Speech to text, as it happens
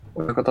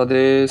親方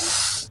で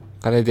す。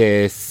金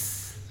で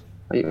す。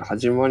はい、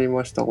始まり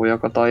ました親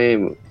方エイ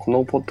ム。こ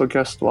のポッドキ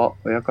ャストは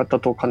親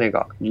方と金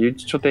が技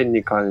術書店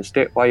に関し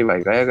てワイワ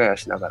イガヤガヤ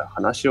しながら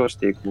話をし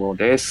ていくもの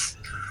です。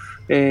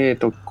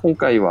今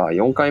回は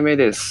4回目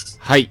です。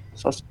はい。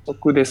早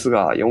速です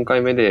が、4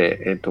回目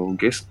で、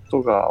ゲス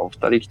トがお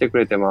二人来てく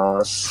れて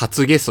ます。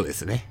初ゲストで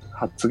すね。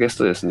初ゲス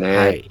トですね。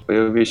はい。お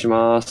呼びし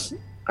ます。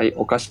はい、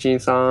おかし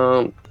んさ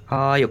ん。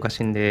はい、おか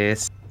しんで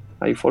す。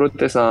はい、フォル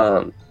テ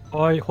さん。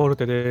はい、ホル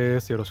テ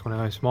です。よろしくお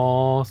願いし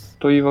ます。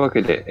というわ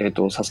けで、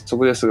早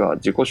速ですが、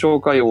自己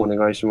紹介をお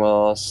願いし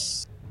ま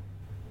す。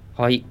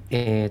はい、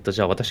じ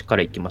ゃあ私か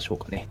ら行きましょう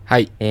かね。は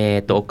い。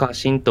おか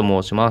しんと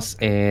申します。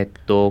こ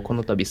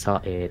の度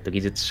さ、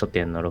技術書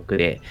店の6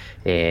で、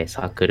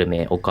サークル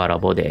名、オカラ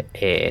ボで、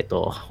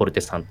ホル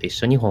テさんと一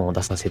緒に本を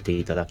出させて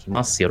いただき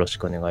ます。よろし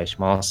くお願いし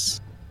ま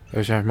す。よ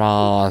ろしくお願いし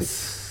ま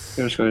す。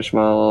よろしくお願いし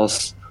ま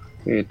す。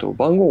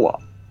番号は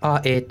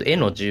絵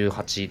の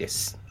18で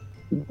す。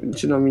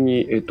ちなみ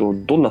に、ど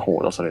んな本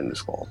を出されるんで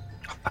すか？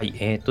はい、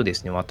で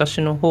すね、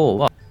私の方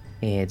は、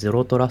ゼ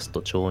ロトラス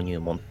ト超入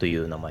門とい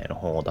う名前の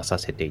本を出さ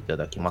せていた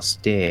だきまし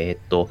て、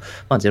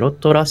ゼロ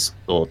トラス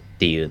トっ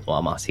ていうの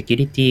は、セキュ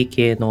リティ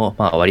系の、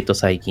割と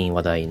最近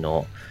話題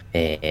の、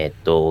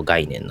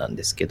概念なん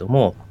ですけど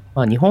も、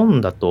日本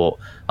だと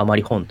あま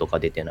り本とか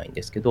出てないん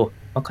ですけど、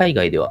海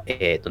外では、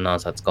何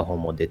冊か本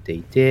も出て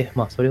いて、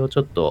それをち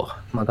ょっと、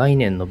概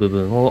念の部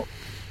分を、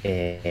ち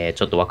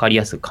ょっと分かり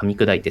やすく噛み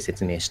砕いて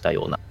説明した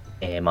ような、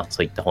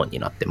そういった本に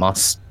なってま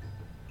す。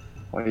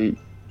はい、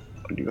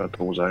ありが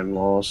とうござい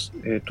ます。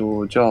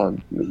じゃあ、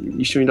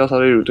一緒に出さ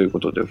れるという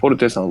ことで、フォル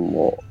テさん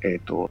も、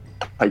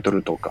タイト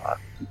ルとか、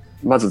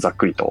まずざっ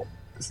くりと、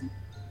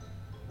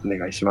お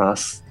願いしま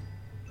す。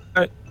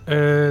はい、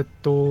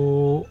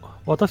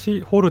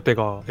私、ホルテ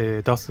が、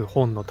出す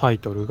本のタイ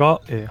トル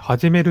が、は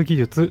じめる技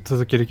術、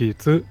続ける技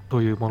術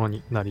というもの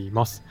になり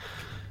ます。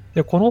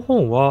で、この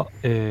本は、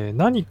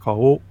何か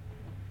を、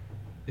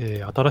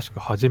新しく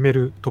始め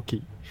ると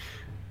き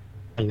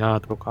いいな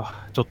と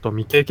か、ちょっと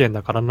未経験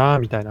だからな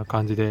みたいな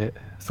感じで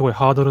すごい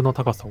ハードルの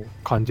高さを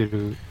感じ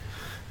る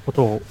こ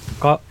と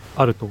が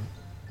あると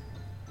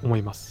思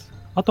います。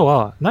あと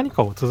は何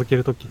かを続け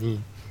るときに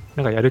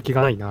なんかやる気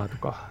がないなと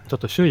か、ちょっ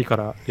と周囲か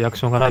らリアク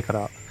ションがないか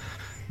ら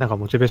なんか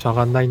モチベーション上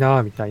がんない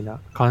なみたいな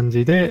感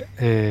じで、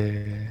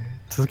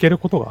続ける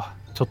ことが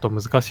ちょっと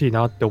難しい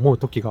なって思う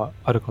時が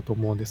あるかと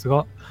思うんです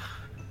が、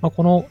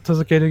この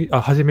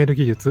始める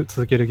技術、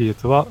続ける技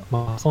術は、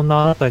そん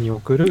なあなたに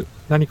送る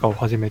何かを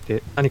始め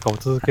て何かを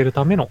続ける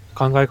ための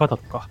考え方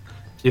とか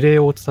事例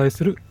をお伝え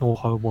するノウ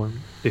ハウ本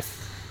で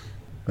す。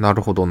な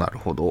るほど、なる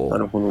ほど。な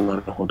るほど、な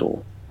るほ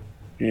ど。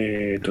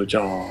じ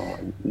ゃあ、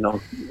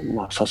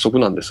早速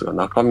なんですが、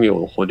中身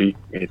をちょ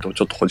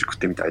っとほじくっ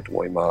てみたいと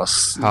思いま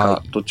す。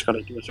はい。どっちから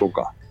行きましょう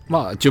か。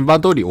順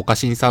番通りおか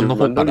しんさんの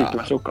方か順番通り行き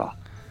ら。ましょうか。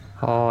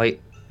はい。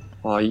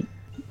はい。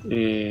す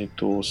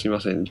い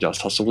ません。じゃあ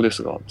早速で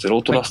すが、ゼ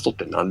ロトラストっ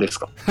て何です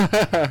か？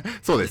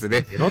そうです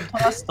ね。ゼロト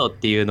ラストっ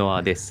ていうの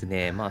はです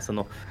ね、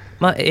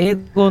英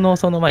語の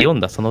読ん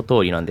だその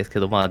通りなんです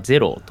けど、ゼ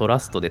ロ、トラ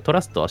ストで、ト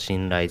ラストは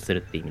信頼す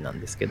るって意味なん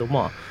ですけど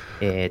も、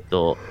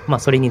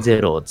それにゼ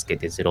ロをつけ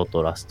てゼロ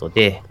トラスト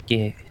で、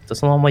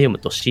そのまま読む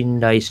と信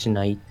頼し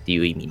ないってい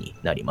う意味に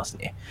なります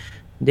ね。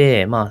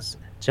で、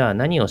じゃあ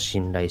何を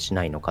信頼し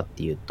ないのかっ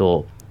ていう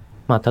と、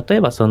例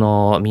えば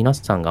皆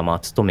さんが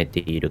勤めて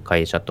いる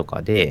会社と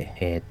か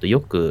で、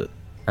よく、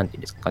なんていう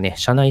んですかね、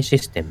社内シ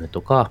ステム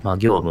とか、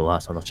業務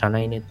はその社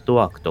内ネット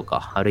ワークと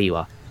か、あるい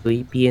は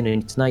VPN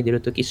につないでる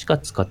ときしか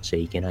使っちゃ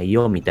いけない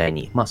よみたい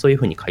に、そういう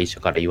ふうに会社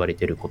から言われ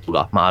てること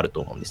が、ある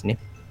と思うんですね。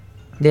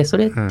で、そ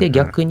れって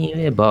逆に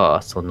言えば、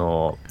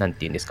なん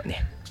ていうんですか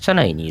ね、社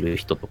内にいる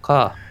人と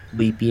か、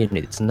VPN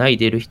でつない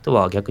でる人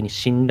は逆に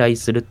信頼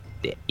する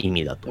って意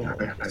味だと思うん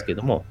ですけ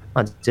ども、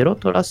ゼロ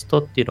トラスト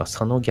っていうのは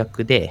その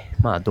逆で、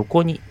ど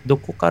こ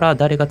から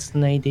誰がつ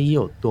ないでい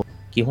ようと、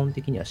基本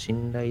的には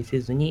信頼せ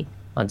ずに、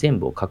全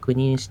部を確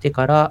認して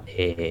から、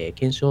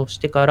検証し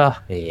てか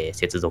ら、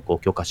接続を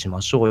許可し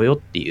ましょうよっ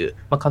ていう、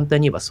簡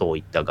単に言えばそう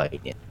いった概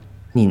念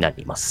にな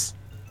ります。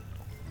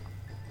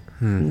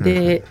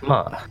で、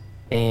簡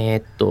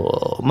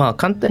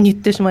単に言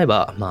ってしまえ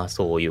ば、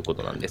そういうこ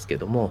となんですけ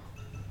ども、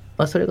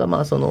それがネ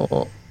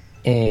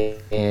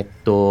ッ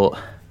ト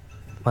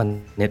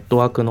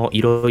ワークの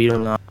いろいろ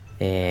な、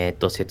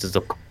接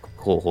続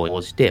方法に応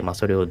じて、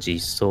それを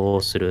実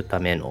装するた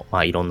めの、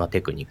いろんな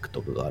テクニック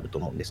とかがあると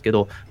思うんですけ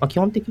ど、基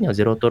本的には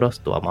ゼロトラス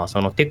トは、そ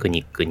のテク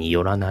ニックに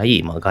よらな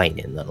い、概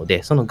念なの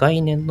で、その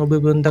概念の部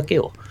分だけ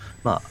を、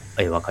わ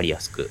かりや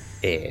すく、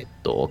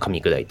噛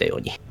み砕いたよ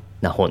う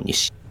な本に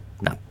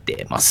なっ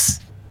てま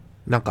す。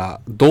なん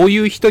か、どうい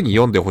う人に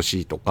読んでほ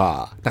しいと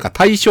か、なんか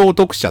対象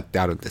読者って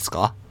あるんです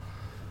か？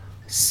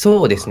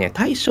そうですね。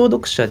対象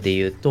読者で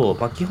言うと、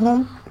基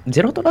本、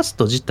ゼロトラス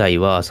ト自体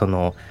は、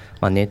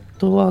ネッ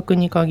トワーク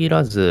に限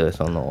らず、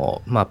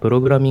プ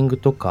ログラミング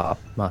とか、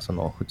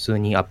普通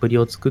にアプリ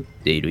を作っ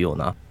ているよう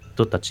な人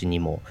人たちに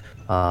も、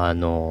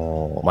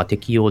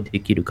適用で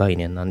きる概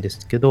念なんで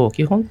すけど、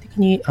基本的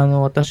に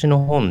私の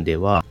本で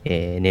は、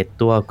ネッ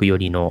トワーク寄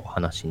りの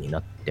話にな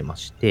ってま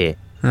して、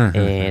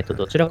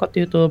どちらかと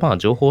いうと、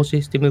情報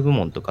システム部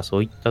門とかそ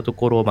ういったと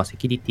ころ、セ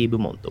キュリティ部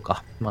門と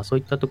か、そう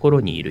いったとこ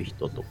ろにいる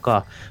人と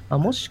か、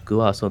もしく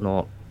は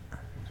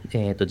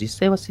実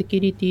際はセキュ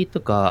リティと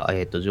か、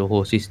情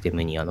報システ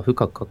ムに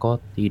深く関わっ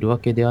ているわ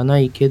けではな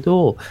いけ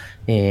ど、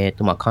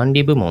管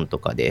理部門と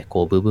かで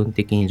部分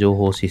的に情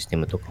報システ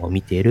ムとかを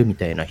見ているみ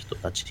たいな人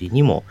たち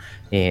にも、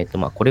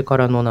これか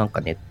らのネ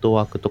ット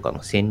ワークとか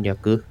の戦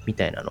略み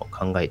たいなのを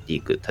考えて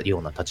いくよ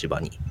うな立場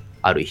に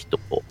ある人っ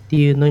て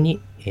いうのに、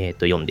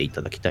読んでい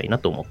ただきたいな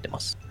と思ってま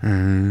す。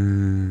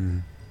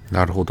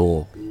なるほ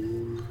ど。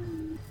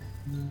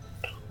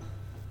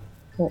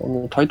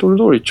タイトル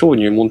通り超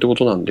入門ってこ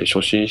となんで、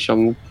初心者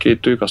向け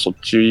というか、そっ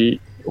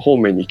ち方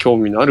面に興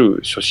味のあ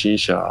る初心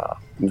者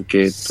向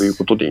けという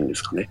ことでいいんで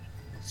すかね。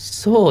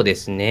そうで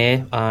す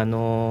ね。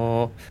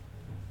こ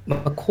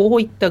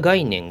ういった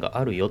概念が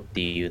あるよっ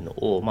ていうの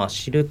を、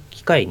知る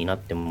機会になっ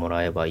ても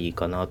らえばいい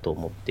かなと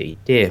思ってい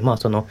て、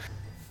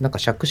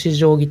杓子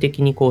定規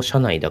的に社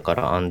内だか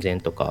ら安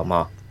全とか、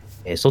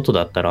外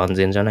だったら安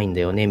全じゃないん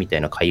だよねみた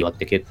いな会話っ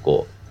て結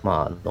構、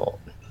なんてい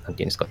うん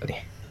ですか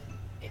ね。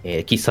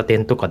喫茶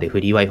店とかで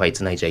フリー Wi-Fi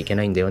つないじゃいけ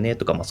ないんだよね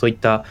とか、そういっ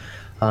た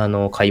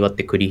会話っ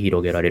て繰り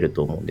広げられる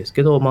と思うんです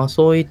けど、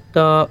そういっ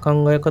た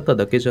考え方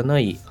だけじゃな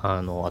い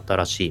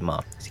新しい、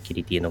セキュ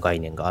リティの概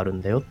念がある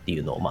んだよってい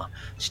うのを、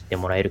知って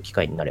もらえる機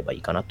会になればい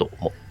いかなと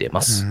思って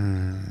ます。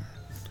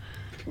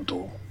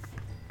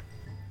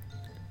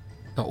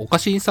岡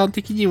新さん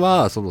的に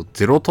はその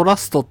ゼロトラ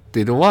ストって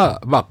いうの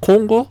は、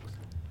今後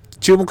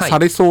注目さ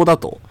れそうだ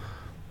と、はい。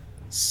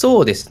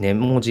そうですね。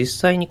もう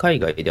実際に海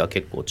外では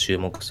結構注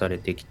目され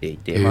てきてい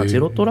て、ゼ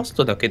ロトラス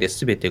トだけで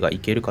全てがい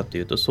けるかと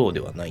いうとそうで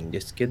はないんで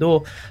すけ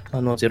ど、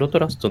ゼロト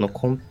ラストの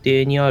根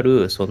底にあ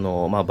る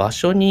場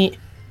所に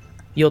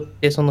よっ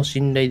て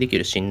信頼でき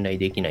る信頼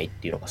できないっ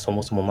ていうのがそ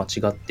もそも間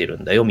違ってる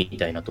んだよみ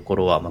たいなとこ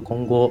ろは、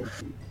今後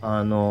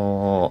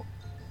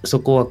そ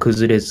こは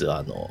崩れず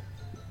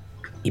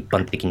一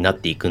般的になっ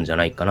ていくんじゃ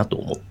ないかなと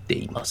思って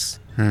いま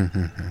す。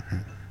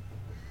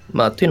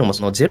というの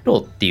もゼ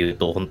ロっていう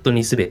と本当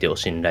に全てを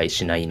信頼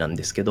しないなん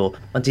ですけど、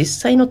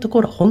実際のと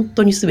ころ本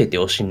当に全て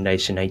を信頼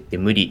しないって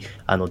無理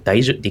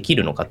でき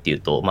るのかっていう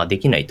と、で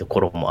きないとこ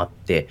ろもあっ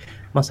て、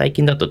最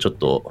近だとちょっ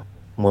と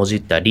もじ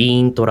ったリ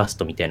ーントラス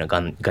トみたいな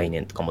概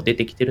念とかも出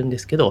てきてるんで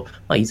すけど、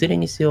いずれ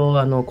にせ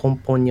よ根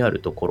本にある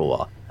ところ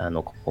は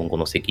今後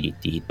のセキュリ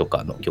ティと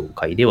かの業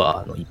界で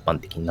は一般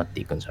的になっ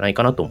ていくんじゃない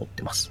かなと思っ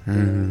てます。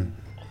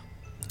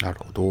なる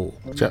ほど。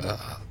じゃ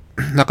あ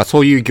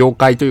そういう業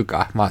界という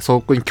か、そ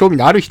こに興味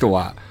のある人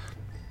は、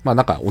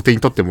お手に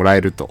取ってもら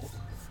えると。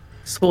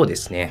そうで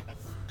すね。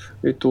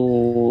入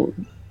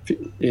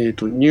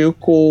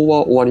稿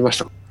は終わりまし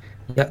たか？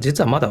いや、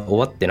実はまだ終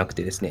わってなく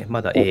てですね、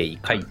まだ鋭意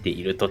書いて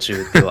いる途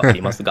中ではあ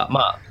りますが、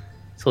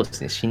そうで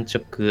すね、進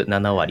捗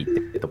7割っ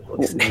てところ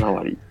ですね。7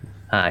割。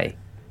はい。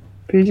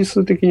ページ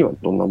数的には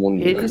どんなもん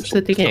になるんでしょ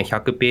うか？ページ数的には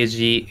100ペー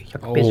ジ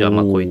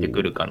は超えて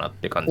くるかなっ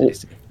て感じで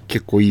すね。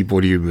結構いい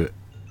ボリューム。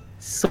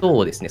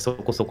そうですね、そ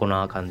こそこ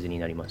な感じに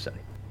なりましたね。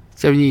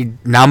ちなみに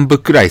何部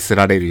くらいす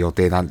られる予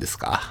定なんです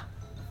か？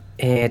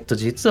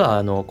実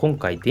は今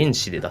回電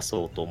子で出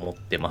そうと思っ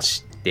てま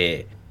し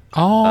て、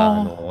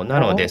な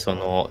ので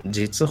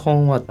実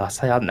本は出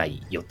さな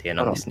い予定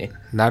なんですね。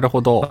なる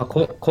ほ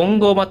ど。今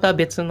後また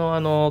別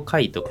の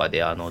回とか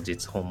で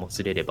実本も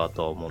すれれば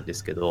とは思うんで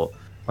すけど、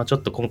ちょ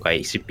っと今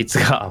回執筆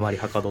があまり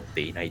はかどっ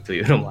ていないとい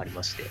うのもあり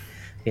まし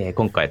て、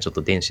今回はちょっ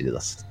と電子で出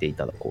させてい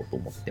ただこうと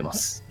思ってま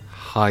す。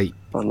はい。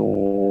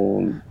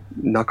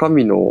中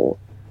身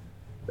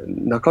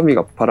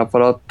がパラパ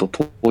ラっと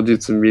当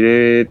日見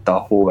れた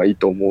方がいい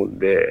と思うん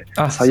で、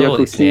最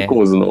悪キー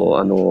構図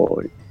の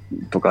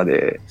とか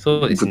で、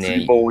物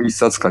理本を1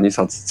冊か2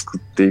冊作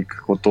ってい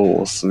くこと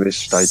をお勧め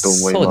したいと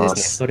思います。そうです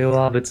ね。それ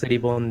は物理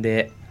本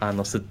で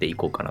刷ってい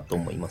こうかなと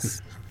思いま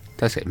す。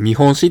確かに見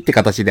本紙って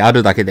形であ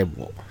るだけで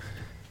も。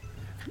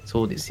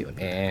そうですよ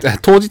ね。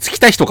当日来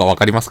た人が分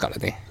かりますから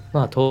ね。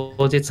当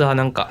日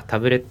はタ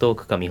ブレットを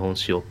置くか見本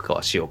紙を置くか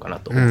はしようかな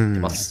と思って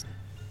ます。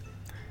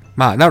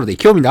なので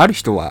興味のある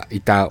人は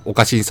一旦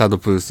岡新さんの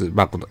ブース、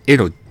この絵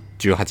の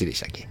18でし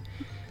たっけ？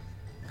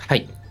は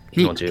い。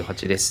絵の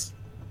18です。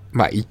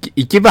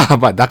行けば、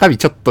中身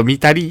ちょっと見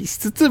たりし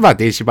つつ、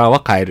電子版は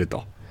買える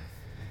と。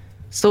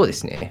そうで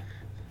すね。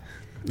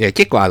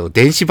結構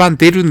電子版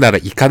出るんなら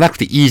行かなく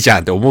ていいじゃ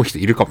んって思う人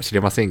いるかもし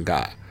れません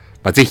が、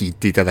ぜひ行っ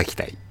ていただき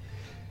たい。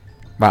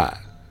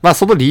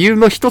その理由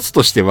の一つ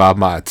として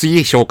は、次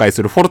紹介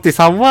するフォルテ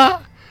さん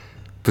は、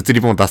物理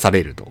本出さ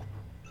れると。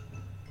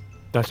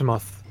出しま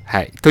す。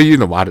はい。という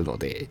のもあるの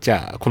で、じ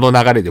ゃあ、この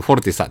流れでフォ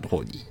ルテさんの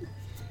方に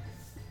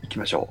行き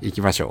ましょう。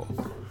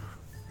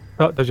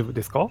大丈夫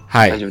ですか？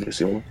はい。大丈夫で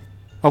すよ。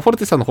フォル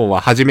テさんの方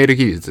は、始める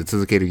技術、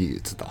続ける技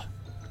術と。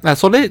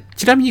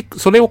ちなみに、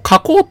それを書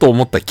こうと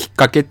思ったきっ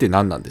かけって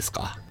何なんです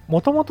か？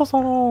もともと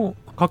書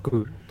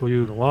くとい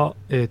うのは、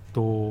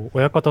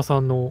親方さ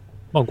んの、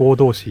合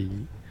同誌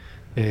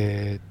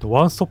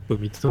ワンストップ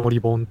見積もり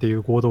本ってい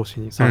う合同誌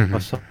に参加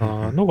し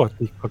たのが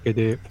きっかけ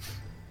で、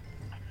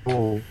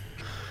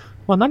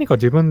まあ、何か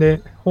自分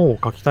で本を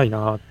書きたい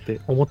なって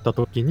思った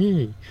時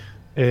に、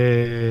なんて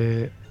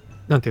い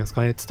うんです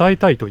かね、伝え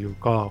たいという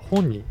か、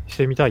本にし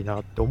てみたいな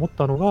って思っ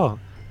たのが、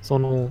そ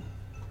の、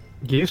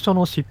技術書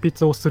の執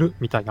筆をする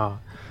みたいな、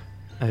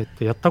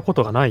やったこ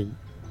とがない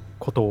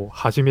ことを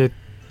始め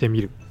て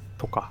みる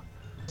とか、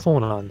そう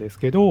なんです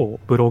けど、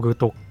ブログ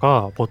と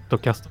か、ポッド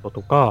キャスト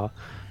とか、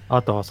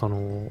あとはそ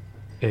の、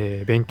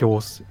勉強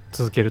を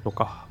続けると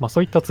か、まあ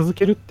そういった続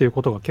けるっていう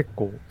ことが結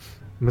構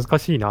難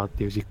しいなっ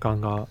ていう実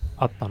感が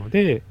あったの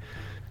で、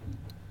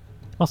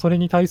まあそれ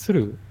に対す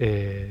る、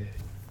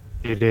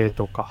例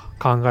とか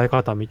考え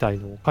方みたい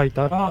のを書い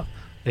たら、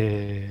い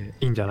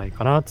いんじゃない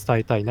かな、伝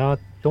えたいなっ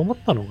て思っ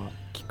たのが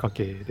きっか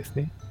けです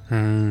ね。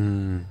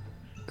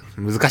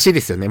難しい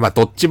ですよね。まあ、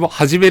どっちも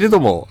始めるの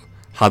も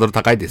ハードル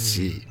高いです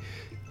し、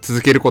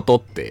続けること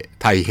って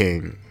大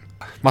変。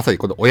まさに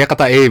この親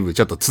方エイム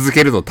ちょっと続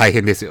けるの大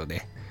変ですよ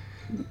ね。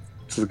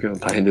続けるの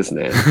大変です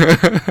ね。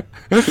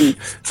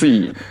つ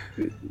い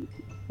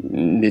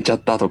寝ちゃっ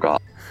たと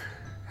か。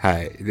は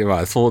い。で、ま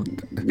あ、そう。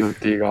予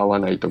定が合わ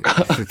ないと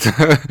か。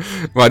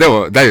まあで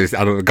も大丈夫です。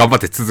頑張っ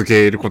て続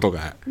けること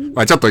が。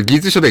まあちょっと技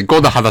術書で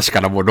5の話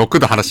からもう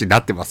6の話にな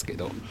ってますけ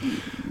ど。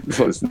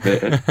そうですね。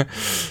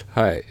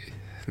はい。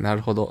な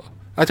るほど。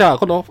じゃあ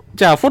フ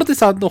ォルテ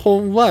さんの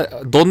本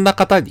はどんな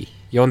方に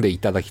読んでい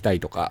ただきたい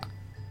とか、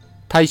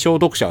対象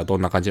読者はど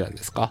んな感じなんで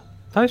すか？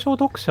対象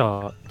読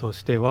者と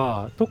して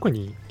は、特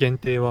に限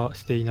定は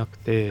していなく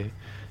て、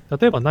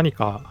例えば何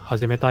か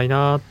始めたい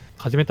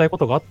こ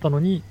とがあった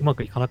のにうま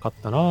くいかなかっ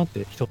たなっ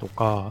て人と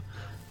か、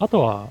あ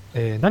とは、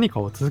何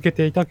かを続け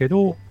ていたけ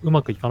どう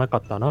まくいかなか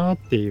ったなっ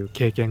ていう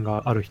経験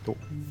がある人、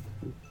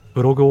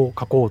ブログを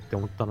書こうって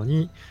思ったの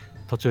に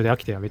途中で飽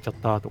きてやめちゃっ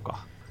たと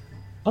か、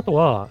あと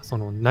はそ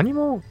の何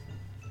も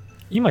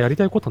今やり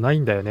たいことない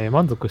んだよね、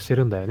満足して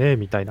るんだよね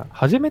みたいな、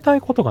始めたい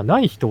ことがな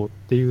い人っ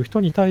ていう人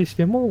に対し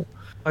ても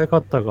考え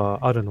方が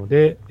あるの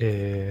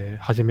で、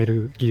始め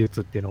る技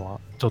術っていうの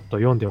はちょっと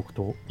読んでおく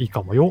といい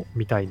かもよ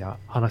みたいな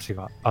話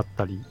があっ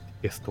たり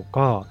ですと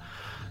か、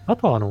あ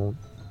とは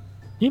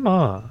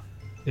今、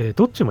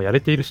どっちもや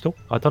れている人、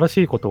新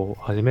しいことを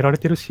始められ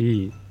てる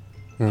し、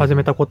始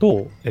めたこと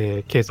を、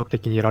継続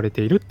的にやられ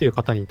ているっていう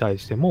方に対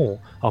しても、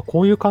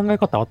こういう考え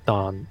方あっ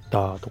たん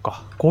だと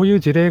か、こういう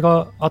事例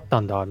があっ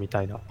たんだみ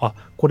たいな、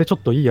これちょ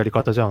っといいやり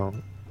方じゃ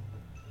ん、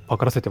パ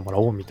クらせてもら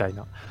おうみたい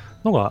な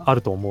のがあ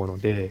ると思うの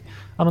で、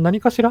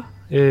何かしら、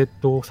刺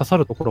さ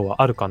るところ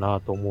はあるかな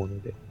と思うの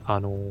で、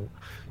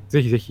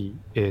ぜひぜひ、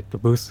ブ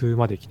ース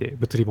まで来て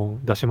物理本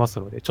出しま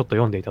すので、ちょっと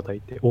読んでいただい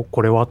て、こ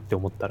れはって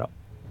思ったら、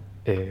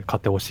買っ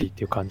てほしいっ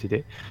ていう感じ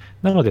で、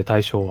なので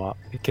対象は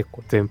結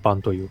構全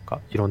般というか、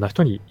いろんな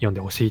人に読ん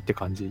でほしいって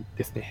感じ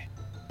ですね。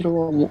これ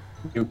はもう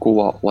有効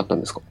は終わった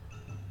んですか？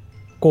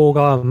ここ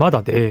がま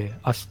だで、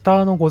明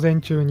日の午前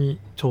中に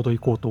ちょうど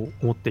行こうと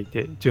思ってい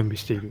て、準備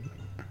している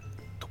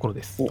ところ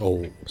です。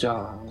じゃ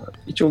あ、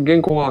一応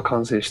原稿は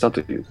完成した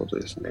ということ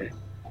ですね。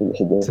ほ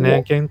ぼです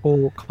ね。原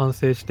稿完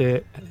成し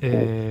て、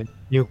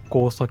入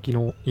稿先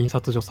の印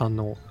刷所さん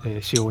の、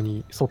仕様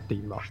に沿って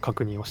今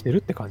確認をしてる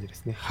って感じで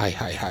すね。はい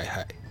はいはい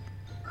はい。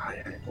はい、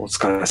お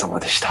疲れ様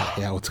でした。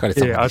いや、お疲れ様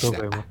でした。ありがとうご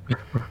ざい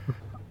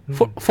ます。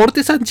フォル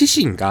テさん自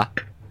身が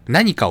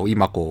何かを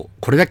今こ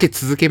れだけ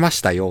続けま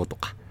したよと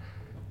か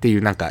ってい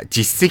うなんか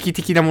実績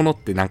的なものっ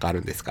てなんかある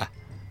んですか？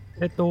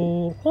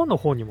本の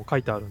方にも書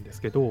いてあるんで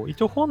すけど、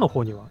一応本の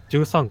方には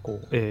13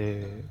個、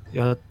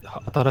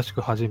新し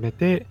く始め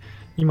て、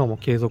今も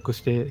継続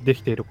してで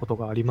きていること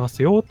がありま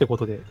すよってこ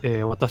と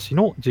で、私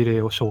の事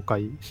例を紹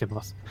介して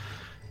ます。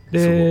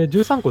で、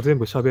13個全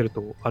部喋る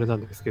とあれな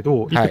んですけ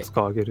ど、いくつ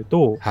か挙げる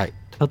と、はい、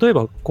例え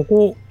ばこ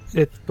こ、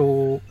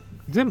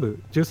全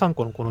部13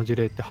個のこの事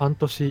例って半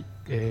年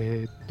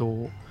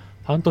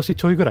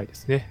ちょいぐらいで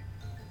すね。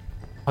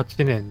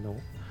8年の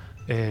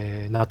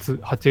夏、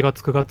8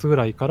月、9月ぐ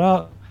らいか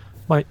ら、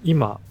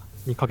今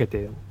にかけ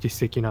て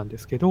実績なんで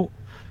すけど、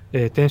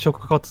転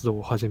職活動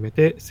を始め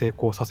て成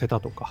功させ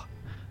たとか、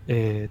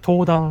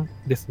登壇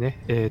です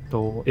ね、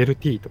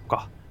LT と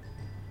か、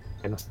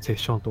セッ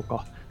ションと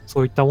か、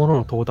そういったものの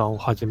登壇を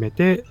始め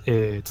て、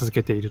続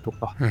けていると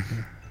か、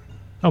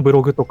ブ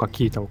ログとか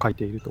キータを書い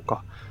ていると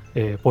か、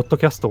ポッド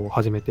キャストを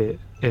始めて、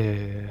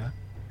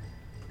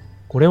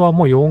これは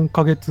もう4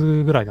ヶ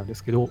月ぐらいなんで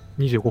すけど、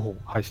25本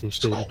配信し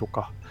ていると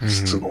か、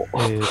すごい。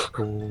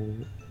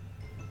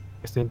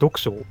ですね、読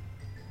書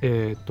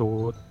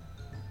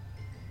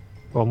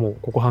はもう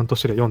ここ半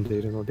年で読んで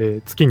いるの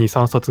で、月に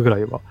3冊ぐら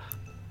いは。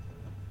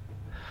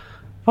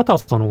あと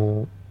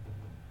は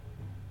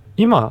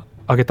今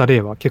挙げた例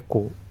は結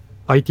構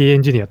IT エ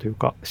ンジニアという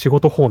か仕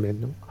事方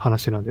面の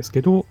話なんです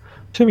けど、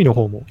趣味の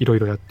方もいろい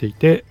ろやってい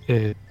て、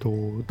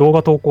動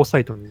画投稿サ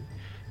イトに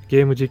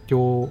ゲーム実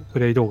況プ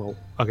レイ動画を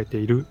上げて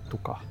いると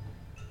か、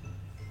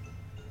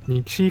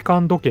日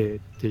間時計っ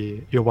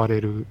て呼ば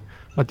れる、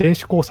電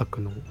子工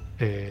作の、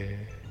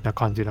な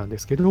感じなんで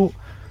すけど、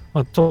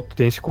ちょっと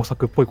電子工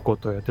作っぽいこ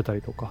とをやってた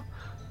りとか、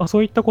そ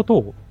ういったこと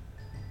を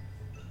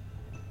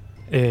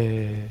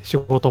仕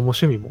事も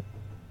趣味も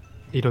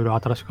いろいろ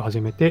新しく始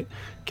めて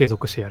継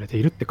続してやれて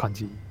いるって感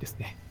じです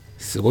ね。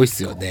すごいっ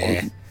すよ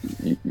ね。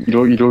い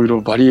ろい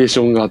ろバリエーシ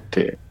ョンがあっ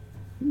て、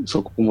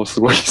そこもす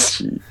ごい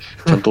し、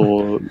ちゃ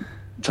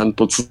ん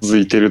と続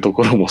いてると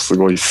ころもす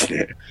ごいです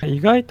ね。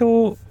意外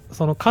と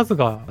その数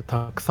が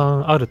たくさ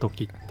んあると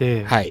きっ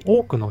て、はい、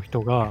多くの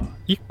人が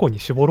1個に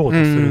絞ろう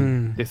とする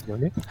んですよ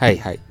ね。はい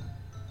はい。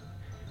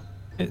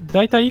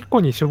だいたい1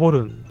個に絞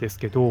るんです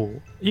けど、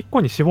1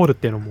個に絞るっ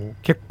ていうのも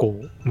結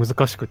構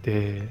難しく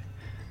て、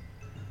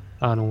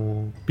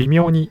微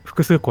妙に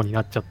複数個に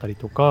なっちゃったり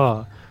と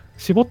か、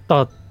絞っ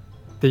たっ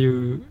て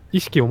いう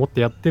意識を持っ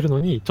てやってるの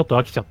にちょっと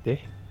飽きちゃっ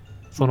て、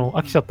その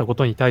飽きちゃったこ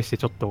とに対して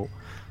ちょっと、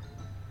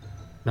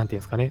なんていう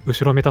んですかね、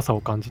後ろめたさを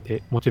感じ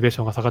てモチベーシ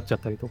ョンが下がっちゃっ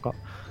たりとか、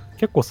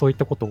結構そういっ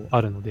たこと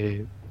あるの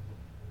で、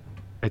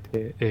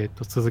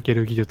続け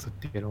る技術っ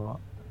ていうのは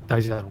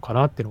大事なのか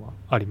なっていうのは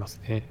ありま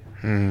すね。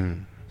う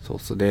ん。そうっ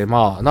すね。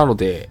まあ、なの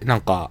で、な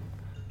んか、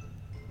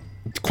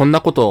こんな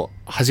こと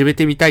始め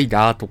てみたい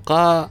なと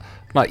か、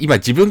まあ今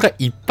自分が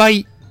いっぱ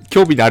い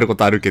興味のあるこ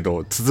とあるけ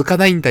ど、続か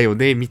ないんだよ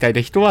ね、みたい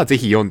な人はぜ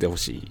ひ読んでほ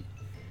しい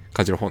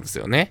感じの本です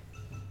よね。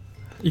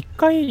一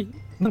回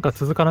なんか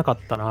続かなかっ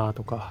たな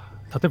とか、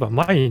例えば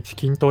毎日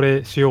筋ト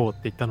レしようって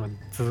言ったのに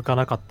続か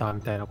なかった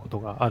みたいなこと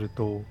がある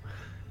と、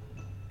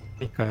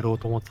一回やろう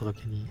と思った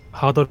時に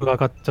ハードルが上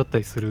がっちゃった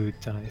りする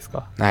じゃないです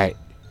か。はい。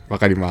わ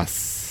かりま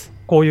す。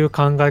こういう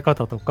考え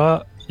方と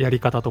かやり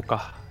方と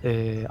か、あ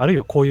るい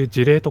はこういう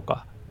事例と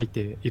か書い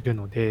ている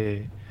の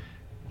で、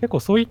結構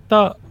そういっ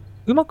た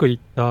うまくいっ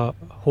た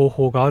方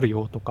法がある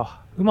よと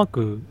か、うま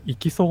くい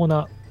きそう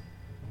な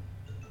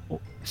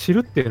知る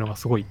っていうのが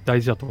すごい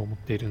大事だと思っ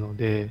ているの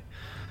で、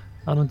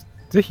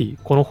ぜひ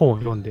この本を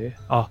読んで、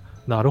あ、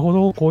なるほ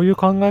ど、こういう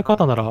考え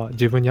方なら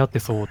自分に合って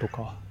そうと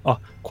か、あ、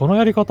この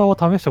やり方は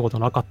試したこと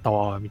なかった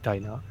わ、みた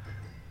いな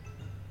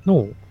の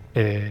を、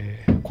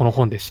この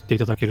本で知ってい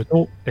ただける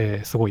と、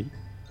すごい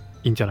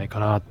いいんじゃないか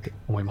なって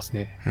思います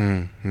ね。う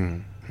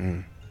ん。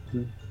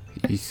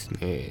いいっす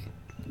ね。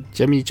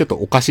ちなみにちょっと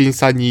おかしん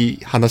さんに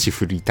話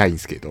振りたいんで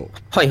すけど。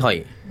はいは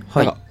い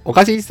はい。なんかお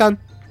かしんさん、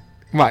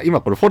まあ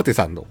今これフォルテ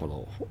さんのこ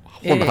の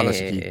本の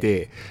話聞い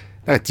て、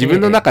なんか自分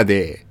の中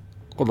で、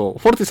この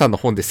フォルテさんの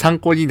本で参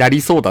考にな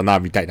りそうだな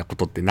みたいなこ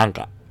とってなん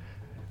か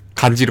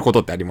感じるこ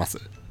とってあります？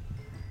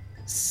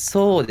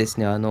そうです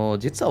ね。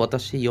実は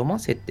私読ま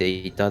せて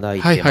いただ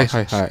いてま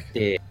し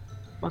て、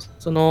ま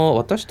あ、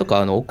私と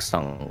か奥さ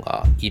ん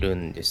がいる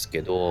んです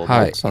けど、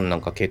まあ奥さんな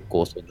んか結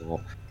構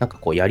なんか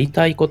こうやり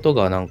たいこと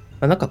がなん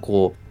か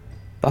こう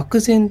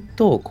漠然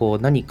とこ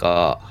う何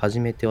か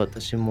始めて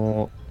私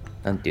も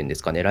なんていうんで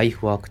すかね、ライ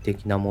フワーク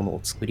的なものを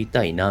作り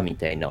たいなみ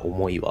たいな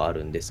思いはあ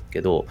るんです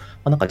けど、ま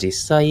あ、なんか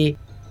実際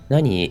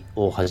何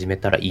を始め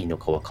たらいいの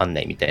かわかんな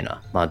いみたい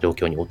な、まあ、状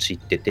況に陥っ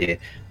てて、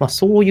まあ、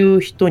そうい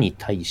う人に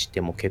対して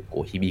も結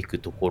構響く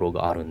ところ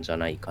があるんじゃ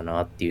ないか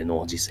なっていう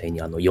のを実際に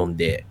読ん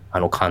で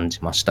感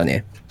じました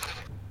ね。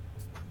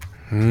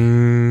だ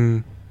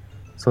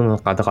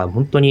から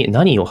本当に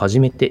何を始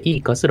めてい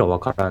いかすらわ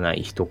からな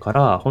い人か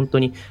ら、本当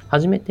に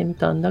始めてみ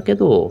たんだけ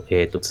ど、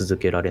続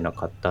けられな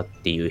かったっ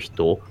ていう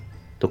人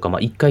とか、ま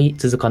あ一回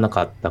続かな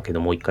かったけ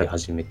どもう一回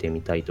始めて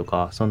みたいと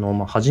か、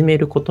まあ始め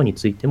ることに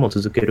ついても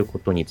続けるこ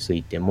とにつ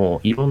いて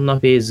も、いろんな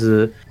フェー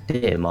ズ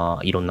で、ま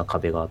あいろんな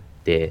壁があっ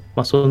て、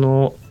まあ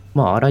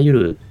まああらゆ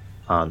る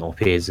フェ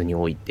ーズに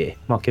おいて、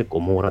まあ結構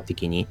網羅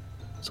的に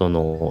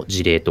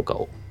事例とか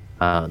を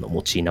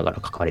用いながら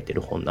書かれて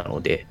る本なの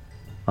で、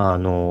ま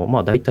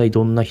あ大体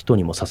どんな人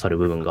にも刺さる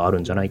部分があ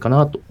るんじゃないか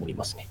なと思い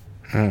ますね。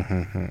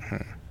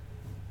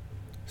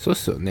そうっ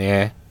すよ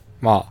ね。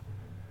まあ、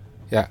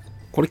いや、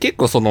これ結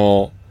構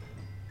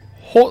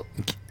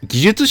技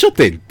術書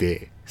店っ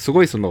て、す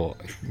ごい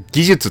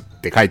技術っ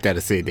て書いてあ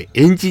るせいで、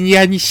エンジニ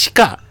アにし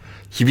か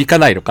響か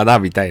ないのかな、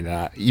みたい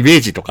なイメ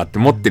ージとかって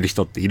持ってる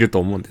人っていると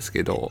思うんです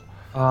けど。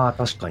ああ、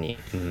確かに。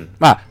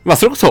まあ、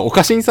それこそ、お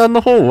かしんさん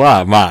の本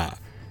は、まあ、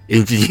エ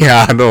ンジニ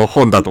アの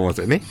本だと思うん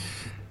ですよね。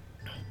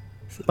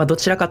まあ、ど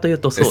ちらかという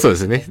とそうで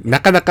すね。な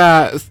かな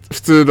か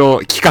普通の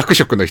企画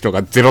職の人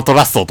がゼロト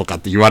ラストとかっ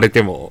て言われ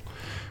ても、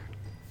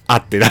あ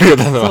ってなるよう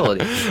なのは。そう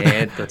です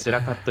ね。どち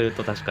らかという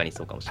と確かに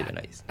そうかもしれな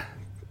いですね。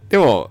で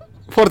も、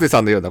フォルテ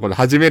さんのようなこの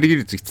始める技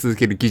術、続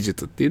ける技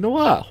術っていうの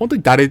は、本当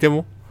に誰で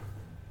も、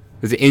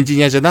別にエンジ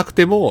ニアじゃなく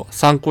ても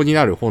参考に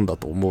なる本だ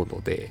と思う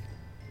ので。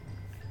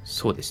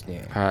そうです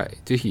ね。はい。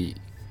ぜひ、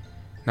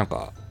なん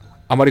か、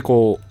あまり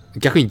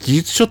逆に技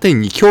術書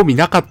店に興味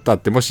なかったっ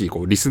てもし、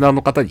リスナー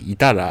の方にい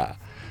たら、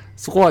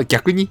そこは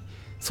逆に、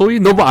そうい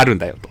うのもあるん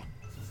だよ、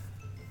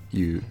と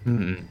いう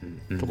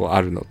ところ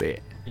あるの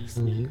で。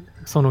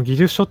その技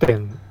術書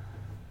店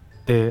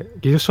で、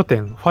技術書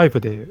店5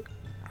で、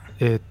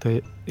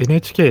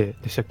NHK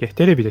でしたっけ、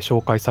テレビで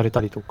紹介され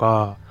たりと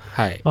か、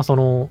はい。まあ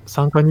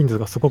参加人数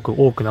がすごく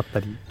多くなった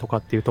りとか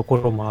っていうとこ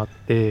ろもあっ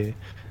て、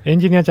エン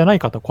ジニアじゃない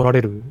方来ら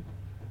れる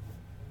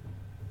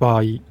場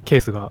合、ケ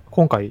ースが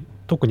今回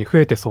特に増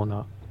えてそう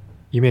な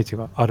イメージ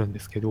があるんで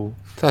すけど、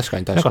確か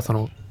に。なんかそ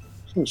う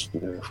です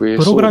ね。増えそうですね。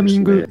プログラミ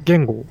ング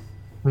言語、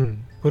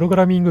プログ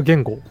ラミング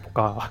言語と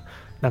か、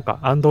なんか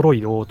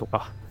Android と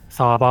か、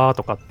サーバー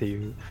とかって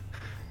いう、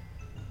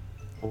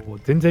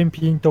全然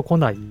ピンとこ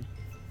ない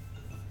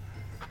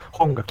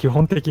本が基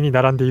本的に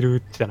並んでい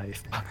るじゃないで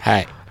すか。は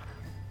い。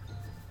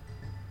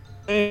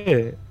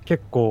で、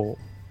結構、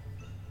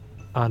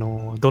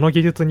どの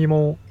技術に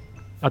も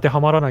当ては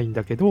まらないん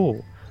だけど、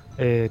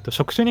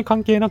職種に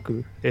関係な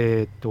く、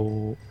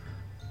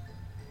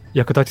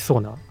役立ちそ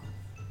うな、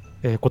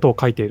ことを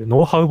書いている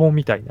ノウハウ本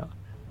みたいな、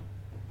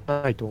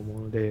ないと思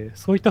うので、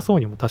そういった層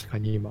にも確か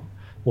に今、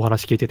お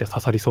話聞いてて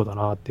刺さりそうだ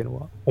なっていうの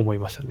は思い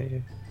ました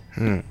ね。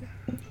うん。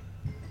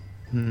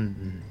う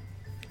ん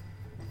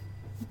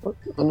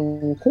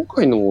今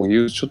回の技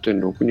術書店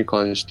6に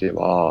関して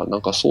は、な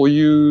んかそう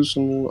いう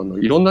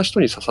いろんな人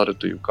に刺さる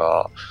という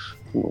か、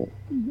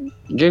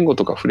言語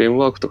とかフレーム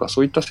ワークとか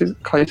そういった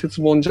解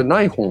説本じゃ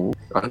ない本、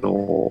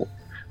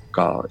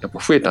がやっぱ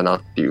増えたな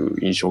っていう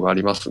印象があ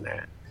ります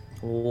ね。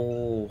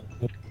おー。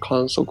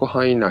観測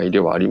範囲内で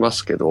はありま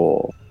すけ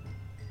ど、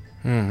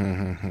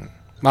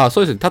まあ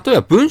そうですね。例え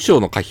ば文章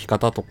の書き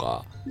方と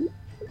か、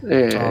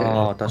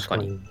ああ、確か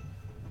に。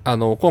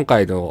今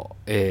回の、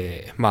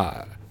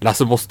まあ、ラ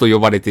スボスと呼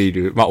ばれてい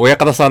る、まあ、親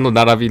方さんの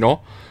並び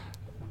の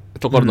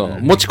ところの、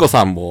もちこ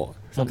さんも、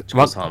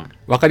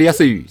わかりや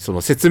すい、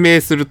説明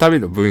するため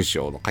の文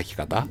章の書き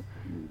方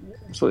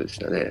そうでし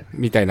たね。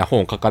みたいな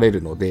本を書かれ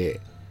るの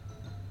で、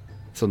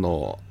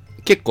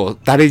結構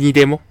誰に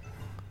でも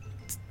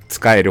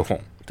使える本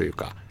という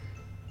か、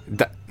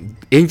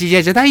エンジニ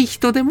アじゃない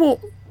人でも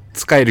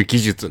使える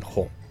技術の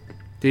本っ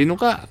ていうの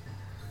が、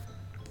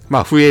ま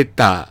あ、そうで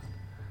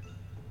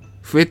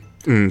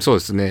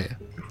すね。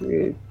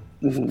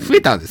増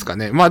えたんですか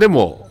ね。まあで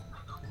も、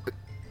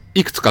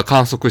いくつか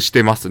観測し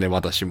てますね、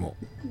私も。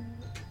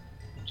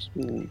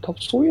多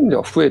分そういう意味で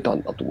は増えた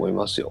んだと思い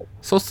ますよ。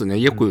そうっすね。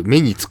よく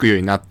目につくよう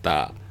になっ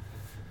た。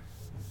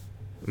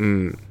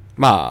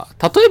ま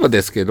あ、例えば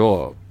ですけ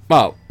ど、ま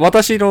あ、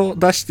私の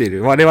出してい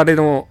る、我々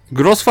の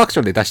グロースファクシ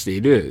ョンで出して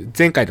いる、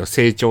前回の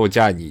成長ジ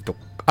ャーニーと、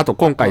あと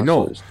今回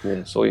の、そうです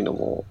ね。そういうの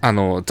も。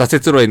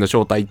挫折路への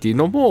招待っていう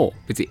のも、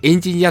別にエ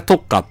ンジニア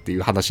特化ってい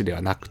う話で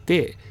はなく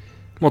て、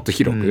もっと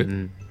広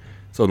く、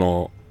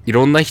い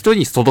ろんな人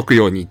に届く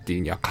ようにってい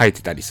うには書い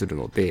てたりする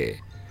ので。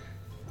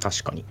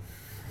確かに。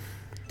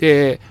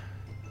で、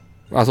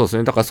まあそうです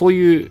ね。だからそう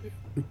いう、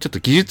ちょっと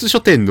技術書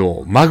店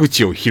の間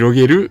口を広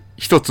げる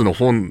一つの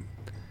本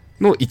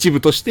の一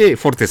部として、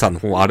フォルテさんの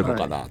本はあるの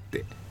かなっ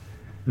て。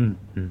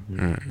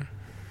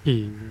い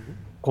い。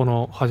こ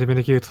の始め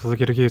る技術、続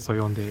ける技術を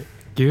読んで、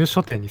技術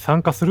書店に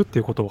参加するって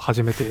いうことを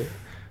始めて、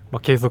まあ、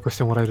継続し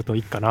てもらえるとい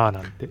いかな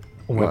なんて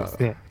思います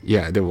ね。い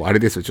や、でもあれ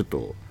ですよ、ちょっ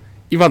と、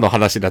今の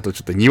話だと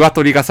ちょっと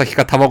鶏が先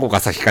か卵が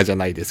先かじゃ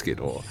ないですけ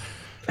ど、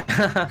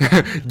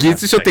技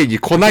術書店に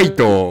来ない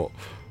と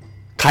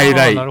買え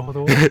ない。なるほ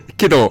ど。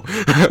けど、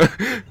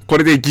こ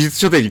れで技術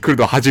書店に来る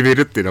のを始め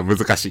るっていうのは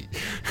難しい。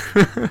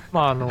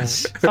まあ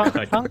参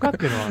加っ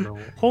ていうのは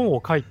本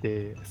を書い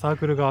てサー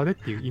クル側でっ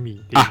ていう意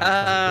味で。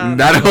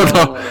なるほ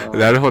ど。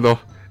なるほど。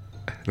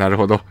なる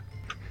ほど。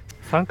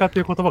参加って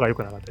いう言葉が良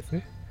くなかったです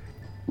ね。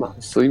まあ、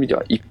そういう意味で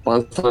は一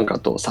般参加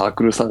とサー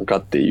クル参加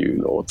っていう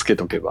のをつけ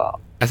とけば、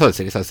そうで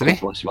すね、そうですね。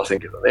もしません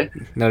けどね。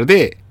なの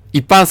で、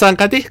一般参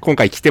加で今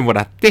回来ても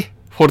らって、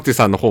フォルテ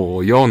さんの方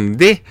を読ん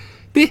で、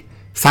で、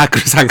サーク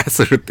ル参加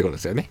するってこと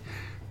ですよね。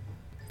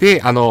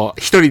で、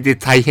一人で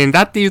大変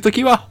だっていう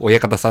時は、親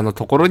方さんの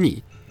ところ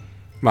に、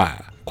ま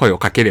あ、声を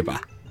かけれ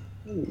ば。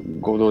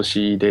合同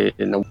誌で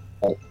デビュ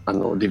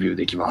ー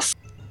できます。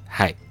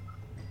はい。っ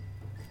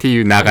てい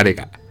う流れ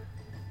が。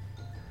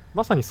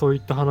まさにそうい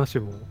った話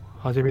も、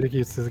始める技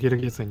術、続ける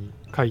技術に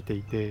書いて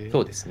いて、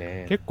そうです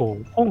ね。結構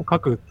本書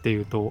くってい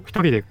うと、一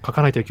人で書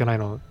かないといけない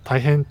の大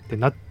変って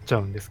なっちゃ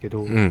うんですけ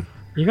ど、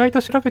意外と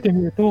調べて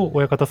みると、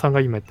親方さんが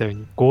今言ったよう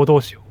に合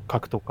同誌を書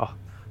くとか、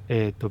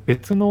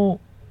別の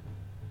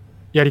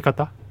やり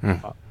方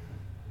が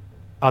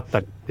あっ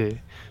たり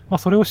で、まあ、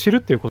それを知るっ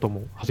ていうこと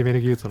も始め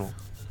る技術の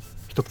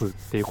一つっ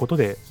ていうこと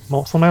で、ま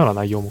あ、そんなような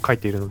内容も書い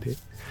ているので、ま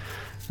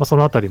あ、そ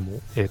のあたり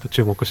も、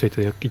注目し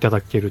ていた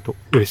だけると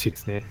嬉しいで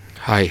すね。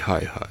はいは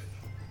いはい。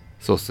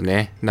そうです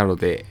ね。なの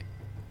で、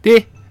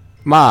で、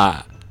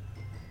まあ、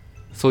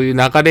そういう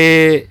流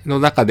れ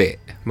の中で、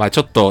まあち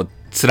ょっと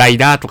辛い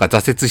なとか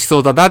挫折しそ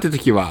うだなって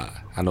時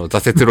は、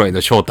挫折路への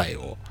招待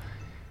を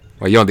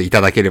読んでいた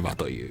だければ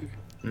という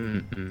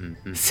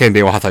宣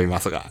伝を挟み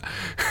ますが。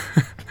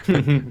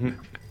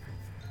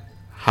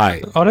は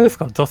い。あれです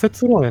か、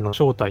挫折路への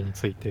招待に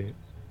ついて、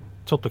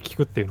ちょっと聞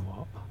くっていう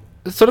の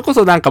は、それこ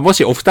そなんかも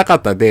しお二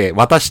方で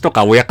私と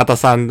か親方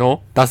さん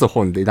の出す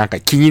本でなんか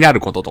気になる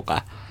ことと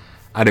か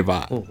あれ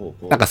ば、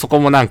なんかそこ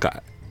もなん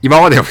か今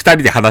まで二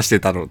人で話し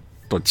てたの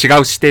と違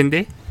う視点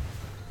で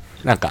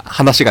なんか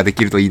話がで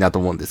きるといいなと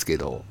思うんですけ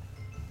ど。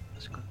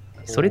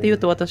それで言う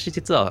と私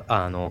実は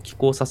寄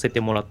稿させ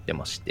てもらって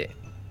まして。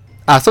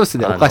そうです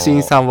ね。おかし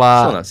んさん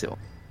は。そうなんですよ。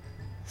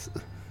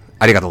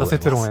ありがとうござい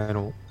ます。挫折論へ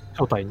の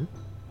招待に？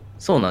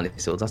そうなんで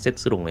すよ。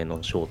挫折論への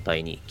招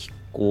待に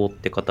稿っ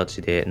て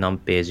形で何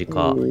ページ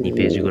か2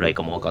ページぐらい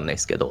かもわかんないで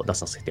すけど出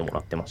させてもら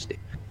ってまして、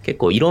結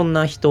構いろん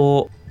な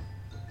人、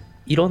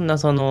いろんな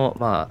その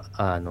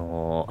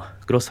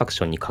クロスファク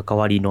ションに関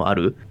わりのあ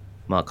る、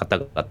方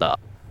々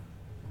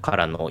か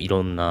らのい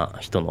ろんな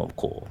人の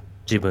こう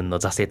自分の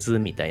挫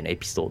折みたいなエ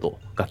ピソード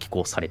が寄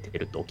稿されて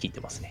ると聞いて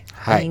ますね。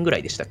何人ぐら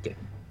いでしたっけ？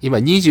今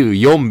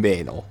24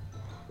名の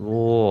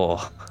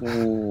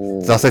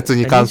挫折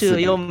に関する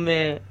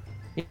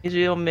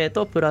24名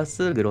とプラ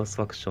スグロス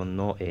ファクション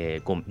の、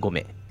5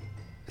名。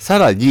さ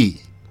らに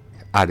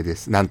あれで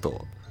す、なん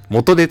と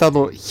元ネタ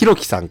のひろ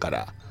きさんか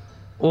ら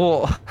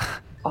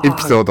エ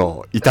ピソード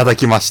をいただ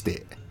きまし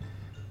て、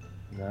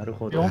なる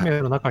ほど。4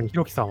名の中にひ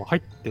ろきさんは入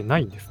ってな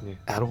いんですね。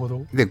なるほ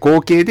ど。で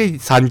合計で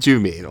30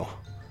名の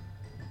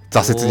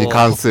挫折に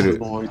関する。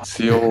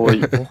強い。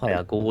もは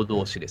や合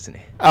同士です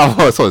ね。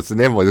もうそうです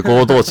ね。もう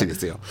合同士で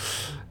すよ。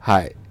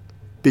はい。っ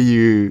て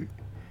いう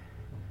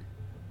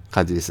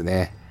感じです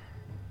ね。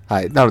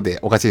はい。なので、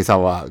おかちりさ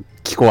んは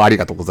寄稿あり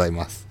がとうござい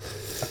ます。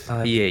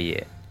いえい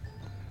え。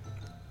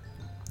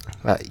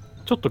はい。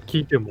ちょっと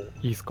聞いても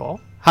いいですか？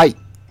はい。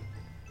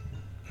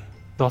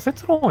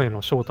挫折論へ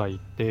の正体っ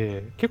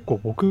て結構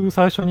僕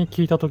最初に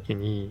聞いたとき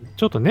に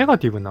ちょっとネガ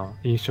ティブな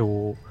印象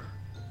を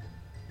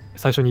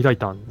最初に抱い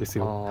たんです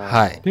よ。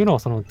はい。っていうのは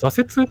その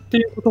挫折って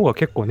いうことが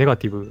結構ネガ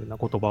ティブな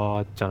言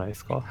葉じゃないで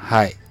すか。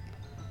はい。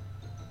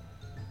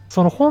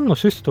その本の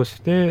趣旨と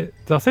して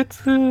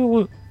挫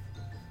折を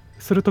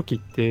するときっ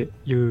て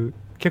いう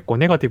結構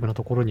ネガティブな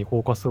ところにフ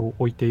ォーカスを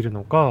置いている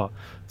のか、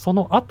そ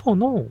の後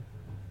の、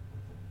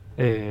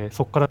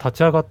そこから立ち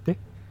上がって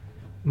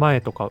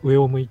前とか上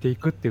を向いてい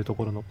くっていうと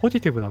ころのポ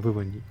ジティブな部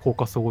分にフォー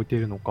カスを置いてい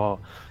るのか、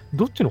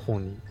どっちの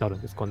本になる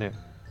んですかね？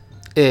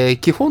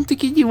基本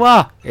的に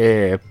は、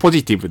ポ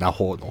ジティブな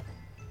方の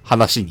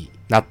話に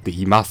なって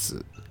いま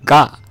す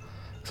が、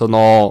そ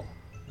の、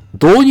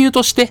導入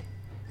として、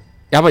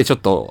やっぱりちょっ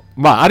と、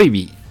ある意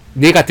味、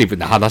ネガティブ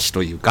な話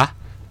というか、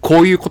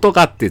こういうこと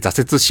があって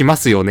挫折しま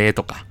すよね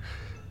とか、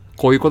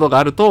こういうことが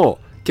あると、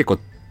結構、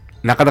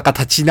なかなか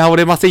立ち直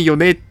れませんよ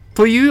ね、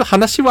という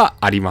話は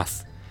ありま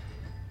す。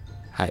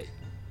はい。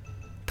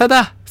た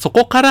だ、そ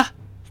こから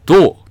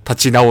どう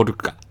立ち直る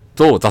か、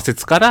どう挫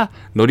折から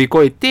乗り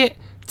越えて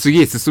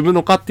次へ進む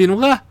のかっていうの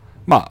が、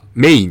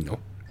メインの、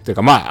という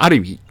かある意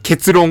味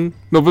結論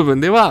の部分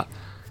では、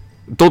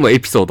どのエ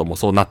ピソードも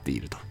そうなってい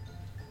ると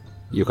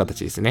いう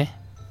形ですね。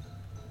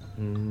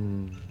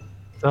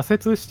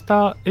挫折し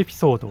たエピ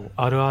ソード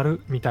あるあ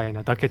るみたい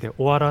なだけで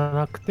終わら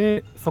なく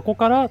て、そこ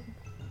から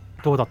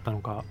どうだったの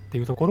かって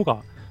いうところ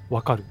が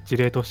分かる、事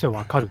例として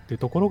分かるっていう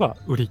ところが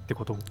売りって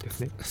ことで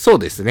すね。そう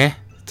です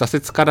ね。挫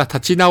折から立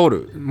ち直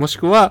る、もし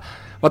くは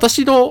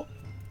私の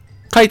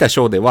書いた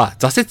章では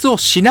挫折を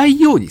しない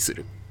ようにす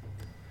る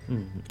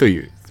とい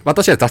う、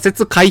私は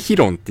挫折回避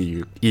論ってい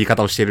う言い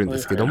方をしてるんで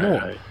すけども、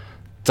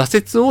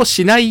挫折を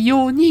しない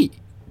ように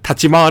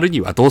立ち回る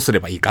にはどうすれ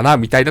ばいいかな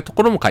みたいなと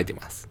ころも書いて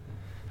ます。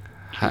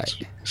はい。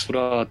そ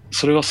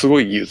れはすご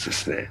い技術で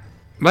すね。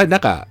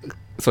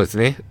そうです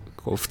ね。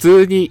こう普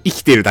通に生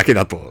きているだけ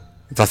だと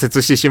挫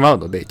折してしまう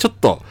ので、ちょっ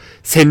と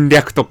戦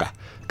略とか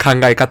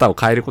考え方を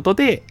変えること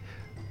で、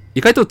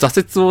意外と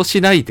挫折を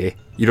しないで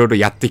いろいろ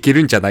やっていけ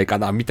るんじゃないか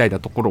なみたいな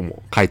ところ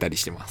も書いたり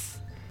してま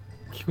す。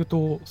聞く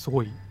とす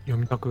ごい読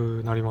みた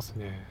くなります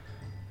ね。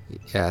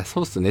いや、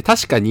そうですね。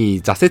確か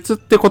に挫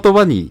折って言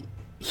葉に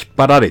引っ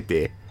張られ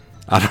て、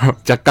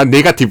若干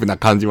ネガティブな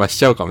感じはし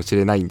ちゃうかもし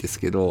れないんです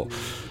けど、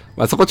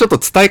そこちょっと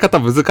伝え方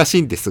難し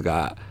いんです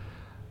が、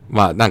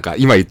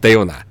今言った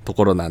ようなと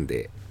ころなん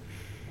で。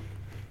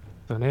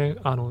そうね、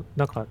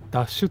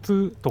脱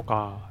出と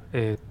か、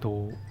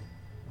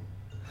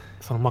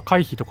その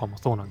回避とかも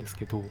そうなんです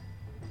けど、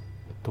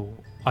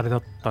あれだ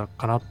った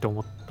かなって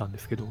思ったんで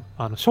すけど、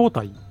正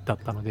体だっ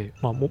たので、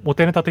モ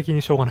テネタ的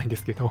にしょうがないんで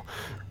すけど、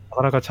な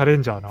かなかチャレ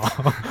ンジャーな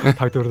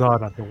タイトルだ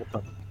なって思っ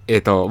た。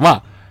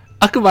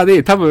あくま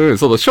で多分、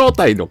その正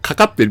体のか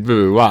かってる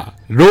部分は、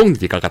論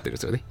にかかってるんで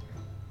すよね。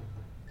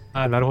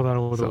なるほど、な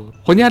るほど。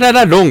ほにゃら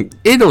ら論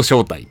への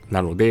正体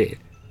なので、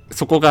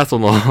そこが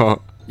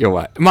要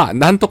は、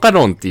なんとか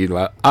論っていうの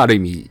は、ある意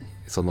味、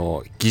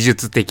技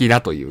術的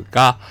なという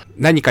か、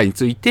何かに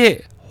つい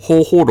て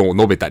方法論を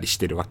述べたりし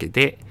てるわけ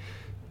で、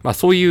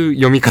そういう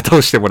読み方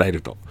をしてもらえ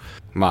ると。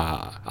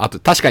あと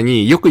確か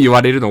によく言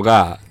われるの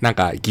が、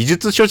技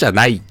術書じゃ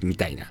ないみ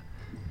たいな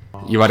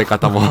言われ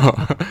方も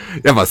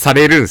やっぱさ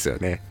れるんですよ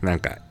ね。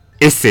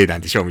エッセイな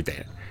んでしょみたい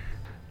な。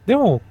で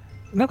も、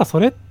そ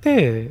れっ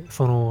て、伝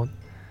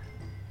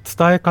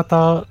え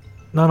方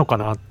なのか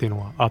なっていうの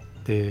はあっ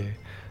て、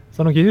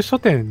その技術書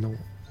店の、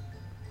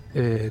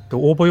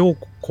応募要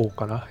項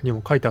かなに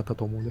も書いてあった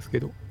と思うんですけ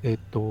ど、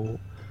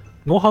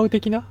ノウハウ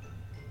的な、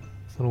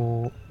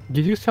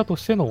技術者と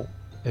しての、なん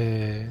てい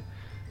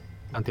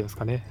うんです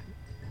かね、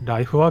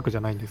ライフワークじ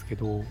ゃないんですけ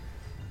ど、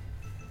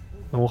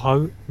ノウハ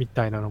ウみ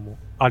たいなのも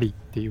あり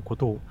っていうこ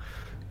とを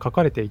書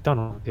かれていた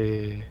の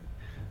で、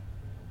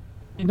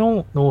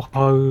のノウ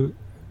ハウ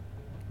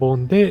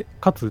本で、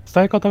かつ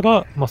伝え方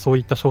が、そう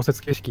いった小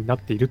説形式になっ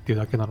ているっていう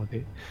だけなの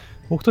で、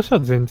僕として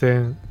は全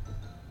然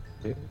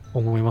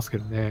思いますけ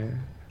どね。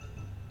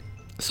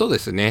そうで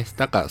すね。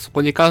なんかそ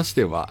こに関し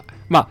ては、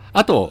まあ、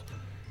あと、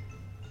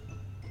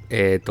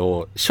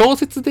小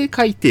説で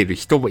書いている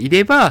人もい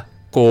れば、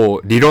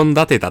こう、理論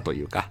立てたと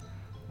いうか、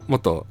も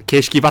っと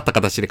形式ばった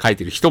形で書い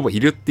てる人もい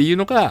るっていう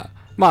のが、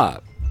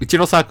まあ、うち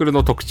のサークル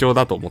の特徴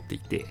だと思ってい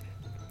て、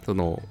そ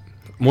の、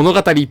物語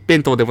一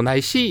辺倒でもな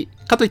いし、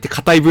かといって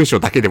硬い文章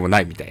だけでもな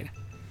いみたいな。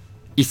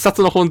一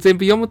冊の本全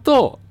部読む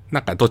と、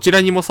なんかどち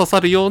らにも刺さ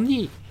るよう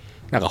に、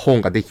なんか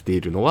本ができてい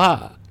るの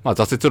は、まあ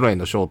挫折論へ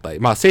の正体。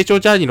まあ成長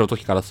ジャーニーの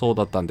時からそう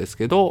だったんです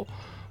けど、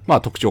ま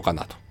あ特徴か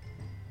なと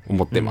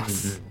思ってま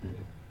す。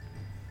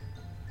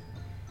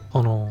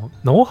ノ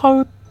ウハ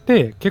ウっ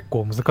て結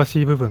構難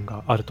しい部分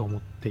があると思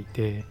ってい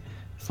て、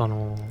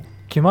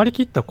決まり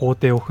きった工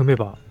程を踏め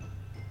ば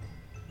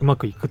うま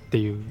くいくって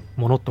いう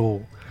もの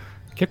と、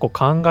結構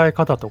考え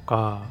方と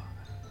か、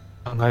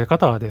考え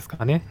方です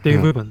かねってい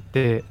う部分っ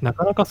て、な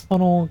かなか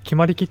決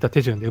まりきった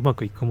手順でうま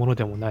くいくもの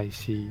でもない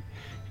し、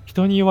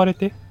人に言われ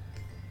て、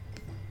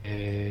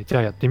じゃ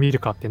あやってみる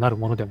かってなる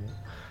ものでも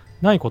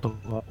ないこと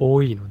が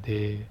多いの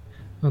で、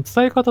伝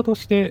え方と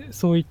して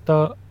そういっ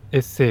たエ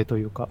ッセイと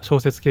いうか小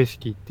説形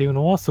式っていう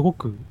のはすご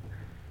く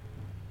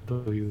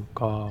という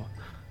か、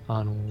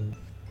伝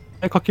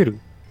えかける、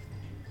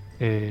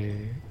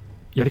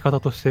やり方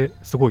として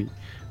すごい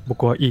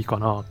僕はいいか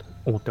なと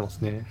思ってます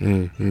ね。う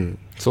んうん。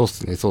そうっ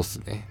すね、そうっす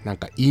ね。なん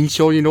か印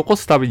象に残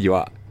すために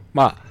は、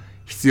まあ、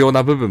必要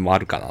な部分もあ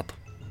るかなと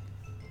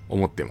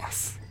思ってま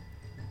す。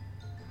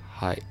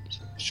はい。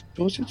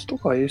小説と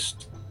かエッ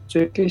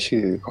セイ形式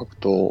で書く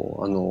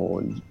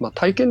と、まあ、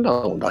体験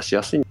談を出し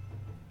やすい。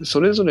そ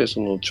れぞれ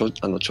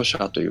著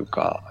者という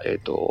か、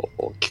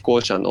寄稿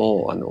者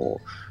の、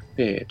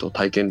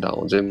体験談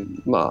を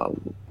まあ、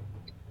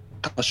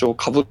多少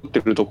被って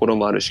るところ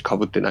もあるし、被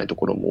ってないと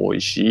ころも多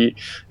いし、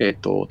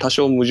多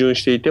少矛盾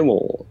していて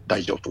も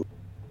大丈夫。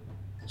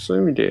そう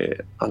いう意味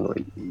で、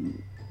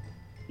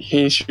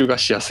編集が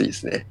しやすいで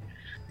すね。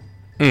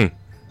うん。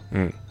う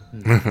ん。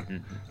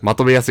ま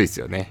とめやすいです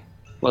よね。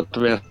ま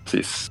とめやすい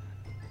です。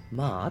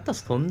まあ、あと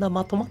そんな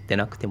まとまって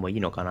なくてもいい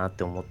のかなっ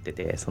て思って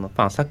て、さ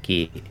っ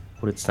き、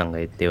ホルツさんが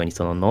言ったように、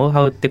そのノウ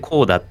ハウって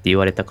こうだって言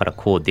われたから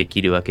こうで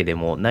きるわけで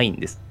もないん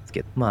です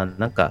けど、まあ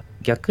なんか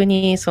逆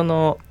に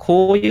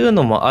こういう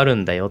のもある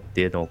んだよっ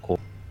ていうのを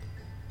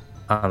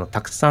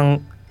たくさ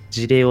ん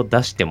事例を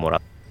出しても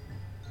ら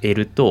え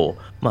ると、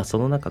まあそ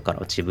の中か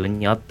ら自分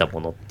に合った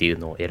ものっていう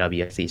のを選び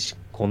やすいし、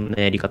こん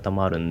なやり方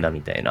もあるんだ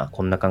みたいな、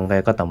こんな考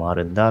え方もあ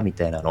るんだみ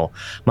たいなのを、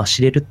まあ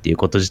知れるっていう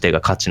こと自体が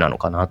価値なの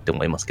かなって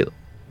思いますけど。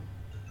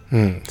う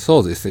ん、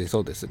そうですね、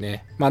そうです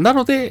ね。まあ、な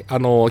ので、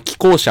寄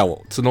稿者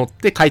を募っ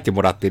て書いて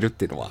もらってるっ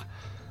ていうのは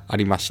あ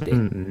りまして、や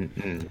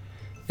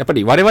っぱ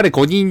り我々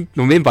5人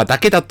のメンバーだ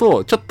けだ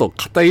と、ちょっと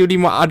偏り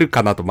もある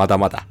かなと、まだ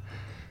まだ。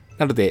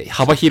なので、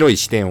幅広い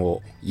視点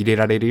を入れ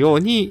られるよう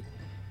に、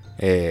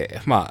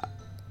まあ、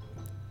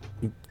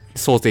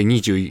総勢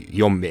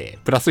24名、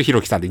プラスひ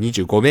ろきさんで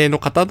25名の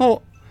方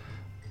の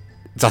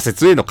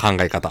挫折への考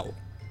え方を、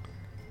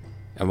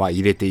まあ、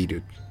入れてい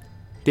る。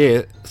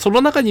で、そ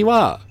の中に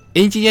は、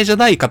エンジニアじゃ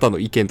ない方の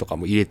意見とか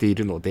も入れてい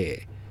るの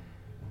で、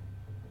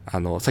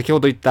先ほ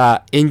ど言っ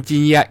たエンジ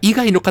ニア以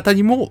外の方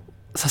にも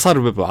刺さ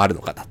る部分はあるの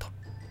かなと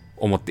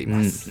思ってい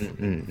ます。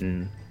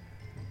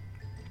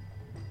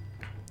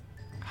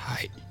は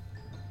い。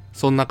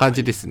そんな感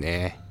じです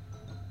ね。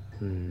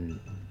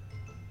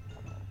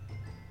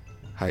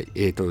はい。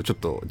ちょっ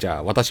と、じゃ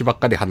あ、私ばっ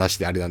かり話し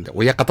てあれなんで、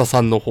親方さ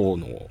んの方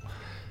の、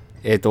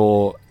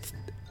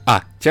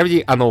ちなみ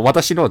に、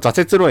私の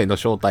挫折路への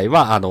正体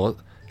は、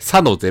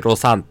サの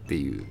03って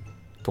いう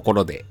とこ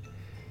ろで、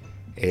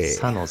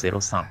サの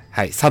03。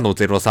はい、サの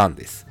03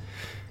です。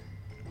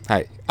は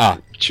い。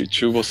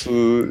中ボス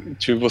グ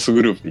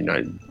ループに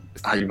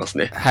入ります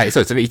ね。はい、そ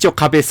うですね。一応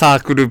壁サ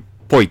ークルっ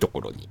ぽいとこ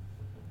ろに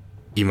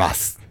いま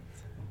す。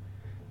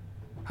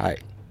は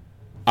い。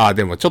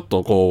でもちょっ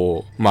と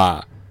こう、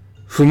まあ、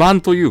不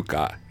満という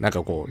か、なん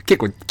かこう、結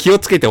構気を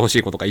つけてほし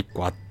いことが一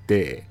個あっ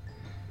て、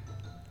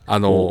サ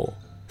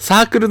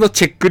ークルの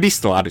チェックリス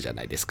トあるじゃ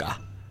ないです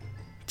か。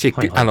チェッ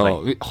ク、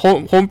ホ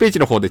ームページ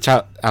の方でチ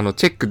ェ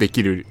ックで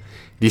きる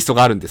リスト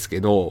があるんです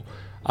けど、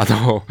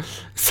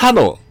サ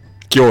の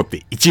行っ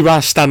て一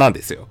番下なん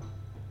ですよ。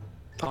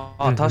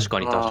確か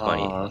に。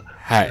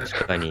はい。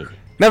確かに。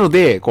なの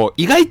で、こう、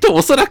意外と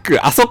おそら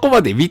くあそこ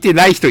まで見て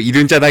ない人い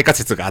るんじゃないか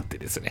説があって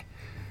ですね。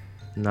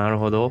なる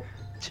ほど。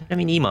ちな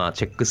みに今、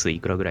チェック数い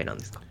くらぐらいなん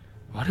ですか？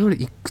我々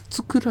いく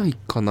つくらい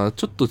かな？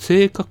ちょっと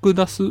正確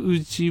な数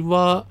字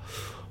は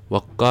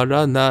わか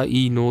らな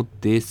いの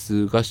で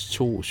すが、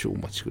少々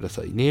お待ちくだ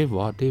さいね。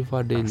我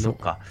々の。そう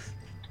か。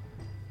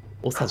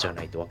長じゃ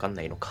ないとわかん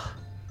ないのか。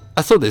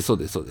そうです。り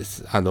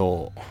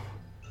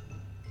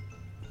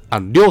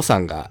ょうさ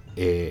んが、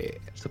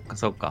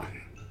そっか。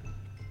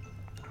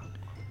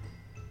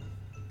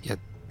やっ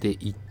て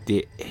い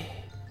て、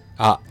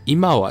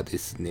今はで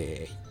す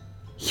ね、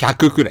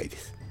100くらいで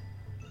す。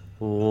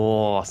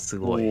おー、す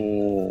ごい。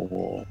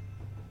おー。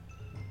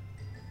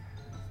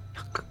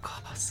100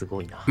か、す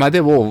ごいな。まあ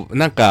でも、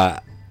なん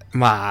か、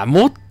まあ、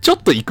もうちょ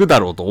っと行くだ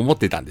ろうと思っ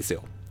てたんです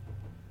よ。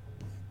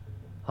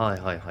は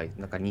いはいはい。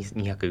なんか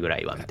200ぐら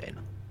いはみたい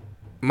な。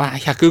まあ、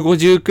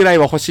150くらい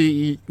は欲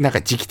しい、なん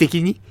か時期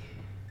的に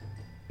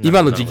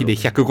今の時期で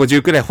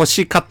150くらい欲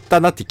しかっ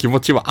たなって気持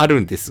ちはある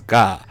んです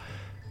が、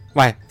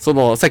ま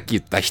あ、さっき言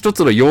った一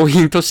つの要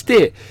因とし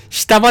て、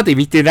下まで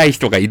見てない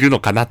人がいるの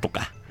かなと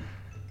か。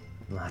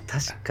まあ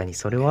確かに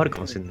それはあるか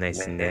もしれないで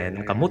すね。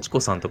なんかもちこ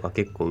さんとか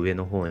結構上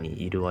の方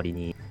にいる割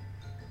に、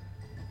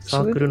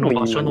サークルの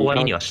場所の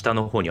割には下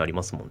の方にあり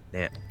ますもん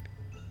ね。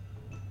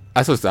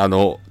あ、そうです。あれな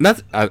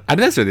ん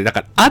ですよね。だ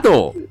から、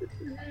の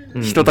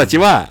人たち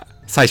は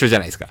最初じゃ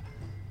ないですか。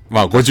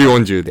まあ、50、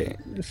40で。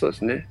そうで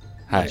すね。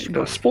はい。だか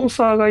らスポン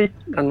サーが、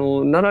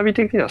並び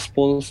的にはス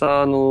ポン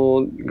サ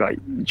ーが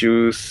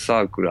10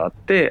サークルあっ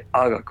て、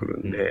が来る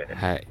んで。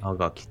はい。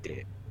が来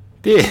て。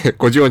で、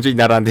50、40に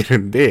並んでる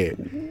んで、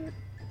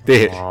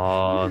で、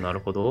なる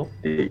ほど。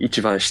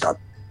一番下。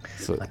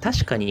そう。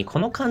確かに、こ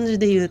の感じ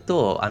で言う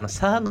と、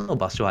の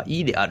場所は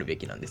E であるべ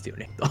きなんですよ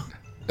ね。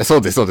そ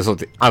うです、そうです、そう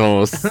で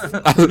す。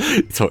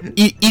そう、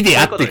いで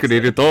あってくれ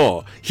る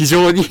と、非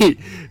常に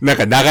なん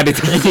か流れ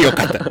的に良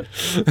かった。確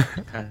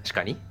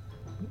かに。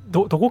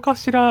どこか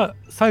しら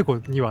最後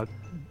には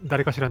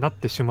誰かしらなっ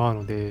てしまう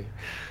ので、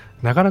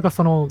なかなか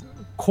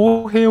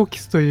公平を期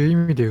すという意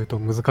味で言うと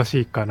難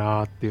しいか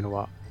なっていうの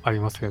はあり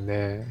ますよ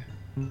ね。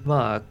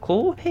まあ、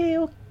公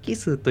平を期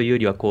すというよ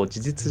りは、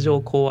事実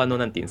上、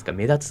なんていうんですか、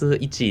目立つ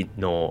位置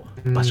の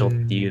場所っ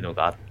ていうの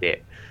があっ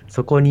て、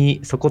そこ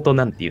と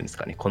なんていうんです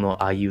かね、こ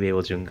のあいうえ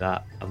お順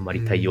があんま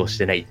り対応し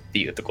てないって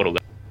いうところ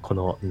が、こ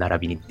の並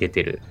びに出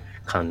てる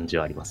感じ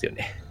はありますよ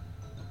ね。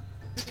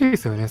難しいで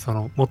すよね。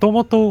もと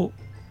もと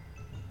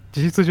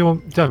事実上、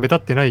じゃあ目立っ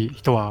てない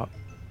人は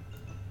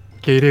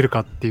受け入れるか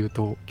っていう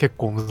と結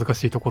構難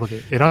しいところ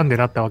で選んで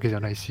なったわけじゃ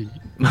ないし。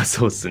まあ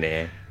そうです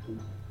ね。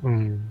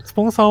ス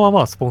ポンサーは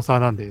まあスポンサー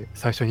なんで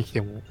最初に来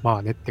てもま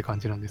あねって感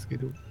じなんですけ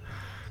ど。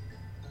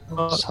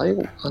最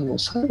後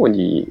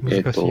に、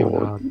難しいよ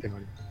なってな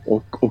り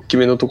大き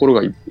めのところ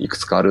がいく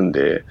つかあるん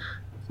で、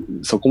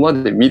そこま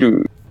で見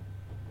る、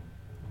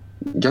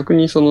逆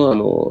にな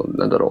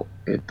んだろ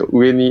う、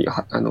上に、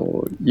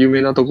有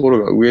名なとこ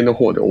ろが上の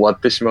方で終わっ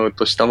てしまう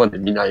と下まで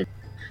見ない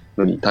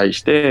のに対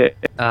して、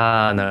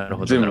なる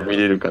ほど。全部見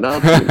れるかな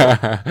っていう。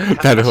な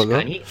るほど。確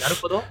かになる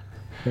ほど。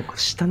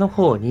下の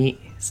方に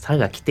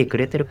が来てく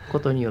れてるこ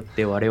とによっ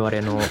て我々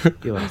のようなサ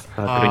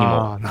ークルに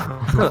も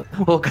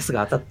フォーカス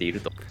が当たっている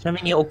と。ちな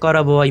みにオカ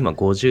ラボは今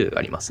50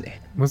あります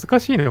ね。難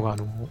しいのが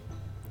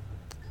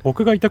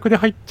僕が委託で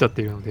入っちゃっ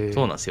ているので、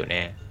そうなんですよ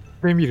ね。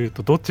これ見る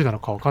とどっちなの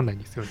か分かんないん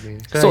ですよね。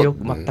それは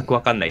全く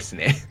分かんないです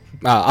ね。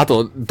あ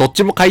とどっ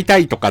ちも買いた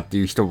いとかって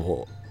いう人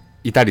も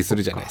いたりす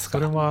るじゃないですか。そ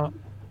れは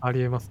あ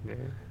りえますね。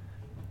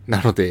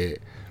なの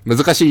で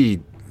難し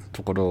い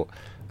ところ、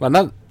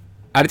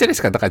あれじゃないで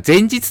すか。だから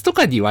前日と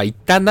かには一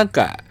旦なん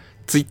か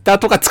ツイッター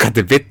とか使っ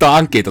て別途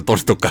アンケート取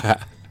ると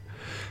か。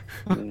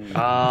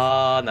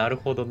なる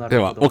ほどなる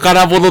ほど。ではおか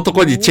らぼのと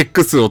こにチェッ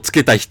ク数をつ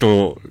けた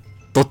人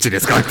どっち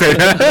ですかみたい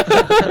な。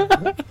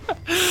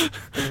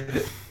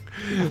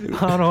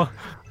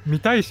見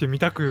たいし見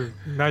たく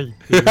ないっ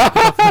ていう。なん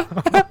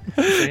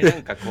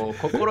か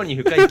心に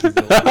深い傷を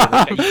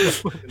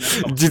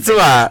実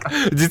は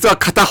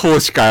片方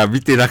しか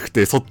見てなく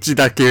てそっち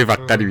だけば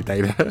っかりみた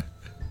いな。い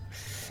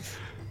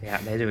や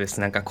大丈夫です。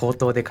なんか口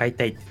頭で買い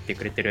たいって言って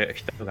くれてる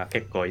人が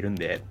結構いるん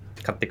で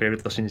買ってくれ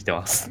ると信じて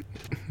ます。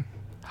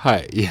は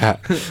い、いや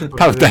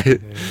多分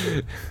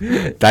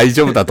大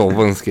丈夫だと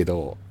思うんですけ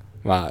ど、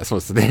まあそう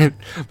ですね。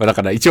だ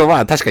から一応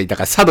確かに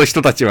差の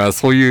人たちは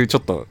そういうちょ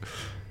っと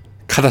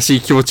悲し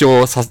い気持ち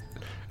をい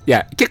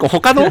や結構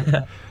他の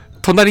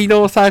隣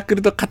のサーク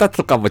ルの方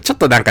とかもちょっ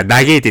となんか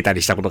嘆いてた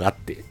りしたことがあっ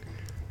て。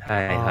は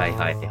いはいは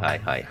いはい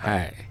はい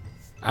はい。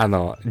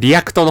リ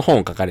アクトの本を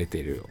書かれ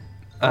てる。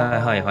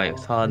はいはい。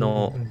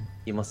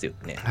いますよ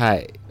ね。は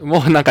い。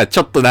もうなんかち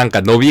ょっとなん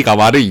か伸びが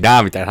悪い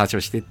なみたいな話を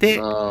してて、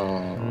や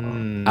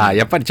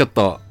っぱりちょっ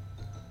と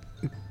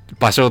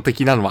場所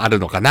的なのもある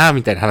のかな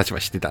みたいな話は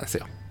してたんです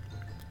よ。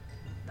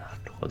な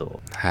るほ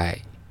ど。は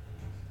い。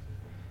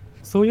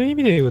そういう意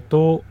味で言う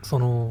と、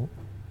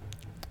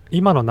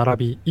今の並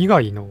び以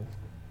外の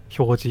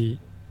表示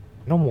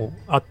のも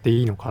あって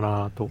いいのか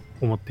なと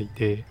思ってい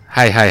て、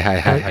はいはいは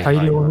いはい、はい。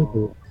大量に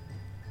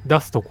出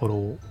すところ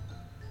を、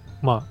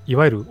い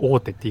わゆる大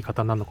手って言い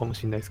方なのかも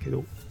しれないですけ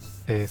ど、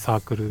サ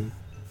ークル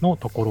の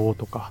ところ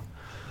とか、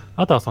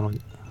あとは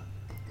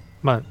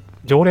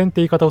常連って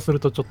言い方をする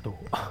とちょっと、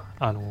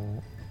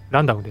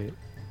ランダムで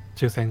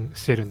抽選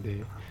してるん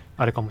で、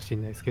あれかもしれ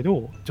ないですけ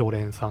ど、常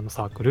連さんの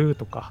サークル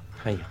とか、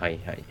はいはい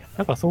はい。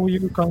なんかそうい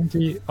う感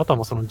じ、あと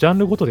はジャン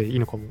ルごとでいい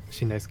のかも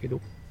しれないですけど、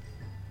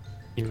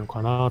いいの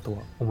かなと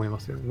は思い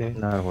ますよね。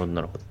なるほど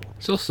なるほど。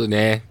そうっす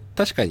ね。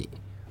確かに。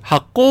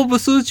発行部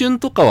数順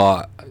とか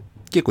は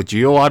結構需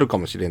要あるか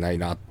もしれない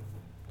な、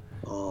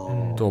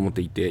と思っ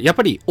ていて、やっ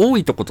ぱり多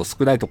いとこと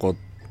少ないとこっ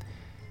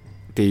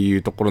てい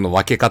うところの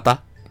分け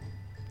方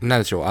なん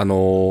でしょう。ある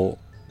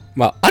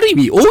意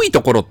味多い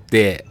ところっ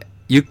て、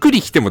ゆっく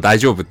り来ても大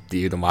丈夫って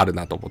いうのもある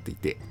なと思ってい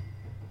て。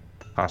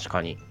確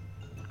かに。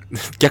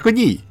逆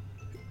に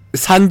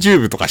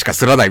30部とかしか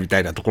すらないみた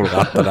いなところ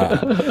があった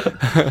ら、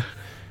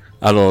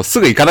す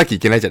ぐ行かなきゃい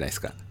けないじゃないで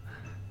すか。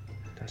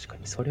確か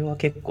に、それは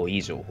結構い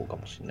い情報か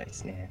もしれないで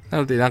すね。な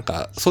のでなん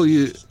か、そう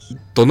いう、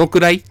どのく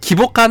らい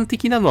規模感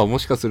的なのはも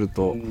しかする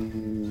と、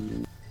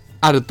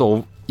ある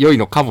と良い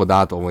のかも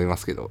なと思いま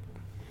すけど。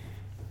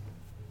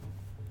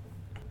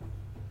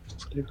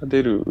それが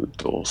出る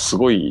と、す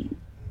ごい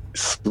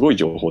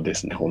情報で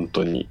すね、本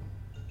当に。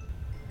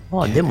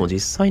まあでも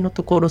実際の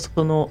ところ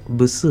その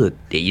部数っ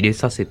て入れ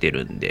させて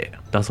るんで、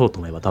出そうと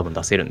思えば多分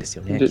出せるんです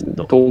よね。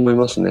と思い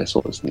ますね、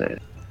そうですね。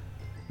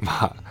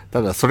まあ、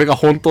ただそれが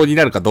本当に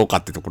なるかどうか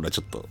ってところはち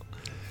ょっと、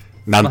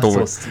なんとも、そ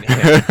うですね。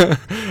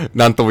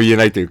なんとも言え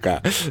ないという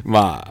か、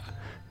ま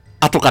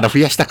あ、後から増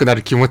やしたくな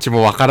る気持ち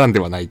もわからんで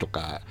はないと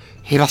か、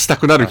減らした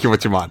くなる気持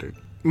ちもある。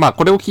まあ、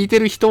これを聞いて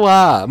る人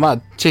は、ま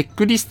あ、チェッ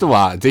クリスト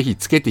はぜひ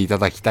つけていた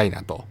だきたい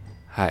なと。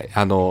はい。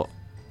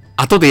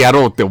後でや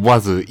ろうって思わ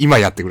ず、今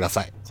やってくだ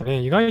さい。それ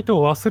意外と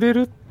忘れ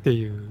るって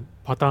いう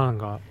パターン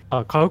が、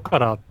買うか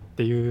らっ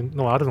ていう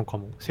のはあるのか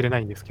もしれな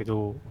いんですけ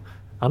ど、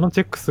チェ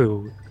ック数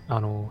を、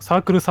サ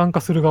ークル参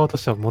加する側と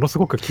してはものす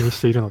ごく気にし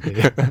ているの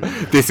で。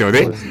ですよ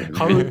ね。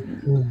買う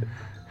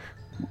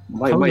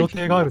予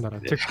定があるなら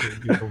チェック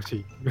入れてほし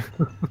い。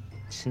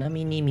ちな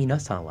みに皆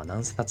さんは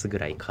何冊ぐ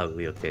らい買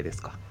う予定で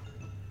すか？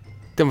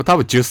でも多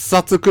分10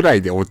冊くら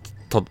いで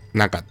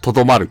なんか、と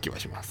どまる気は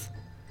します。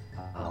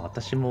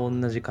私も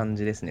同じ感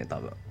じですね、多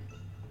分。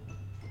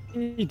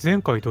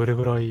前回どれ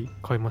ぐらい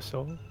買いました？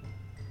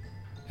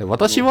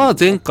私は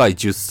前回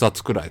10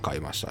冊くらい買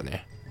いました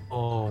ね。な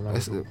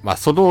るほど。まあ、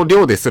その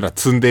量ですら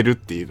積んでるっ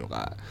ていうの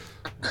が。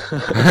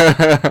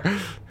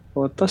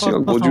私は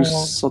50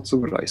冊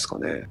ぐらいですか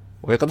ね。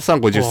親方さ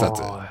ん50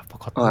冊。やっぱ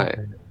買った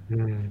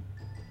ね。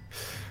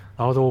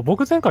はい。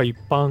僕前回一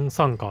般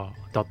参加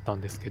だった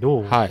んですけ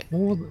ど、はい、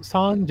もう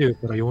30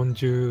から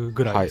40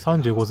ぐらい、はい、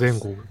35前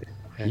後で。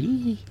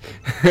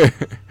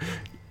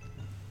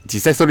実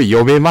際それ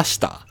読めまし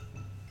た？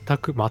全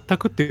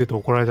くって言うと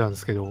怒られたんで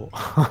すけど、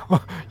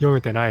読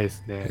めてないで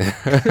すね。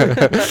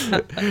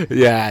い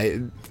や、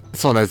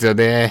そうなんですよ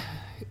ね。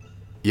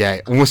い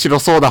や、面白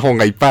そうな本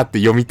がいっぱいあって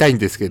読みたいん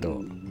ですけ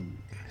ど。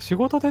仕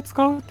事で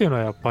使うっていうの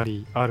はやっぱ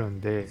りあるん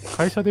で、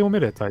会社で読め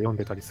るやつは読ん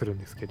でたりするん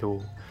ですけ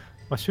ど、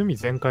趣味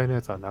全開の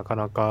やつはなか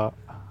なか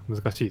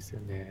難しいですよ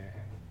ね。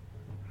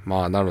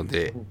まあ、なの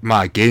で、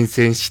まあ、厳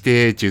選し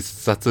て10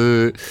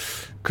冊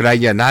くらい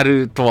にはな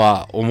ると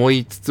は思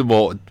いつつ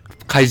も、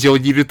会場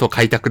にいると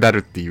買いたくなる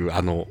っていう、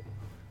サ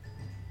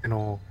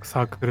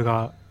ークル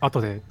が後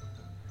で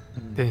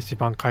電子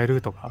版買え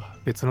るとか、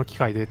別の機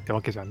械でって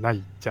わけじゃな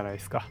いじゃないで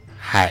すか。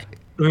はい。っ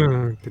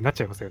てなっ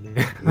ちゃいますよね。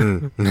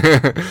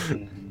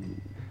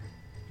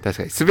確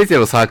かに、すべて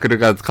のサークル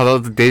が必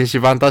ず電子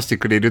版出して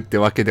くれるって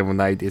わけでも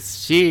ないです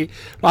し、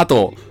あ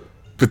と、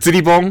物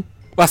理本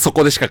はそ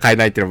こでしか買え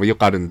ないっていうのもよ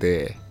くあるん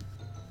で。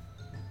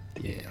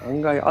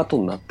案外後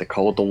になって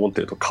買おうと思って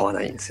ると買わ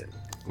ないんですよ。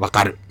わ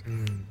かる。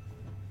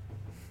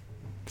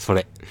そ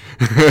れ。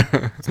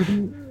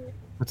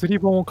物理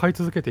本を買い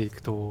続けてい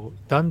くと、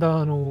だん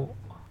だん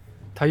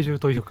体重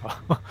という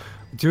か、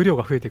重量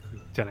が増えていく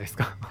じゃないです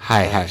か。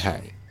はいはいは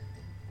い。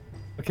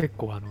結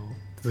構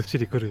ずっし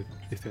りくるん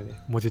ですよね、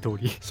文字通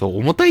り。そう、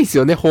重たいです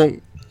よね、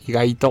本。意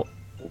外と。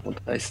重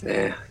たいです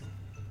ね。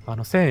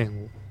1000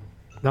円を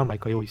何枚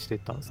か用意して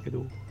たんですけ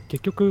ど、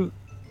結局、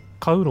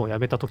買うのをや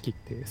めた時っ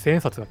て1000円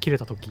札が切れ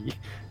た時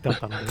だっ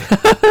たので。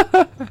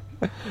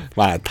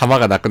まあ、弾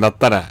がなくなっ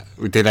たら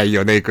打てない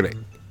よね、くらい。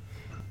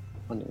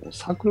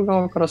サークル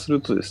側からす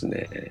るとです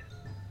ね、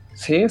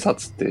1000円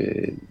札っ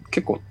て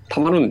結構た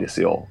まるんで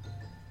すよ。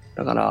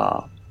だか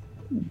ら、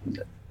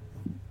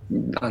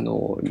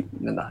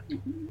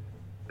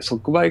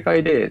即売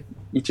会で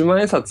1万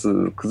円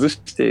札崩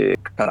して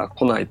から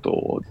来ない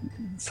と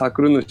サー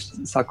クルに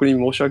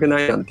申し訳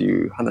ないなんて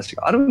いう話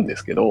があるんで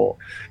すけど、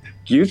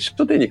技術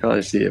書店に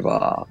関して言え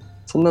ば、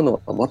そんな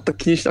のは全く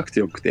気にしなく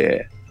てよく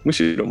て、む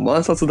しろ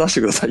万冊出し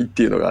てくださいっ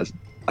ていうのが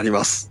あり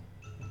ます。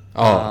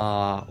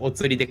お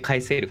釣りで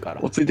返せるか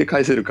ら。お釣りで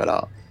返せるか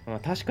ら。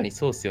確かに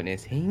そうですよね。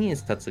1000円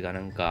札がな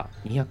んか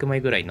200枚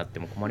ぐらいになって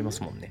も困りま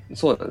すもんね。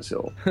そうなんです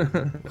よ。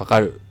わか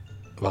る。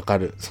わか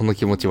る。その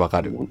気持ちわ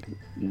かる。も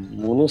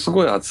のす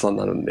ごい厚さに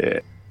なるん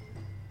で。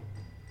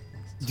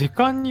時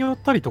間によっ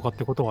たりとかっ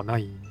てことはな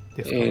いん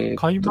です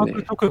か？開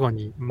幕直後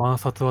に万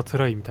冊は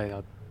辛いみたい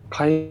な。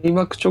開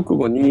幕直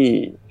後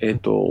に、例えば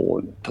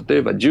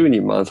10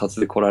人万冊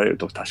で来られる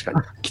と確か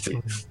にきつ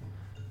いです。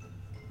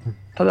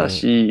ただ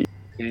し、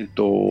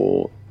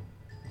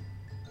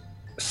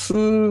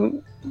数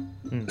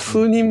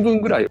人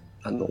分ぐらい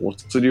お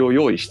釣りを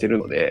用意してる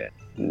ので、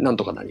なん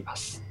とかなりま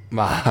す。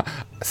まあ、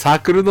サー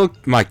クルの、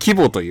規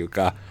模という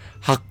か、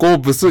発行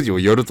部数にも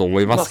よると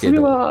思いますけ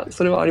ど。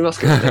それはあります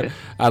けどね。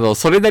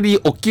それなりに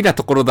大きな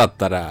ところだっ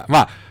たら、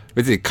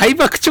別に開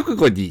幕直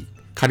後に、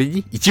仮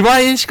に1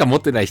万円しか持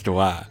ってない人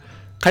は、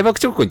開幕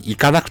直後に行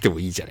かなくても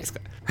いいじゃないですか。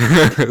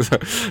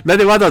なん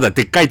でわざわざ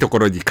でっかいとこ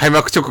ろに開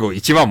幕直後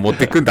1万持っ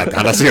てくんだって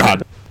話が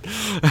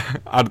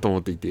あると思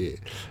っていて。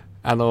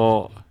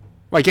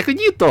まあ逆に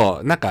言う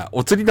と、なんか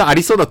お釣りのあ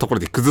りそうなところ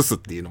で崩すっ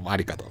ていうのもあ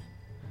りかと。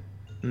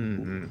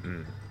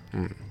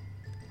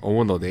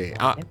思うので、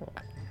あ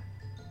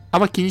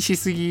んま気にし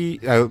すぎ、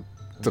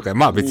とか、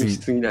まあ別に。気に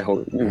しすぎない方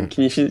が、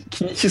気にし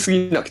す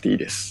ぎなくていい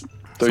です。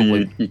と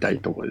言いたい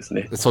ところです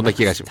ね。そんな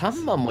気がしま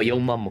す。3万も4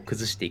万も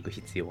崩していく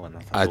必要は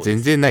なさそうです。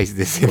全然ない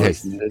です、全然ないで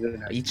す。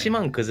1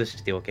万崩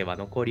しておけば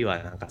残りは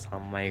なんか3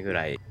枚ぐ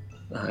らい、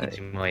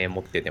1万円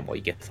持ってても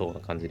いけそうな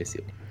感じです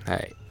よね。は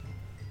い。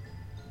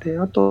で、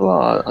あと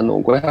は、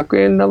500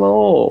円玉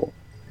を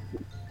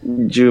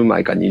10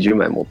枚か20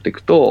枚持ってい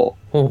くと、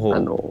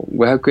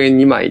500円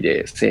2枚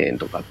で1000円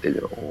とかってい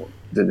うのを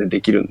全然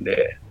できるん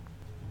で。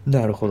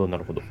なるほど、な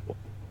るほど。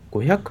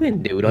500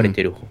円で売られ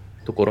てる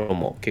ところ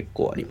も結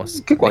構あります、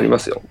ね、結構ありま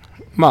すよ。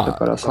まあ、だ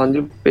から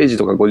30ページ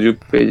とか50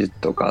ページ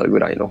とかぐ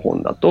らいの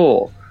本だ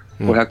と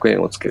500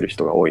円をつける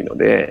人が多いの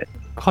で、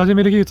始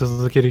める技術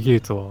続ける技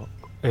術は、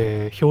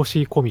表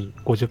紙込み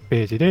50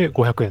ページで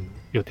500円の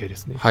予定で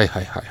すね。はい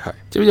はいはいはい。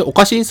ちなみにお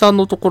かしんさん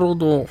のところ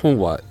の本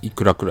はい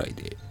くらくらい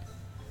で？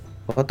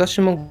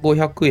私も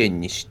500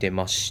円にして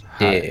まし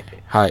て、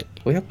はい、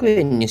500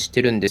円にし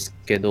てるんです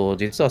けど、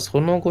実は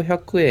その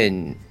500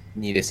円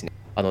にですね、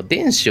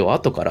電子を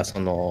後からそ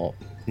の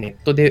ネ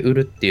ットで売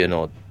るっていう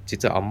のを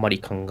実はあんまり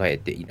考え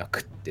ていな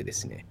くってで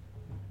すね。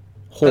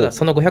ただ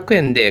その500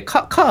円で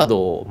カード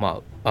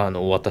を、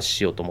お渡し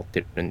しようと思っ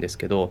てるんです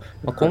けど、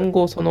今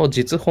後その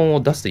実本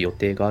を出す予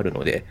定がある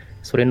ので、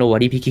それの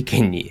割引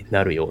券に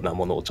なるような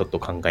ものをちょっと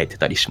考えて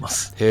たりしま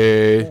す。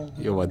へえ、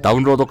要はダウ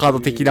ンロードカード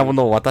的なも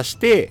のを渡し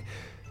て、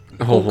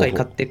今回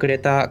買ってくれ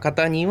た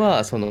方に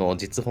はその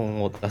実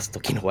本を出す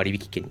時の割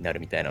引券になる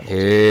みたいなのを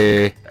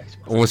へえ、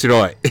面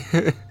白い。へ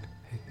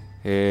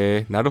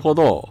え、なるほ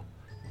ど。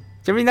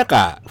ちなみになん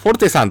かフォル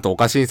テさんとお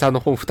かしんさんの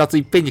本2つ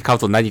いっぺんに買う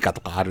と何か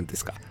とかあるんで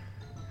すか？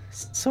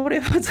それ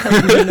は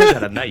残念なが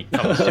らない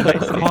かもしれない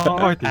ですね。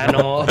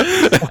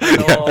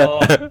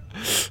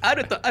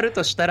ある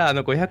としたら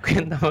500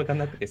円玉が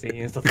なくて1000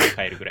円札で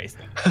買えるぐらいです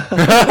ね。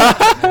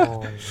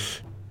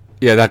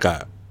いやなん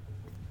か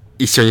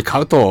一緒に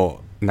買う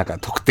となんか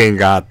特典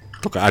が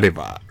とかあれ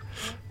ば、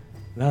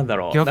なんだ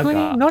ろう。逆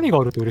に何が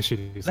あると嬉しい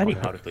ですかね。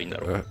何があるといいんだ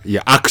ろう。い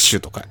や握手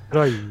とか。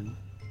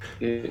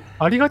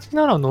ありがち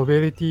ならノ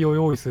ベルティを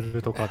用意す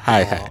るとかって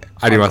いうのは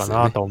ありますか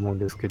なと思うん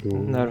ですけど。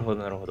なるほ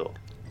どなるほど。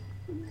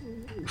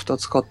2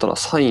つ買ったら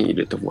サイン入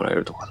れてもらえ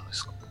るとかどうで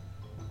すか？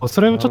そ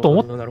れもちょっと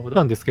思っ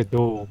たんですけ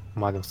ど、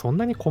まあでもそん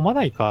なに混ま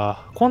ない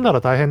か、混んだら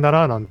大変だ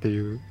ななんて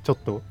いう、ちょっ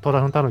と虎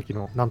の狸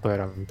のなんとや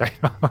らみたい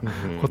な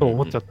ことを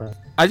思っちゃった。あれ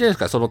じゃないです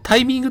か、そのタ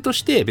イミングと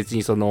して別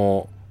にそ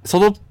の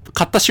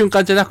買った瞬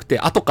間じゃなくて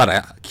後か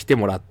ら来て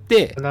もらっ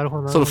て、その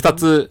2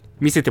つ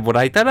見せても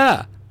らえた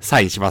らサ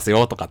インします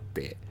よとかっ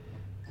て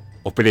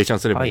オペレーション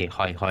すればい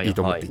い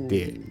と思ってい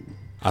て、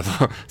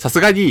さす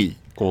がに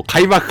こう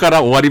開幕か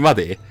ら終わりま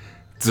で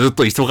ずっ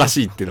と忙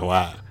しいっていうの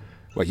は、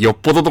よっ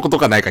ぽどのこと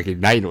がない限り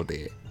ないの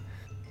で。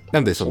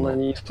なんでそんな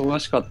に忙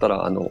しかった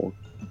ら、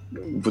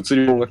物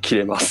流が切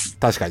れます。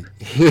確かに。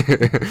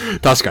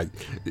確かに。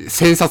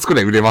1000冊く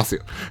らい売れます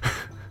よ。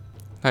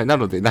はい。な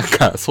ので、なん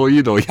か、そうい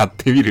うのをやっ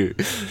てみる。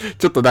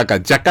ちょっとなんか、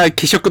若干、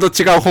気色と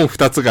違う本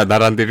2つが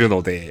並んでる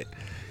ので、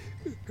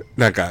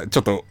なんか、ちょ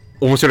っと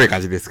面白い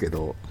感じですけ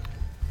ど。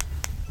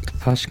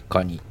確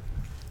かに。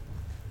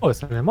そうで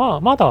すね。ま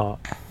あ、まだ、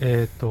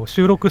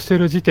収録して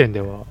る時点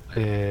では、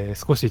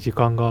少し時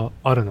間が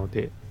あるの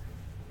で、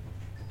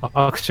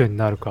握手に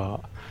なるか、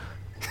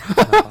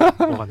わ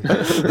かんない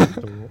ですけ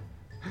ど。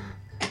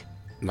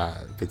ま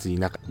あ、別に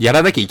なんか、や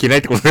らなきゃいけない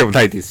ってことでも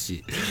ないです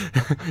し、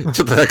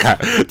ちょっとなんか、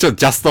ジ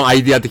ャストア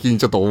イディア的に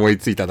ちょっと思い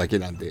ついただけ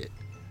なんで。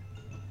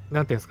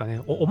なんていうんですか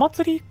ね、お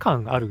祭り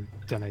感ある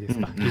じゃないです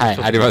か。は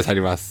い、あります、あ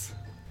ります。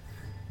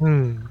う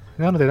ん。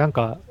なので、なん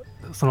か、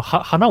その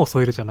花を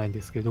添えるじゃないん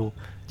ですけど、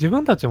自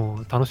分たち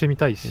も楽しみ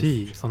たい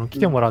し、その来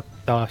てもらっ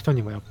た人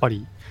にもやっぱ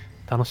り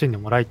楽しんで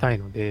もらいたい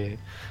ので、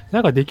な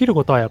んかできる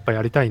ことはやっぱり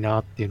やりたいな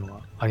っていうの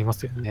はありま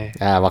すよね。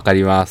わか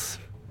ります。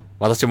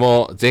私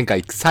も前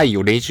回サイン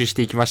を練習し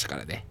ていきましたか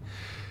らね。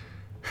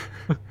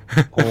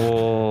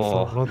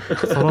お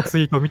そのツ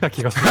イート見た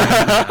気がする。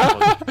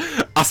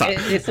朝。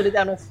それで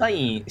サ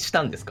インし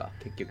たんですか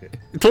結局。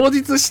当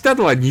日した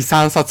のは2、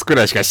3冊く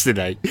らいしかして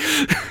ない。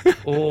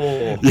お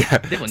お。いや、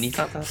でも2、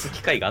3冊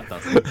機会があったん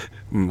ですね。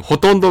うん、ほ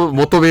とんど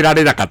求めら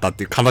れなかったっ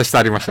ていう悲しさ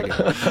ありましたけど。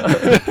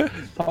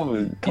多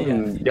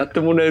分やっ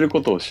てもらえる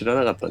ことを知ら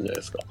なかったんじゃない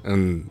ですか。う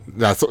ん。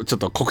ちょっ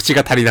と告知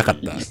が足りなかっ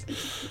た。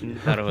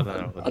なるほど、な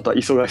るほど。あとは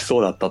忙しそ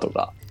うだったと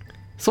か。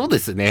そうで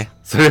すね。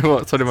そ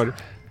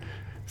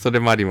れ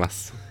もありま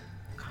す。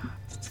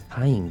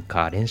サイン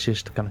か、練習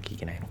しとかなきゃい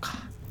けないのか。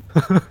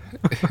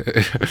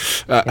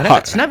なん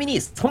かちなみ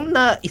に、そん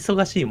な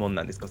忙しいもん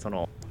なんですか？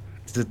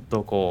ずっ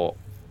とこ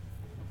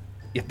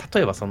う、いや、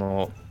例えばサ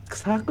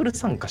ークル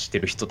参加して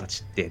る人た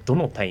ちって、ど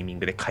のタイミン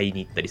グで買い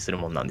に行ったりする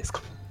もんなんです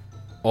か？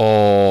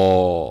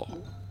我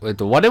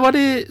々、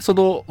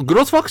グ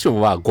ロスファクショ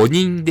ンは5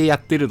人でや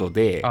ってるの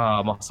で、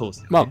まあそうで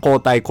すね。まあ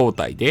交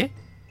代で、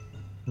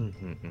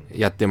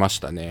やってまし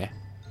たね。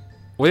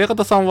親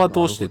方さんは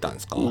どうしてたんで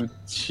すか？う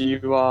ち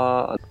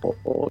は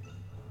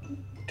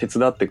手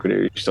伝ってくれ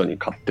る人に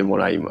買っ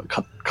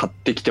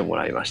てきても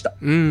らいました。あ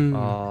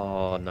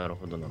あ、なる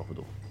ほどなるほ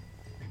ど。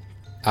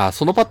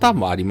そのパターン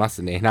もありま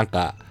すね。なん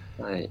か、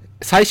はい、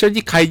最初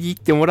に買いに行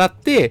ってもらっ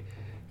て、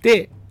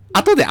で、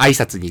後で挨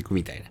拶に行く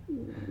みたい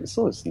な。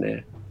そうです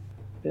ね。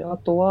で、あ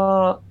と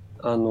は、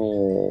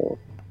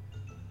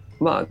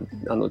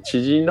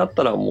知人だっ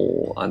たら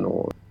も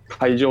う、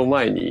会場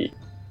前に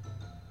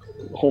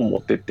本持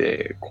ってっ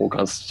て交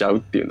換しちゃうっ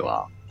ていうの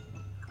は、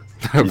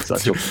実は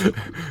ちょっ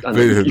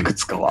と、いく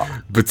つかは。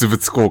物々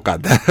交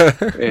換だ。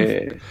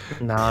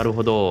なる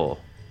ほど。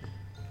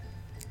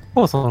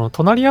その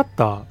隣り合っ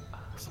た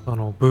そ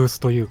のブース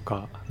という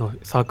かの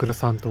サークル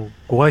さんと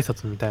ご挨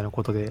拶みたいな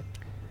ことで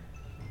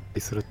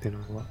するっていう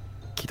のは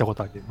聞いたこ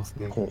とあります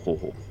ね。ほうほう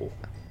ほうほう。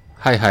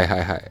はいはいは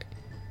いはい。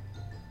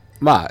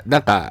まあな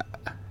んか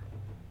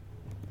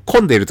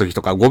混んでる時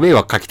とかご迷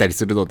惑かけたり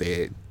するの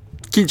で、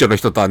近所の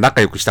人とは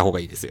仲良くした方が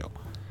いいですよ。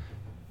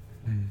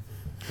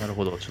なる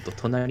ほど。ちょっと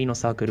隣の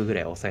サークルぐら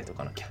いは抑えと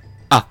かなきゃ。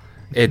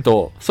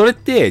それっ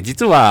て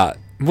実は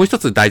もう一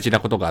つ大事な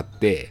ことがあっ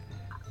て、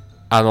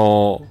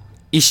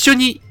一緒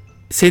に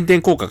宣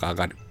伝効果が上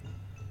がる。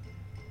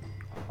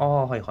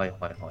はいはいはい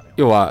はい。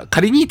要は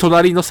仮に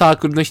隣のサー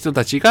クルの人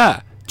たち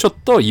がちょっ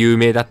と有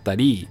名だった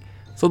り、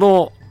そ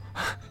の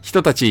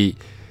人たち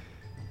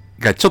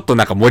がちょっと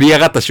なんか盛り上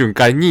がった瞬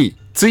間に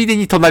ついで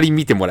に隣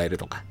見てもらえる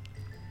とか。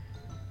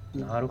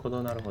なるほ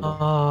どなるほ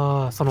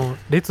ど。その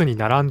列に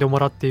並んでも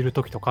らっている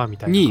時とかみ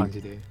たいな感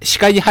じで視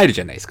界に入る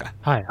じゃないですか。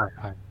はいはい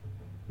はい。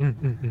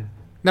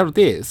なの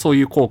でそう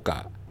いう効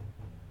果。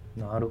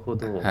なるほ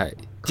ど。はい。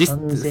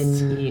完全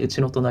にう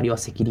ちの隣は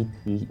セキュリテ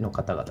ィの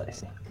方々で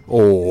すね。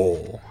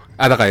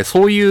だから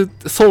そういう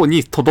層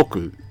に届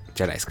く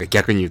じゃないですか、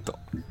逆に言うと。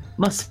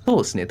まあそう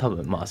ですね、多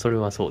分まあそれ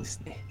はそうです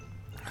ね。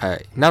は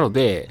い。なの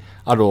で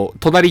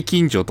隣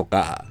近所と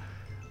か、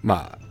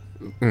まあ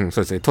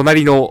そうですね、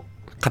隣の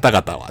方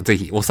々はぜ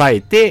ひ抑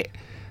えて、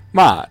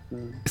まあ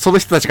その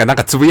人たちがなん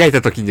かつぶやい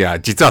た時には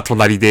実は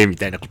隣でみ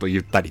たいなことを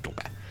言ったりと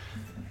か。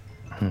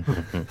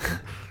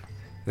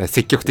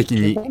積極的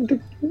に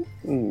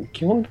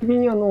基本的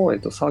にサ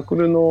ーク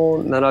ル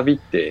の並びっ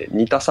て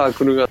似たサー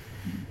クルが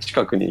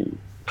近くに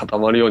固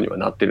まるようには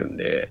なってるん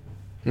で、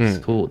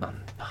そうな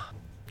んだ。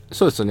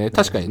そうですね。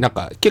確かになん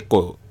か結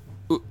構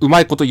うま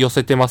いこと寄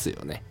せてます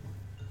よね。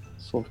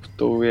ソフ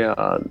トウェ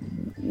ア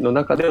の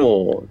中で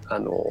も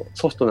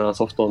ソフトなら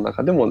ソフトの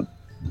中でも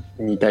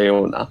似た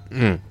ような、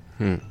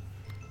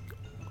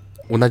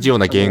同じよう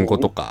な言語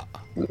とか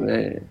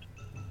ね、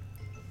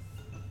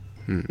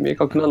明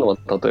確なのは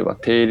例えば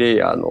低レイ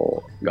ヤー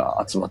の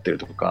が集まってる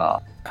と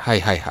か、は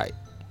いはいはい、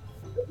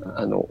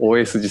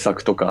OS 自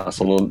作とか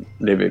その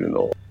レベル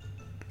の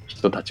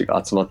人たち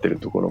が集まってる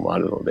ところもあ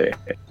るので、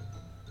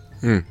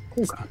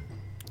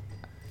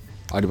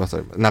ありますあ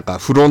ります。なんか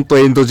フロント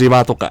エンド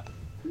島とか、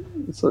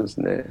そうで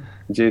すね、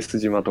JS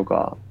島と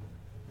か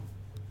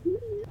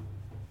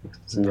普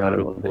通にあ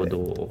るので、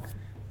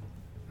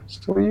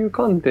そういう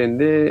観点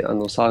で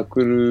サーク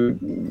ル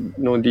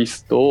のリ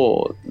スト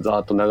をざ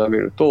ーっと眺め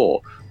る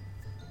と、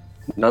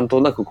なん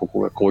となくこ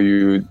こがこう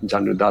いうジャ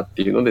ンルだっ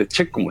ていうので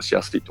チェックもし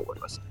やすいと思い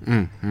ます。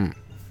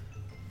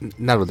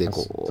なので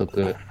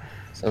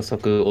早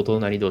速お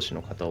隣同士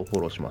の方をフ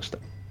ォローしました。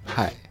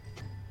はい。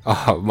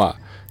まあ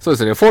そうで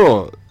すね、フォ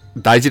ロー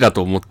大事だ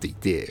と思ってい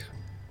て、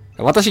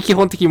私基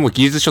本的にもう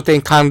技術書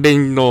店関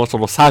連のそ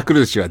のサーク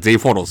ル主は全員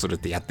フォローするっ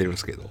てやってるんで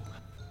すけど、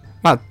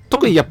まあ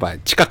特にやっぱ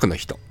近くの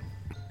人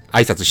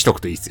挨拶しとく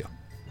といいですよ。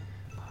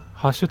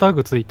ハッシュタ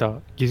グついた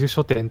技術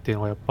書店っていう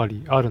のがやっぱ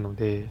りあるの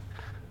で、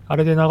あ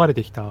れで流れ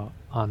てきた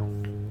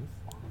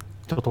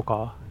人と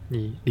か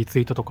にリツ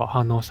イートとか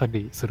反応した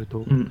りすると、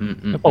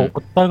やっぱ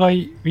お互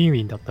いウィンウ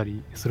ィンだった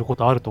りするこ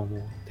とあると思う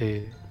の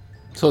で。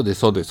そうで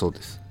すそうですそう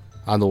です。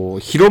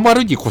広ま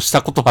るに越し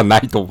たことはな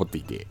いと思って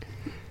いて、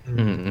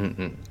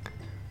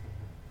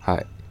は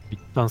い。言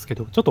ったんですけ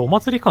ど、ちょっとお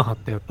祭り感あっ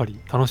てやっぱり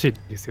楽しい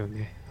ですよ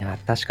ね。いや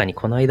確かに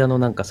この間の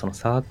なんかその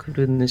サーク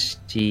ル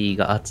主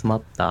が集ま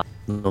った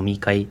飲み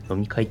会って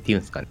いう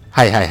んですかね。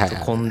はいはいはい、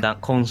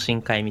懇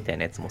親会みたい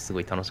なやつもすご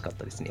い楽しかっ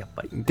たですね、やっ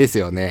ぱり。です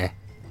よね。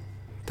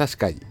確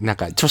かになん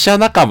か著者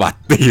仲間っ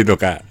ていうの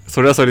が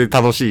それはそれで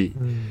楽しい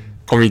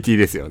コミュニティ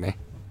ですよね。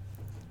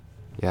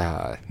い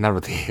やー、なの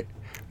で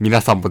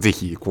皆さんもぜ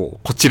ひこ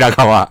ちら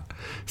側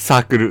サ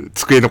ークル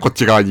机のこっ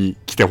ち側に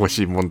来てほ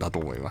しいもんだと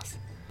思います。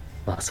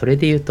まあそれ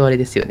で言うとあれ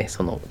ですよね、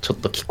そのちょっ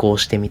と寄稿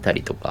してみた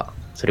りとか、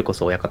それこ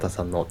そ親方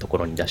さんのとこ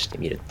ろに出して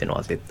みるっていうの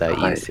は絶対い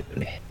いですよ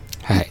ね。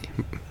はい。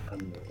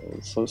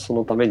そ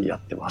のためにやっ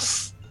てま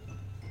す。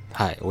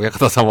はい。親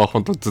方さんは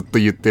本当ずっと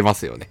言ってま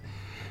すよね。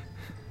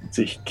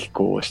ぜひ寄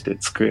稿して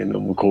机の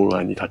向こう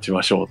側に立ち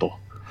ましょうと。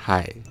は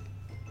い。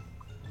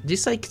実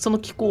際その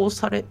寄稿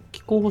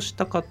し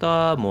た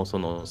方もそ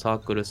のサー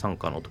クル参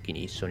加の時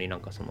に一緒になん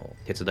かその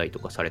手伝いと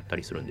かされた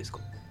りするんですか？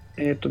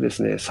で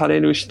すね、され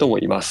る人も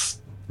いま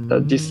す。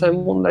実際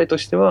問題と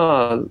して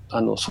は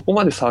そこ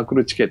までサーク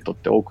ルチケットっ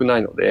て多くな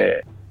いの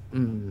で、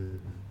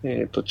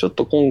ちょっ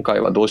と今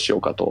回はどうしよ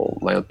うかと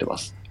迷ってま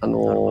す。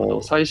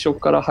最初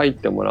から入っ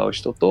てもらう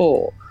人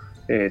と、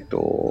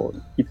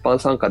一般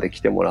参加で来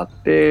てもらっ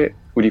て、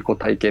売り子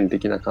体験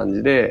的な感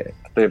じで、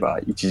例えば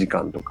1時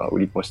間とか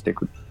売り子してい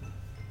く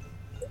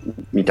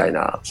みたい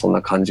な、そん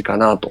な感じか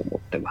なと思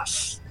ってま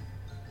す。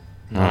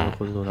なる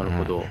ほど、なる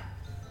ほど。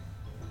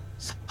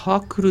サー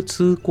クル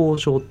通行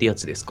証ってや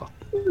つですか？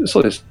そ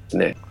うです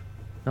ね。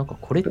なんか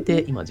これっ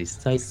て今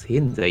実際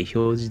現在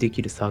表示で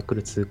きるサーク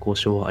ル通行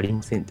証はあり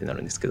ませんってな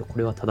るんですけど、こ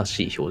れは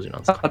正しい表示な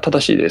んですか？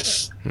正しいで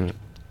す。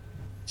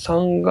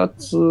3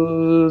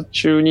月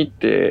中にっ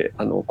て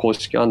公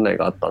式案内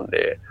があったん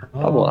で、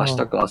多分明日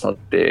か明後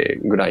日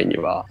ぐらいに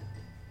は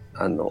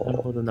なる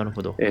ほどなる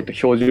ほど。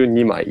標準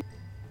2枚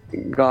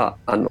が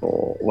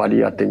割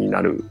り当てに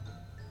なる。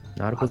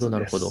なるほどな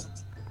るほど。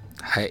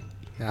はい。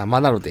ま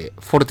あなので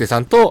フォルテさ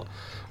んと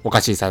お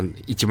かしいさん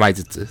1枚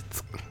ずつ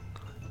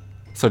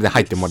それで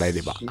入ってもらえ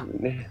れば。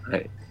ね、は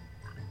い。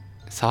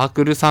サー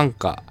クル参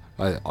加、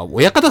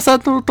親方さ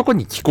んのとこ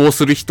に寄稿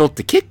する人っ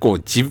て結構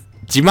自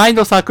前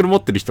のサークル持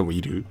ってる人も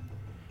いる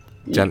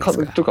じゃないで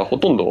すか。とかほ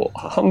とんど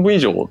半分以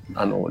上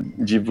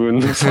自分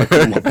のサーク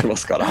ル持ってま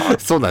すから。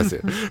そうなんです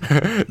よ。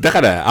だ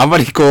からあんま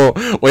り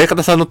親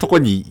方さんのとこ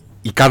に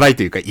行かない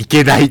というか行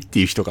けないって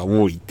いう人が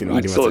多いっていうのは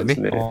ありますよね。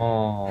そうですね。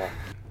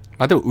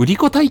まあでも売り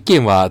子体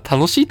験は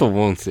楽しいと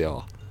思うんです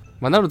よ。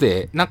まあなの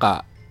でなん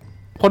か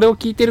これを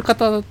聞いてる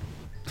方、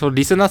その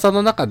リスナーさん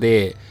の中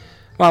で、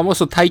まあも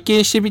し体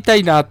験してみた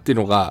いなっていう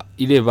のが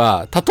いれ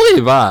ば、例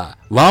えば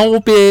ワン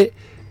オペ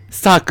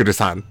サークル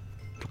さん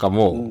とか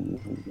も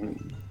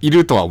い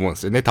るとは思うんで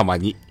すよね、たま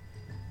に。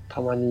た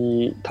ま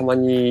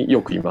に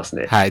よくいます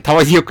ね。はい、た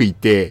まによくい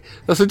て、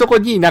そういうとこ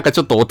になんかち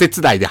ょっとお手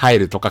伝いで入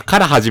るとかか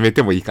ら始め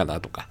てもいいかな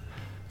とか。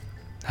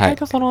はい。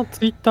その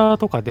ツイッター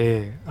とか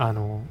で、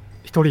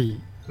一人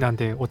なん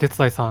でお手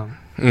伝いさん、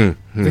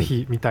ぜ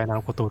ひみたい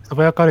なことをつ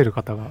ぶやかれる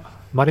方が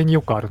稀に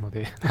よくあるの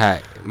で。は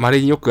い。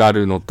稀によくあ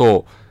るの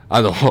と、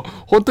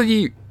本当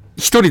に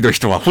一人の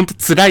人は本当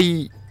辛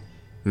い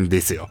ん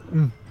ですよ。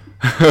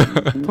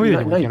トイレ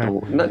にも行け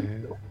ない、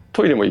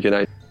トイレも行け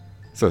ない。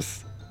そうで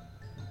す。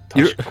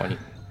確かに。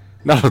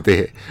なの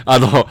で、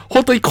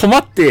本当に困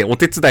ってお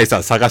手伝いさ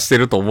ん探して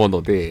ると思う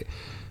ので、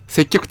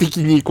積極的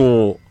に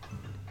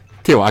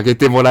手を挙げ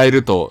てもらえ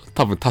ると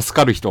多分助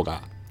かる人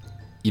が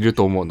いる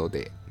と思うの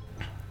で。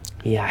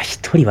いや、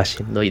一人は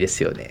しんどいで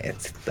すよね、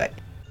絶対。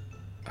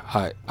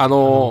はい。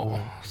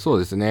そう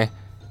ですね。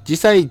実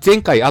際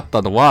前回あっ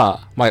たの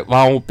は、まあ、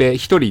ワンオペ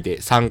一人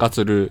で参加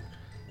する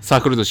サ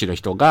ークル主の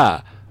人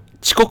が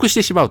遅刻し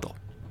てしまうと。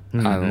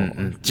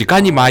時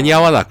間に間に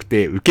合わなく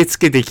て受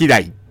付できな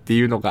いって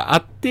いうのがあ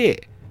っ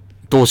て、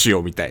どうしよ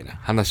うみたいな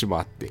話も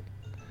あって。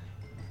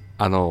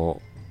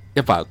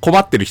やっぱ困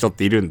ってる人っ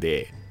ているん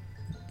で、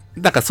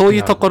だからそうい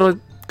うところ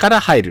か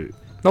ら入る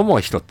のも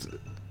一つ。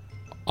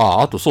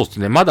あとそうです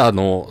ね。まだサ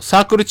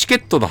ークルチケ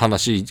ットの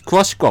話、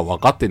詳しくは分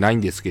かってない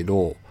んですけ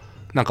ど、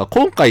なんか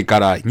今回か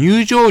ら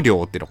入場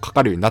料ってのか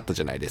かるようになった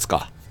じゃないです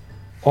か。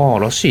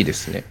らしいで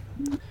すね。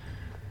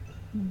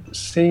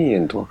1000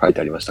円とか書い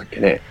てありましたっけ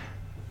ね。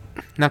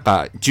なん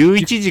か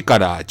11時か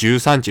ら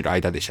13時の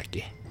間でしたっ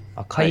け。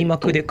開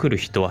幕で来る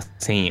人は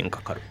1000円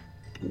かかる。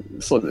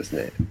そうです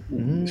ね。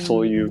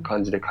そういう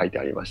感じで書いて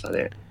ありました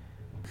ね。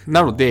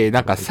なので、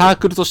なんかサー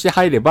クルとして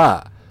入れ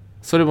ば、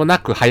それもな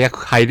く早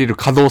く入れる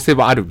可能性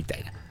もあるみた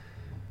いな。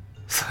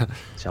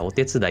じゃあお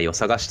手伝いを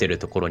探してる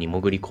ところに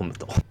潜り込む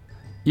と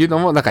いうの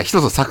もなんか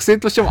一つ作戦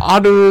としてもあ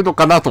るの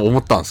かなと思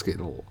ったんですけ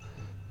ど、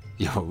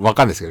いやわ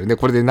かんないですけどね。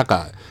これでなん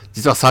か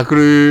実はサーク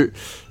ル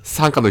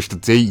参加の人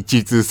全員一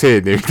律1000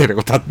円でみたいな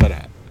ことあった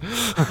ら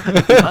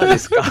何で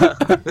すか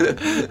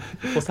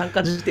参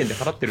加時点で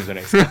払ってるじゃな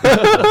いですか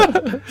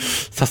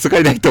さすが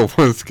にないと思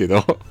うんですけ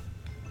ど。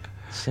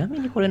ちなみ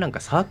にこれなんか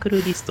サーク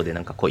ルリストで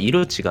なんか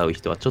色違う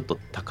人はちょっと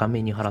高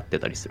めに払って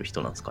たりする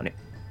人なんですかね。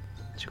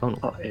違うの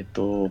か。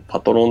パ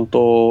トロン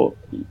と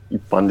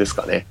一般です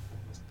かね。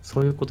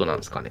そういうことなん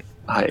ですかね。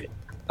はい。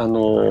申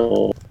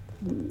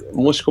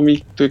し込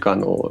みというか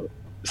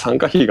参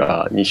加費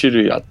が2種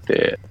類あっ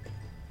て、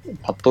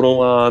パトロン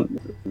は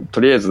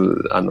とりあえず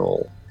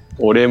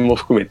お礼も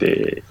含め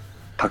て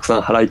たくさ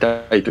ん払い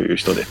たいという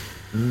人で。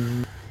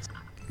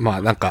ま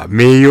あなんか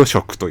名誉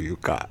職という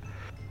か。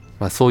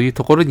まあそういう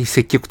ところに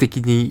積極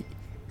的に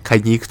買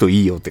いに行くと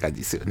いいよって感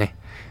じですよね。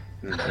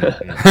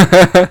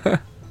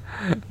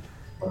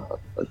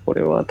こ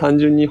れは単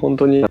純に本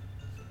当に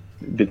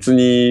別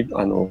に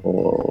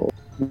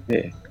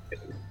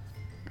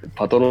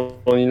パト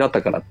ロンになっ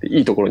たからって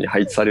いいところに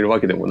配置されるわ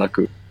けでもな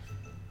く、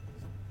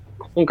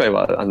今回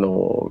は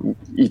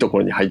いいとこ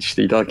ろに配置し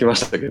ていただきま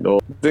したけど、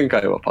前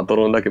回はパト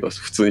ロンだけど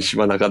普通に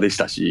島中でし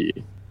た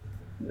し、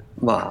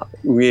まあ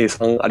運営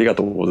さんありが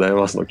とうござい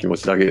ますの気持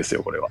ちだけです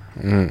よこれは。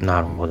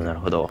なるほどなる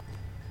ほど。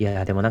い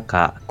やでもなん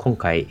か今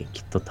回き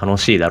っと楽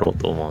しいだろう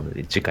と思うの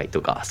で、次回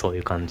とかそう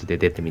いう感じで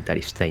出てみた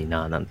りしたい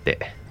ななんて。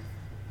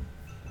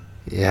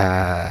い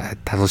や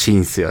ー楽しい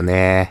んすよ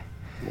ね。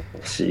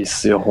楽しいっ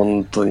すよ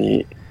本当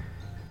に。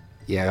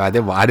いいや、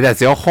でもあれで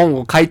すよ。本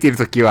を書いてる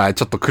ときは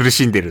ちょっと苦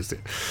しんでるんですよ。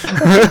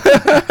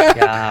い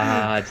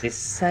や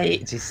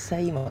ー、実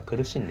際今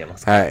苦しんでま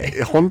すからね。は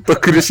い。ほんと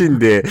苦しん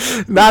で、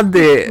なん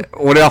で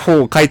俺は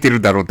本を書いてる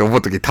んだろうって思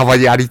うときたま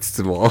にありつ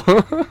つも。い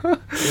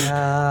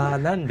やー、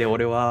なんで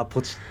俺は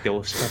ポチって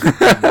押し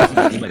たんだ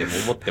って今でも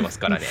思ってます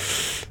からね。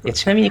いや、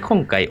ちなみに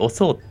今回押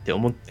そうって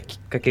思ったきっ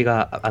かけ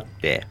があっ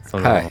て、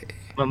はい。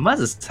ま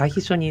ず最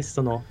初に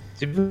自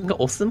分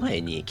が押す前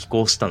に寄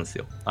稿したんです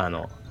よ。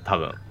多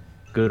分、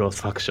グロ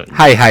スファクションに。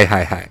はいはい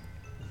はいはい。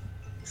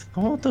そ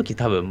の時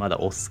多分まだ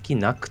押す気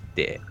なく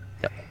て、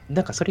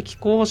なんかそれ寄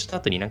稿した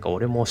後になんか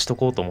俺も押しと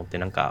こうと思って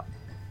なんか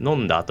飲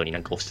んだ後にな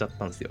んか押しちゃっ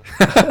たんですよ。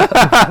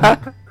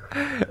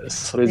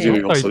それ重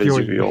要、それ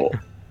重要。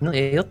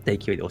酔った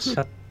勢いで押しち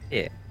ゃっ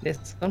て、で、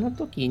その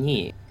時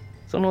に、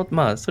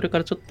まあ、それか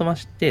らちょっと増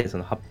して、そ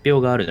の発表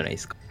があるじゃないで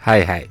すか。は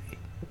いはい。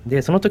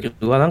で、その時、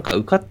なんか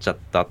受かっちゃっ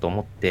たと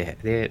思って、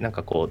で、なん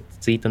かこう、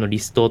ツイートのリ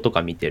ストと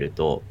か見てる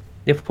と、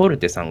で、フォル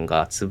テさん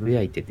がつぶ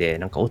やいてて、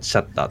なんか落ちちゃ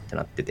ったって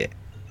なってて、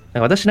な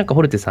んか私なんかフ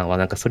ォルテさんは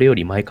なんかそれよ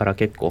り前から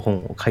結構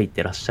本を書い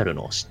てらっしゃる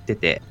のを知って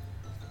て、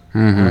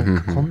な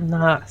んかこん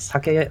な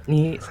酒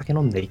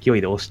飲んで勢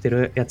いで押して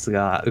るやつ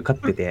が受かっ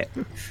てて、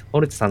フォ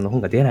ルテさんの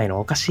本が出ない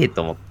のおかしい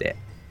と思って、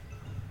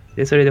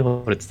で、それで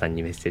フォルテさん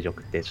にメッセージ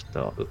送って、ちょっ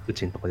とう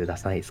ちのとこで出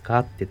さないですか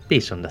って言って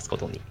一緒に出すこ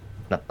とに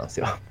なったんです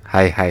よ。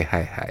はいはいは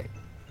いはい。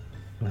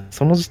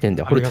その時点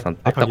でフォルテさん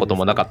と会ったこと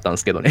もなかったんで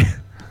すけどね。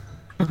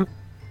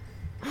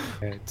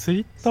ツイ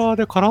ッター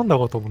で絡んだ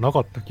こともなか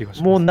った気がし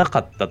ます。もうなか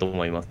ったと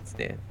思います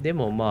ね。で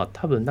もまあ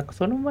多分なんか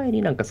その前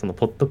になんかその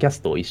ポッドキャ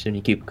ストを一緒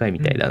に聞く会み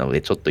たいなので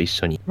ちょっと一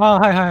緒に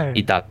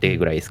いたっていう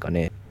ぐらいですか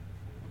ね。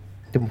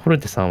でもフォル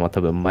テさんは多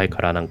分前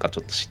からなんかち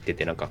ょっと知って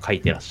てなんか書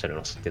いてらっしゃる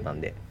の知ってた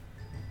んで、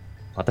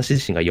私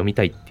自身が読み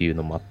たいっていう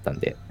のもあったん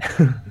で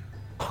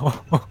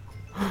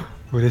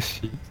嬉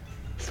しい。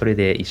それ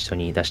で一緒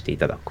に出してい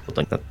ただくこ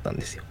とになったん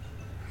ですよ。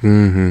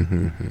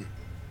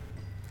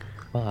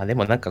まあで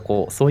もなんか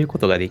こうそういうこ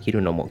とができ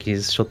るのも技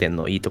術書店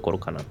のいいところ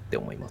かなって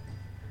思います。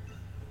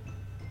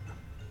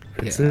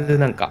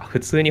普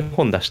通に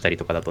本出したり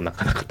とかだとな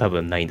かなか多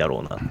分ないだ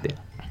ろうなって。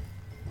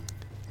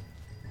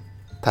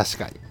確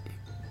かに。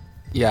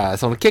いや、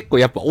結構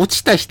やっぱ落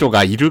ちた人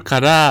がいるか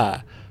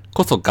ら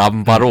こそ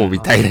頑張ろうみ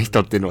たいな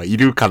人っていうのはい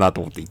るかな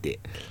と思っていて。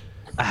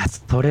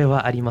それ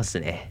はあります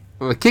ね。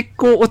結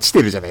構落ち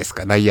てるじゃないです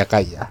か、なんやか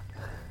んや。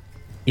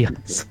いや、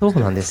そう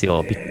なんです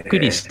よ。びっく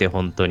りして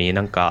本当に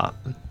なんか、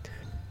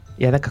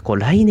いやなんかこう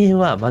来年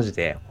はマジ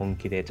で本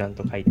気でちゃん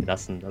と書いて出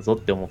すんだぞっ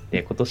て思っ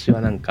て、今年は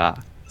なん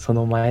かそ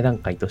の前段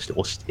階として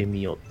押して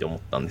みようって思っ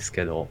たんです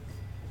けど、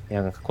い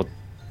やなんかこ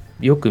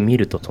うよく見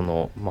ると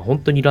まあ本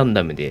当にラン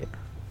ダムで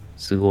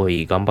すご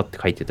い頑張って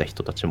書いてた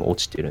人たちも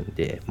落ちてるん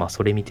で、まあ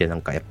それ見てな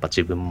んかやっぱ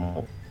自分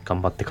も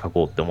頑張って書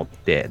こうって思っ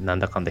て、なん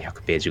だかんだ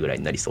100ページぐらい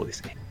になりそうで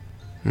すね。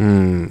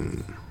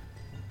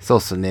そう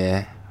っす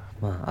ね。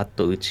まああ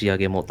と打ち上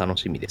げも楽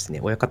しみですね。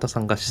親方さ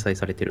んが主催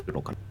されてる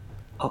のかな。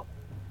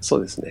そ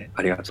うですね。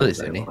ありがとうご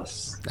ざいま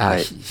す。は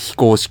い、非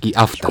公式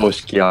アフター。非公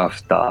式ア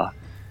フタ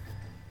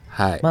ー。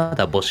はい。ま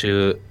だ募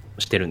集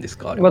してるんです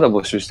か？まだ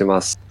募集して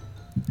ます。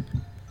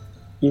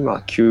今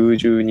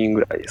90人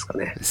ぐらいですか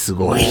ね。す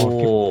ごい。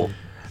そ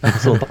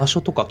う、場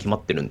所とか決ま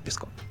ってるんです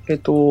か？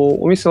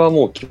お店は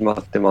もう決ま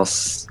ってま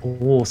す。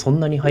そん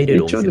なに入れ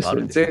るお店があ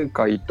るんですか？前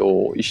回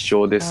と一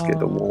緒ですけ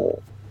ど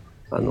も、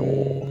ち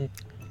ょ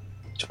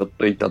っ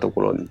と行ったと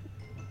ころに、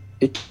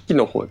駅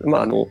の方、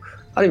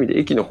ある意味で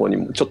駅の方に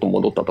もちょっと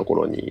戻ったとこ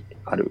ろに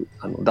ある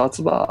ダー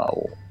ツバー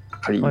を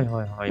借り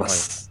ま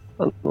す。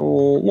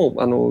もう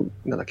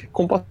なんだっけ、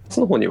コンパス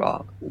の方に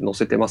は載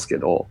せてますけ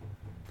ど、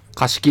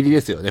貸し切りで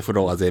すよね、フ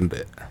ロア全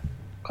部。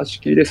貸し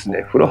切りです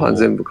ね。フロア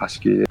全部貸し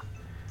切りで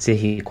す。ぜ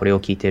ひこれを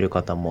聞いている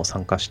方も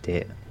参加し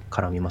て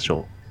絡みましょ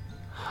う。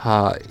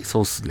はい、そ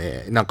うっす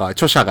ね。なんか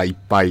著者がいっ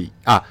ぱい。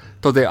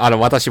当然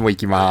私も行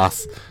きま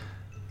す。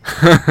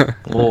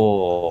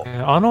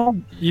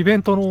イベ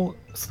ントの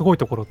すごい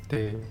ところっ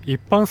て一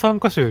般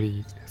参加者よ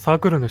りサー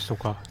クル主と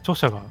か著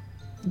者が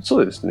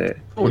そうです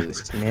ね。そうで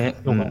すね。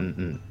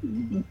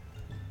2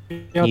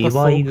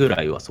倍ぐ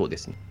らいはそうで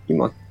すね。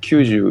今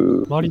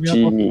91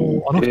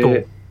人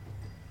で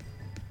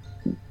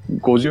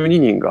52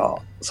人が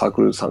サー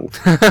クル参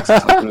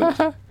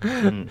加。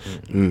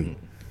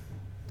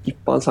一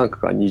般参加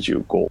が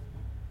25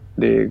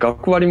で、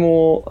学割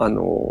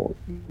も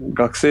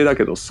学生だ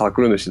けどサー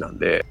クル主なん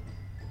で、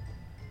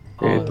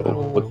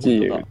こっちに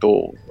言う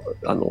と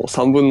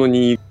3分の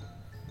2。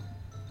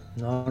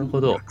なるほ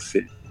ど。学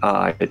生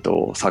サ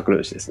ーク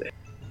ル主ですね。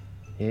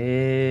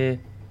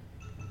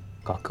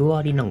学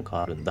割なん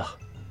かあるんだ。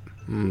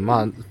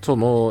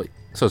そう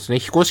ですね。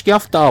非公式ア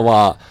フター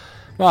は、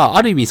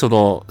ある意味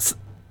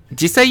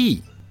実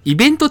際、イ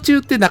ベント中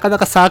ってなかな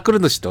かサークル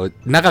主と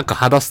長く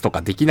話すと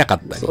かできなか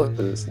ったり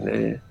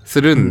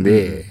するん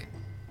で、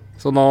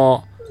そ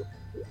の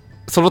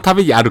た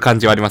めにある感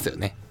じはありますよ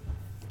ね。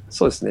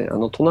そうですね。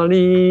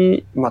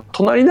隣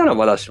なら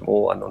まだし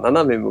も、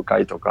斜め向か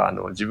いとか、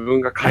自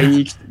分が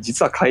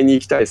実は買いに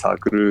行きたいサー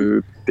ク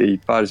ルっていっ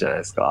ぱいあるじゃない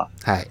ですか。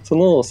はい。そ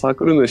のサー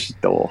クル主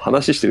と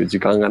話してる時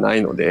間がな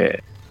いの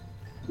で、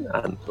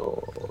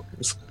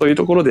そういう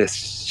ところで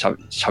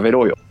喋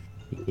ろうよ。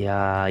い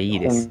やー、いい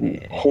です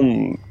ね。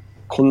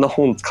こんな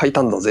本書い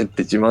たんだぜっ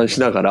て自慢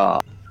しなが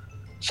ら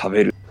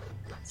喋る。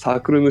サー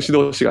クル主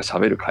同士が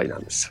喋る会な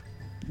んですよ。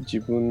自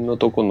分の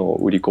とこの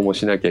売り子も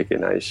しなきゃいけ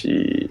ない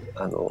し、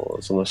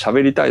その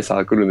喋りたいサ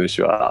ークル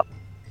主は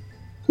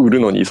売る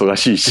のに忙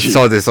しいし、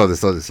そうです。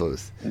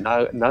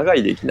長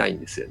いできないん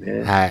ですよ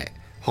ね。はい。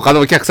他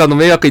のお客さんの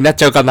迷惑になっ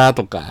ちゃうかな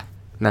とか、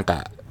なん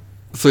か、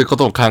そういうこ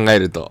とを考え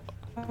ると。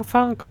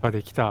参加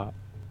できた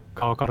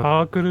側からサ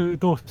ークル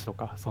同士と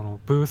か、その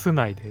ブース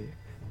内で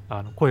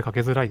声か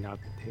けづらいなっ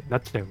てな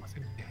っちゃいます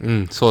よね。う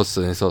ん、そうっ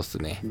す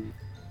ね。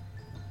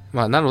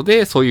まあ、なの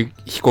で、そういう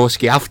非公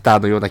式アフタ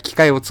ーのような機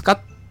会を使っ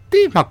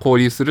て、まあ、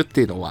交流するっ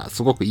ていうのは、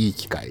すごくいい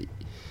機会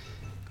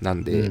な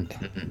んで、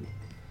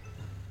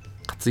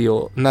活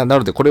用な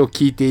ので、これを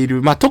聞いてい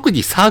る、まあ、特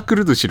にサーク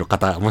ル主の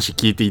方、もし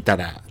聞いていた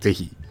ら、ぜ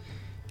ひ、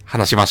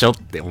話しましょう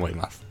って思い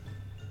ます。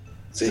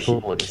ぜひ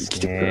来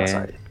てくだ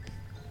さい。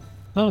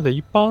なので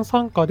一般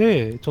参加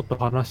でちょっと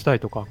話したい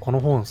とか、この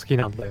本好き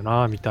なんだよ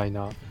なみたい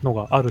なの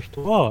がある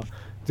人は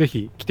ぜ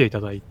ひ来ていた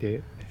だい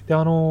て、で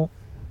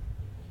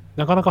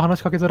なかなか話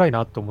しかけづらい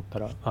なと思った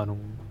らあ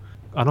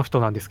の人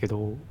なんですけ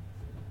ど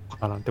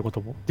なんてこ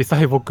とも実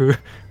際僕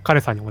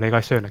彼さんにお願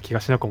いしたような気が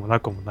しなくもな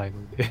くもないの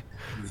で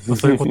まあ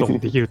そういうことも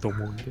できると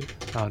思うんで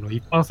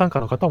一般参加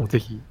の方もぜ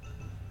ひ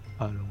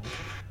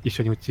一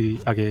緒に打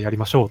ち上げやり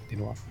ましょうってい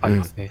うのはあり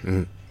ますね。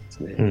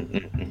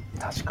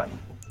確かに。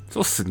そ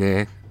うっす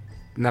ね。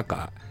なん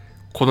か、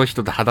この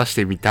人と話し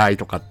てみたい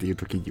とかっていう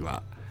時に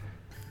は、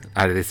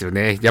あれですよ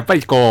ね。やっぱ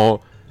り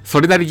こう、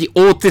それなりに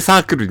大手サ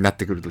ークルになっ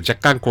てくると若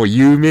干こう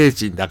有名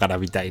人だから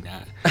みたいな。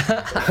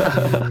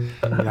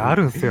いや、あ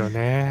るんすよ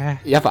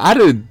ね。やっぱあ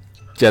るん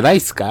じゃないっ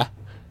すか？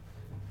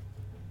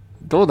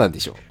どうなんで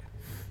しょう？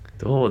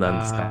どうなん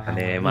ですか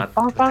ね。ま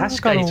あ、確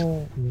かに、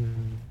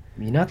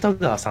港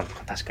川さんと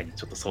か確かに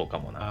ちょっとそうか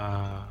も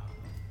な。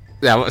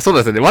いや、そう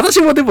ですよね。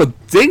私もでも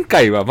前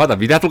回はまだ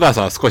港川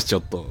さんは少しちょ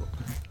っと、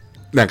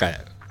なんか、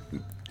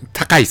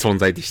高い存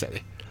在でした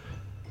ね。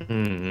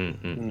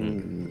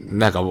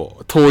なんかも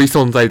う、遠い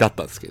存在だっ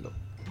たんですけど。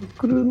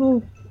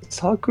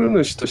サークル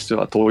主として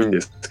は遠いん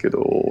ですけ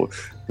ど、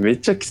めっ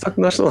ちゃ気さ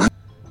くな人なん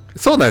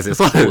そうなんですよ、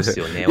そうです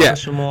よね。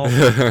私も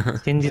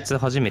先日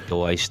初めて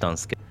お会いしたんで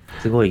すけど、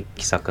すごい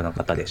気さくな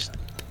方でした。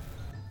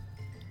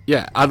い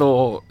や、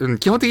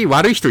基本的に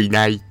悪い人い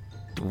ない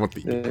と思って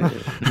いて。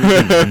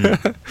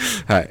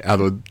はい。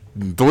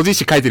同人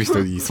誌書いてる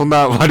人にそん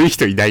な悪い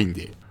人いないん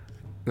で。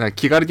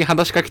気軽に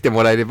話しかけて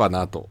もらえれば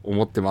なと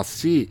思ってます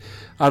し、ツ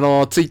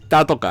イッ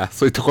ターとか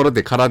そういうところ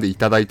で絡んでい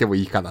ただいても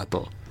いいかな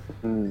と。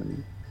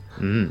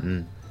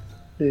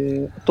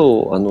で、あ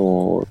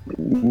と、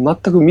全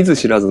く見ず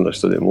知らずの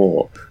人で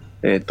も、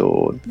サ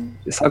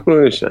ーク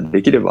ルの主は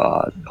できれ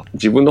ば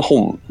自分の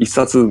本一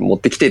冊持っ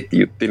てきてって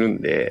言ってる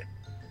んで、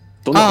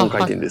どんな本書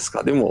いてるんです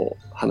か？でも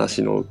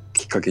話の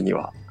きっかけに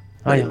は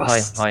なりま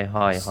す。はい。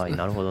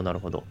なるほ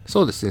ど。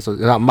そうですね。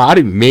まあ、あ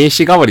る意味名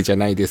刺代わりじゃ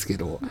ないですけ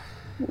ど、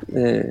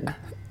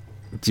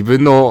自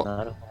分の、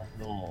なるほ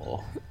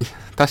ど。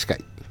確か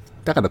に。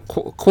だから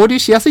交流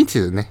しやすいんです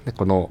よね。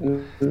この、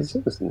そ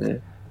うです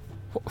ね。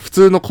普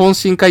通の懇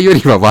親会よ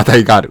りは話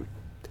題がある。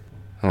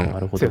な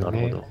るほど。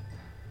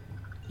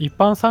一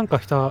般参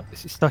加し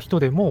た人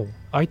でも、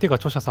相手が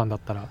著者さんだっ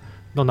たら、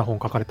どんな本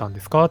書かれたんで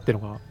すかっていう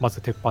のが、ま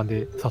ず鉄板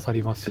で刺さ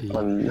りますし、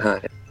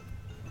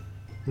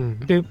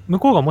で、向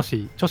こうがも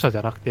し著者じ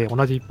ゃなくて、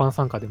同じ一般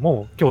参加で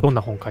も、今日どん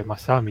な本買いま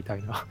したみた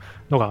いな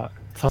のが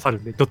刺さる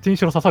んで、どっちに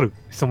しろ刺さる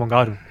質問が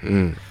ある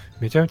んで、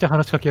めちゃめちゃ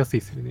話しかけやすい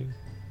ですよね。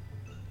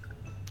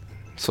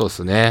そうで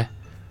すね。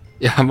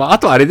いや、まあ、あ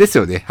とあれです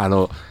よね。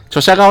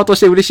著者側とし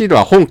て嬉しいの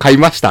は本買い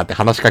ましたって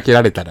話しかけ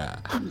られた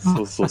ら。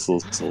そう。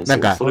なん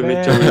か、それめ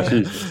っちゃ嬉し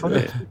いです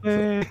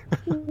ね。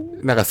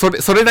なんか、そ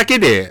れだけ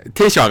で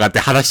テンション上がって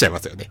話しちゃいま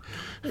すよね。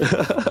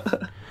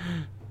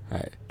は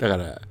い。だか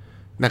ら、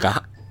なん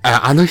か、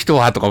あの人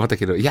はとか思った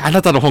けど、いや、あ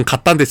なたの本買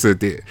ったんですっ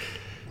て、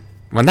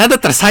まあ、なんだっ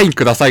たらサイン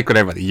くださいく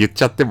らいまで言っ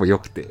ちゃってもよ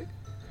くて。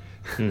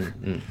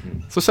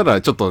そしたら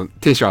ちょっと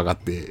テンション上がっ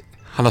て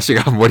話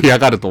が盛り上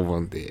がると思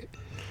うんで、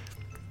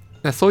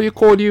そういう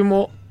交流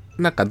も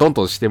なんかどん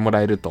どんしても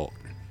らえると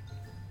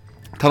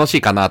楽し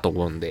いかなと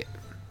思うんで、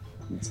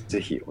ぜ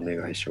ひお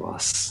願いしま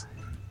す。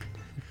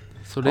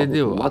それ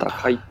ではまだ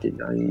書いて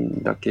ない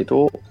んだけ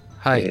ど、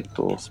はい、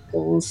ス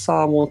ポン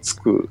サーもつ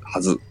くは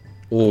ず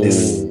で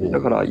す。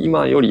だから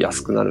今より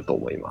安くなると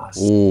思います。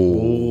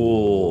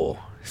おー、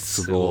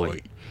すご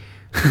い。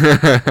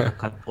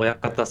親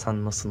方さ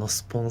んのその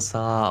スポンサ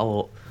ー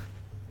を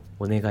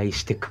お願い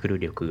してくる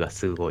力が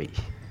すごい。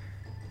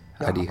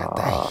ありが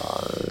たい。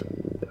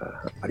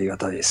ありが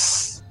たいで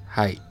す。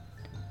はい。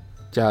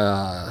じ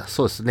ゃあ、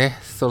そうですね。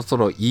そろそ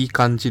ろいい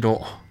感じ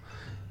の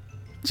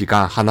時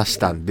間話し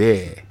たん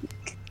で。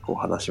結構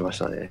話しまし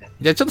たね。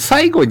じゃあちょっと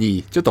最後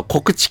に、ちょっと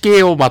告知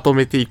系をまと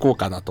めていこう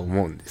かなと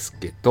思うんです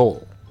け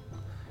ど。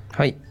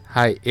はい。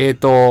はい。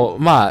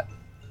まあ、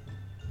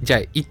じゃ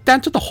あ一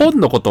旦ちょっと本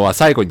のことは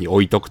最後に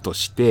置いとくと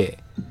して、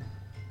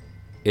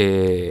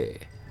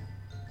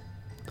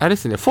あれで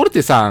すね、フォル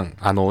テさん、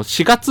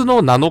4月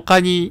の7日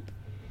に、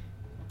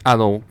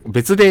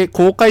別で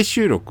公開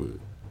収録、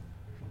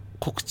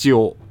告知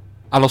を、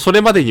そ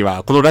れまでに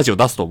はこのラジオ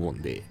出すと思う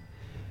んで。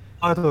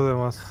ありがとうござい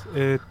ます。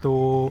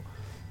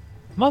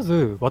ま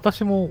ず、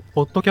私も、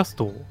ポッドキャス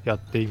トをやっ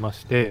ていま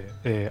し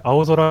て、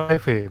青空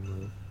FM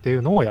ってい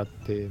うのをやっ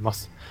ていま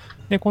す。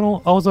で、こ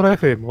の青空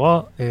FM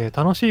は、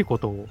楽しいこ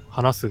とを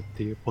話すっ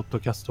ていうポッド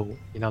キャスト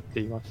になって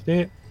いまし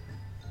て、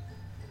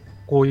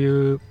こう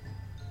いう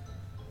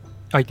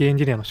IT エン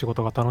ジニアの仕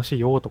事が楽しい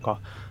よとか、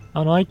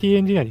IT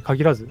エンジニアに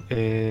限らず、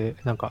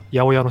なんか、八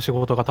百屋の仕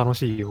事が楽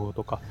しいよ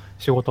とか、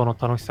仕事の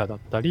楽しさだっ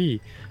た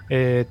り、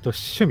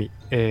趣味、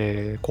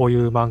こうい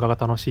う漫画が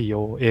楽しい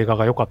よ、映画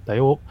が良かった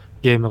よ、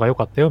ゲームが良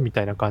かったよ、み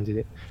たいな感じ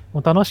で、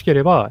もう楽しけ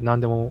れば何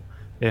でも、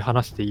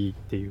話していいっ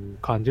ていう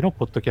感じの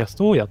ポッドキャス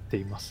トをやって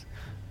います。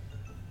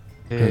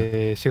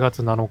4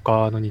月7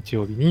日の日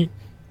曜日に、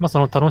そ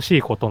の楽し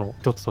いことの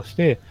一つとし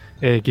て、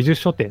技術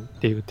書店っ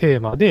ていうテ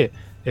ーマで、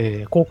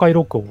公開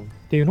録音っ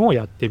ていうのを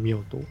やってみ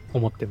ようと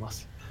思ってま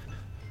す。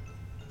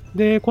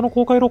で、この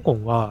公開録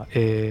音は、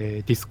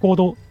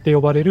Discord って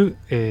呼ばれる、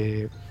チ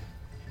ャ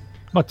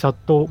ッ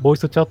ト、ボイ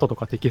スチャットと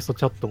かテキスト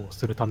チャットを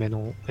するため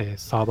の、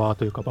サーバー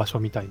というか場所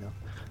みたいな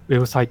ウェ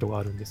ブサイトが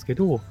あるんですけ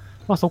ど、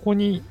そこ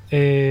に、ポ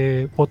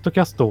ッド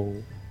キャスト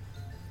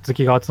好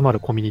きが集まる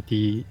コミュニテ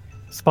ィ、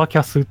スパキ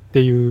ャスっ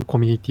ていうコ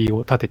ミュニティを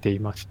立ててい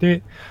まし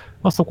て、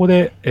そこ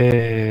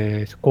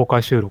で、公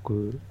開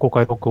録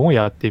音を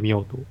やってみ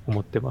ようと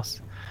思ってま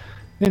す。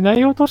で、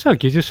内容としては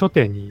技術書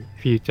店に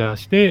フィーチャー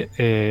し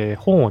て、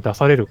本を出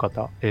される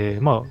方、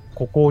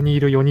ここにい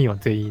る4人は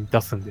全員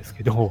出すんです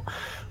けど、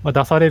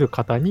出される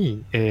方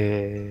に、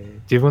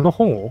自分の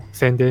本を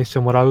宣伝して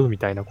もらうみ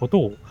たいなこと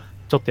を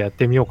ちょっとやっ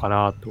てみようか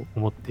なと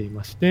思ってい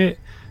まして、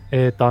こ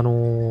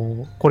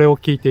れを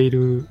聞いてい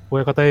る、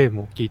親方 AM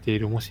を聞いてい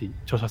るもし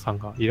著者さん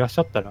がいらっし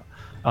ゃった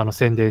ら、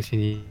宣伝し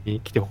に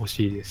来てほ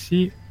しいです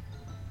し、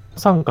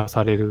参加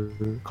され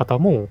る方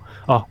も、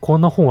こ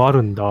んな本あ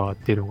るんだっ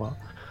ていうのが、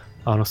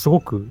すご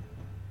く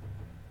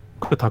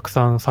たく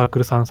さんサーク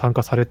ルさん参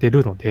加されてい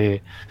るの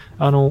で、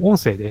音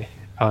声で、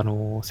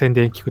宣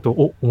伝聞く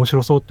と、面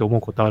白そうって思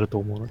うことあると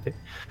思うので、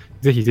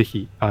ぜひぜ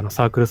ひ、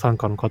サークル参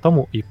加の方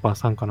も、一般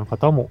参加の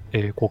方も、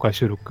公開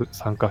収録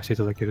参加してい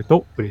ただける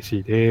と嬉し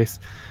いで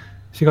す。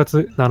4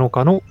月7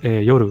日の、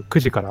夜9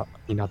時から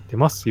になって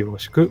ます。よろ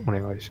しくお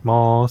願いし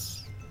ま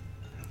す。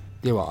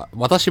では、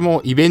私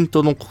もイベン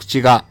トの告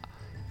知が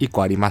1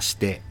個ありまし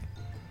て、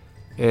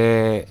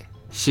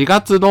4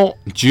月の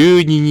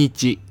12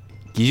日、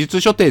技術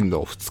書店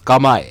の2日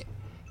前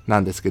な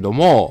んですけど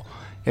も、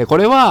こ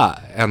れ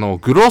は、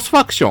グロースフ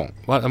ァクション、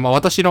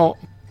私の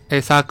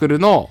サークル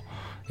の、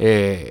グ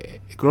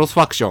ロースフ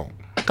ァクション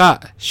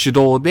が主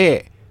導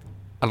で、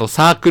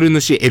サークル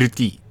主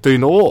LT という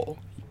のを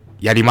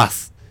やりま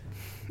す。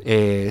サ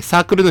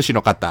ークル主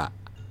の方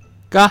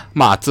が、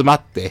集ま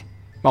って、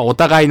お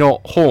互い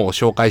の本を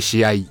紹介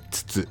し合い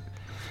つつ、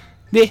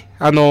で、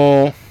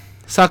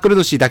サークル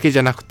主だけじ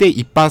ゃなくて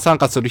一般参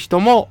加する人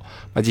も、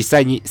実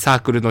際にサー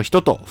クルの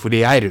人と触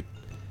れ合える。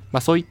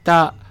そういっ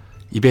た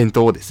イベン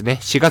トをですね、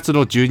4月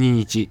の12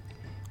日、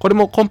これ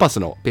もコンパス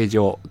のページ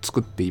を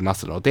作っていま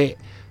すので、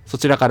そ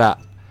ちらから、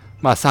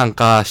参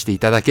加してい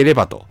ただけれ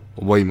ばと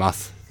思いま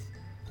す。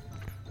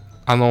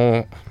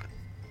今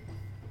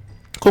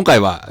回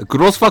はグ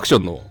ロースファクショ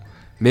ンの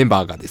メン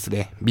バーがです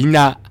ね、みん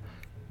な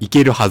行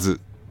けるはず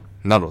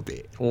なの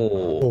で。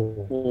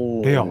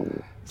レア。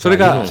それ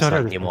が、ユノンさ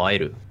んにも会え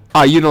る。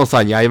ユノン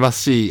さんに会えま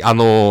すし、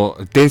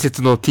伝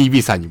説の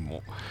TV さんに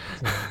も。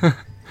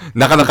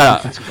なかな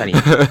か確かに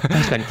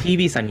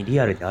TV さんにリ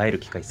アルで会える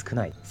機会少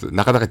ない。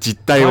なかなか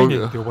実態を。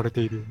って呼ばれ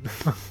ている。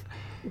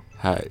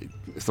はい。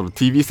その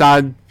TV さ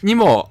んに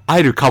も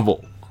会えるか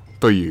も、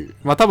という。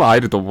多分会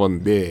えると思う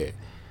んで、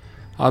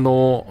グロ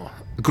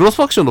ース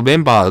ファクションのメ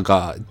ンバー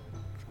が、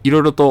いろ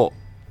いろと、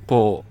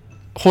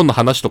本の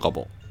話とか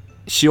も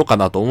しようか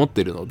なと思っ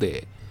てるの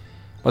で、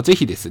ぜ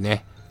ひです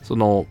ね、そ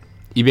の、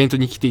イベント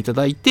に来ていた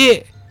だい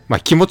て、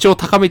気持ちを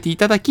高めてい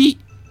ただき、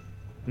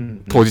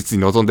当日に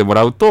臨んでも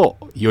らうと、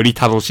より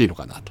楽しいの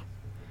かなと。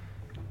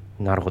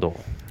なるほど。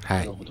はい。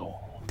なるほど。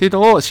っていう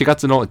のを4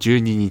月の12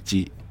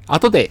日、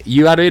後で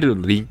URL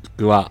のリン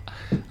クは、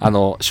シ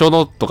ョー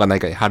ノートか何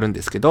かに貼るん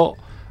ですけど、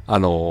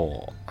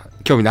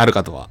興味のある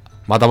方は、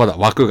まだまだ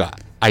枠が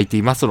空いて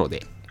いますの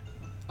で、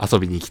遊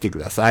びに来てく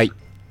ださい。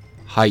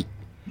はい。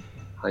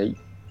はい。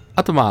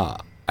あと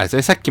あれです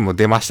ね、さっきも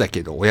出ました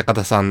けど、親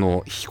方さん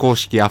の非公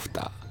式アフ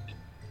ター。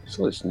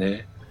そうです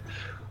ね。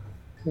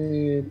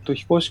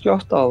非公式ア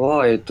フター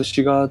は、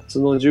4月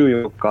の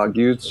14日、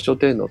技術書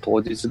店の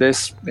当日で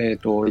す。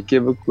池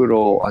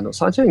袋、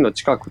サンシャインの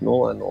近く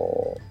の、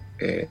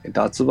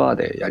ダーツバー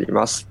でやり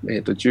ます。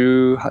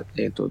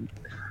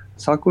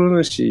サークル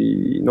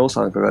主の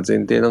参加が前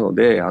提なの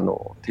で、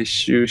撤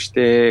収し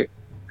て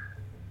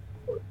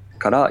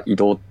から移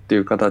動ってい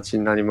う形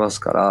になりま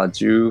すから、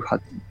18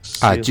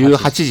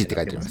時って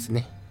書いてあります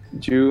ね。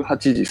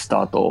18時スタ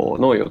ート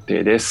の予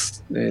定で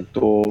す。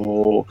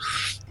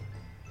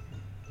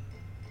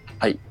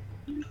はい。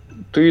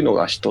というの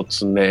が一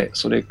つ目。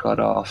それか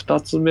ら二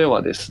つ目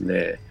はです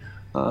ね、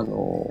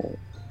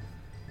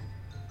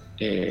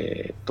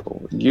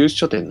技術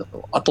書店の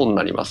後に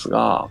なります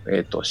が、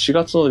4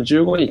月の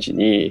15日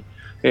に、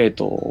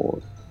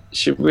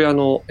渋谷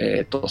の、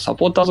サ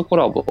ポーターズコ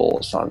ラ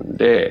ボさん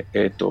で、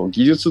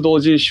技術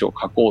同人誌を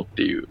書こうっ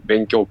ていう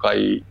勉強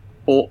会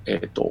を、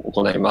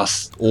行いま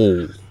す。こ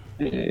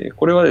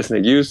れはです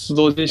ね、技術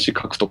同人誌書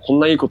くとこん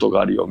ないいこと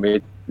があるよ。め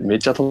っ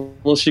ちゃ楽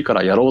しいか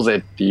らやろうぜ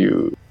ってい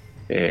う、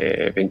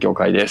勉強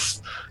会で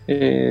す。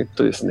で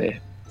す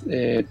ね、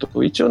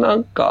一応な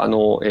んか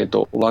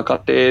若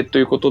手と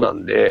いうことな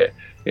んで、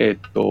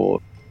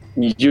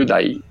20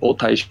代を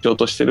対象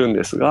としてるん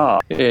ですが、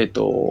オ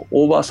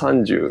ーバ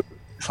ー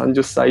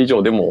30歳以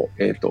上でも、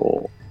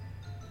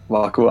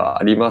枠は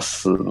ありま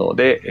すの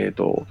で、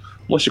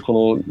もし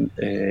この、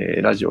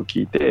ラジオを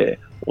聞いて、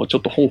ちょ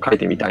っと本書い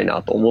てみたい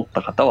なと思っ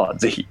た方は、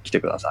ぜひ来て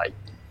ください。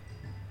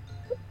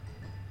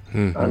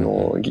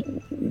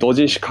同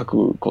人誌書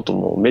くこと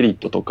のメリッ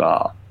トと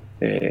か、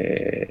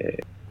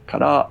か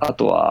ら、あ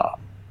とは、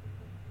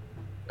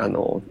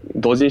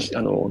同人誌、ち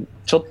ょ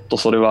っと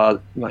それは、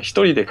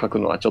一人で書く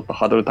のはちょっと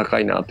ハードル高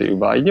いなという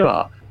場合に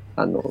は、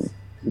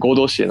合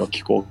同誌への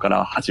寄稿か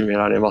ら始め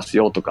られます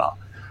よとか、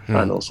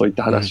そういっ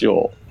た話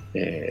を、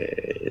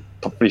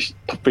たっぷり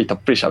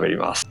喋り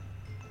ます。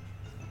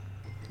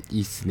い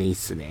いっすね、いいっ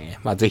すね。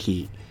ぜ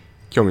ひ、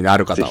興味のあ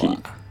る方は。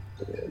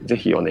ぜ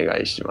ひお願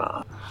いし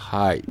ます。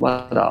はい。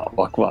まだ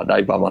枠はだ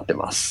いぶ余って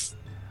ます。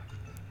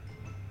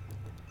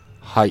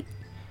はい。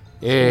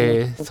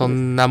そ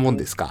んなもん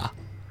ですか？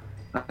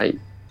はい。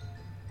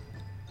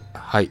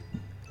はい。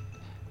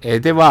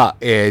では、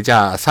じ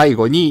ゃあ最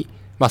後に、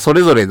そ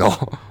れぞれの、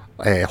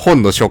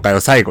本の紹介を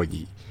最後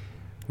に、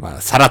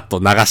さらっと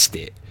流し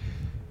て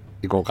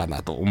いこうか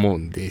なと思う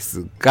んで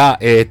すが、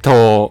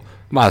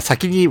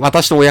先に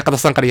私と親方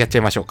さんからやっちゃ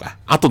いましょうか。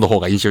後の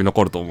方が印象に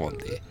残ると思うん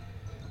で。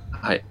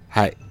はい。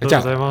はい。じ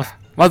ゃあ、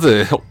ま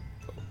ず、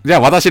じゃあ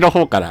私の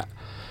方から、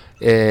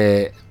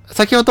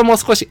先ほども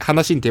少し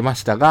話に出ま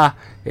したが、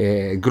グ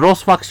ロー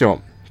スファクショ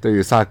ンとい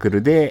うサーク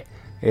ルで、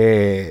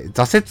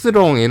挫折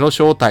論への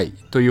招待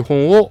という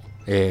本を、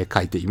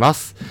書いていま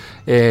す。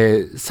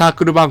サー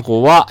クル番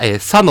号は、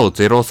サの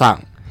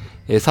03、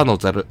サの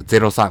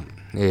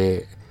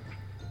03、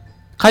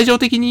会場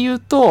的に言う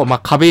と、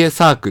壁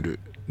サークル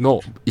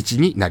の位置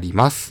になり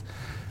ます。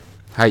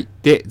はい。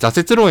で、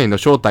挫折論への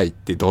招待っ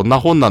てどんな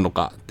本なの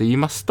かって言い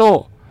ます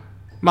と、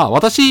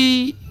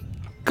私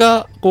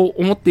がこ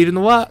う思っている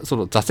のは、そ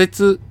の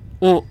挫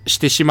折をし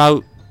てしま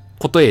う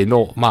ことへ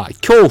の、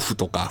恐怖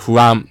とか不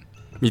安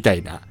みた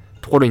いな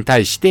ところに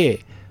対して、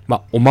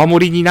お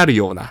守りになる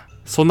ような、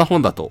そんな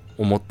本だと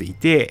思ってい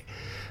て、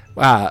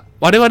我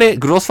々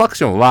グロースファク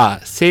ションは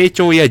成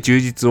長や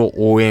充実を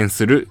応援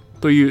する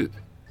という、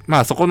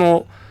そこ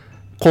の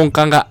根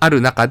幹があ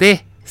る中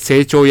で、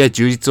成長や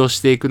充実を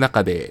していく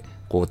中で、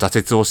こう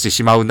挫折をして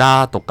しまう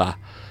なとか、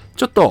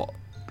ちょっと、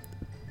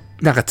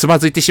つま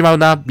ずいてしまう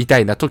な、みた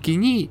いな時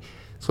に、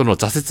その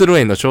挫折路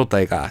への正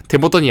体が手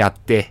元にあっ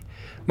て、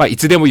い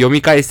つでも読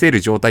み返せる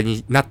状態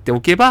になって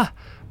おけば、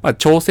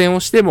挑戦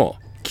をしても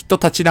きっと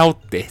立ち直っ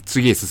て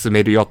次へ進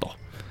めるよと。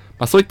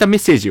そういったメッ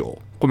セージを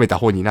込めた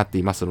本になって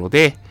いますの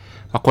で、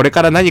これ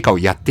から何かを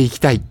やっていき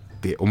たいっ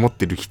て思っ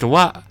てる人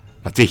は、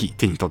ぜひ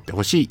手に取って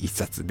ほしい一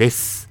冊で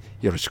す。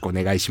よろしくお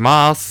願いし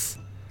ま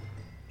す。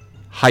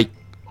はい。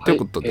という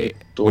ことで、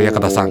親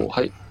方さん。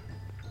はい。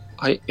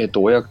はい。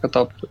親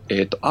方、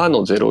あ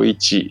の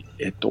01、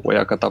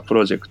親方プ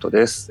ロジェクト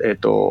です。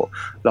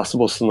ラス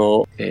ボス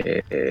の、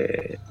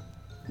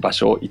場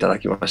所をいただ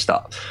きまし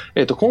た。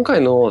今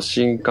回の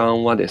新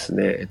刊はです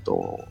ね、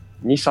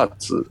2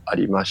冊あ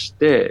りまし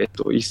て、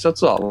1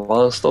冊は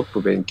ワンストッ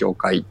プ勉強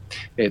会。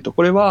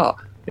これは、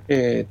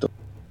世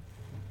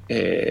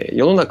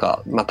の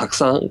中、たく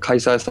さん開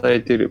催さ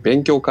れている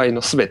勉強会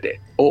のすべて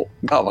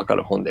がわか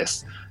る本で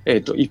す。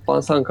一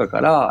般参加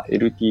から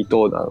LT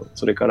登壇、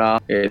それか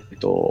ら、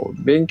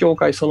勉強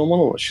会そのも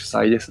のの主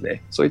催です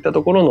ね。そういった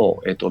ところ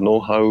の、ノウ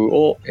ハウ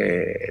を、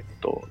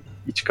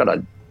1から、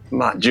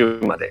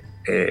10まで、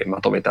ま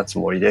とめたつ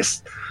もりで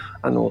す。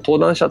登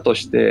壇者と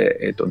し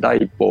て、第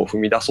一歩を踏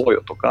み出そう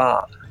よと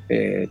か、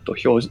主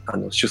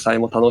催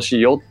も楽し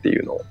いよってい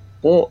うの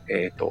を、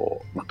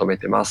まとめ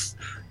てます。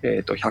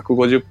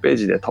150ペー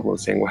ジで多分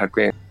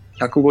1500円、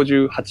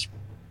156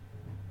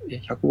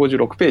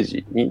ペー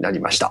ジになり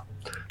ました。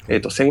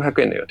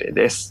1500円の予定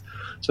です。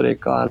それ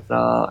か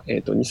ら、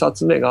2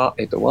冊目が、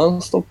ワン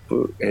ストッ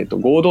プ、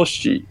合同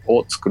誌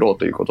を作ろう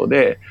ということ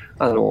で、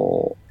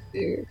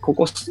こ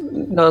こ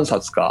何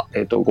冊か、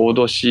合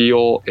同誌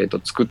を、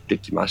作って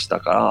きました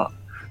か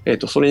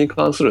ら、それに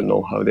関するノ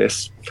ウハウで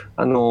す。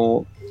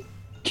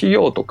企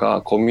業と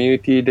かコミュニ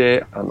ティ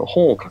で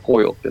本を書こ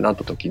うよってなっ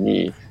た時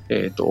に、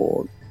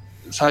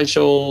最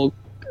初、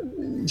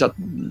じゃあ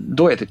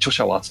どうやって著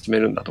者を集め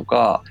るんだと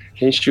か、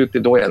編集って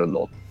どうやる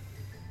の、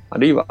あ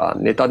るいは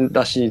ネタ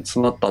出しに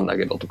詰まったんだ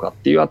けどとかっ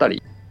ていうあた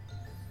り、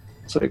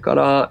それか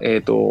ら、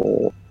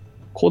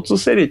交通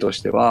整理と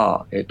して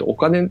は、お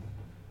金、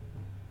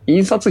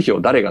印刷費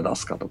を誰が出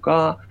すかと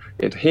か、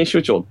編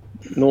集長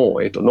の、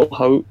ノウ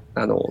ハウ、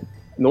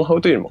ノウハ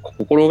ウというよりも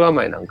心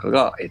構えなんか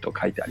が、書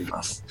いてあり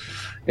ます。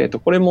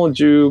これも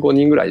15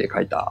人ぐらいで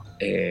書いた、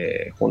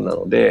本な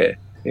ので、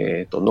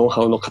ノウ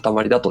ハウの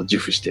塊だと自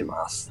負してい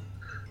ます。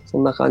そ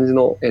んな感じ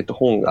の、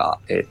本が、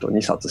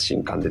2冊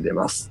新刊で出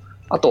ます。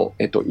あと、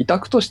委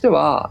託として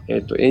は、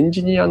エン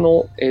ジニア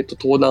の、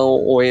登壇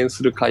を応援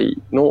する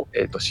会の、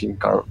新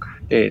刊、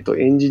エ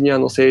ンジニア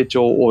の成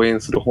長を応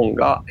援する本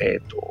が、う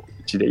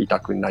ちで委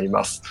託になり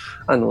ます。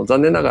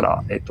残念なが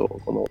ら、こ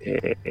の、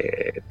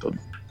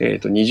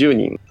20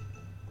人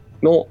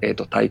の、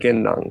体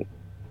験談、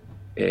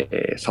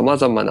様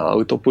々なア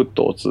ウトプッ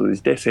トを通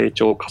じて成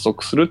長を加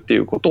速するってい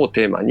うことを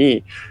テーマ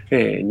に、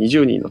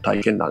20人の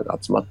体験談が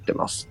集まって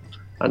ます。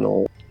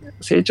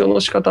成長の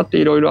仕方って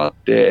いろいろあっ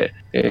て、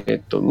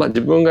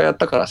自分がやっ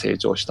たから成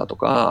長したと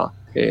か、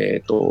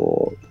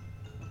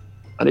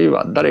あるい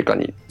は誰か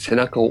に背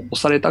中を押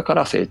されたか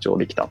ら成長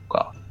できたと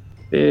か、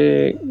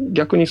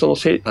逆に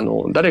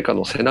誰か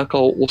の背中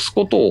を押す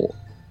ことを、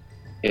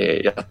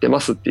やってま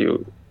すってい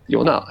う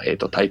ような、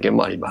体験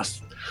もありま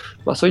す。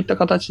そういった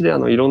形で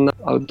いろんな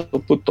アウト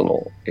プット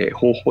の、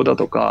方法だ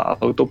とか、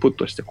アウトプッ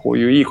トしてこう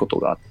いういいこと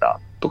があっ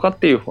たとかっ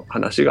ていう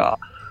話が、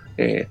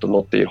載っ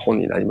ている本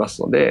になりま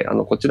すので、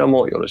こちら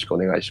もよろしくお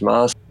願いし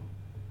ます。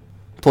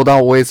登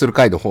壇を応援する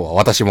会の方は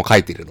私も書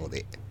いてるの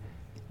で、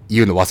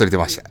言うの忘れて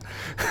ました。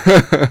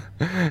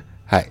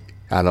はい。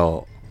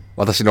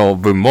私の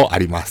分もあ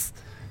ります。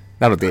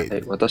なので、は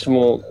い、私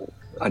も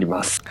あり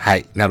ます。は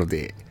い。なの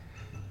で、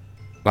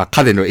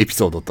彼のエピ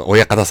ソードと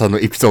親方さんの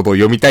エピソードを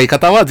読みたい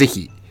方は、ぜ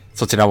ひ、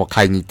そちらも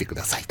買いに行ってく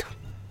ださいと。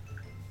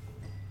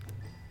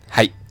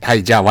はい。は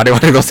い。じゃあ、我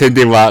々の宣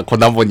伝はこん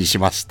なもんにし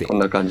まして。こん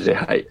な感じで、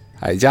はい。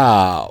はい。じ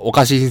ゃあ、お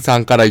かしんさ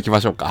んから行き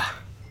ましょうか。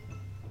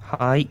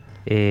はい。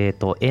絵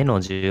の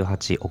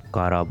18お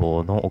から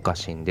ぼのおか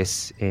しんで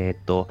す。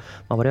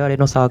我々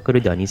のサーク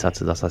ルでは2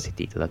冊出させ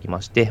ていただき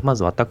まして、ま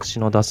ず私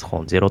の出す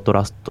本、ゼロト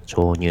ラスト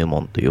超入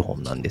門という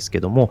本なんです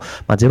けども、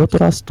ゼロト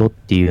ラストっ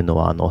ていうの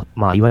は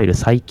いわゆる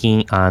最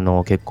近、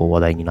結構話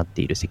題になっ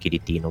ているセキュリ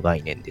ティの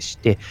概念でし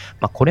て、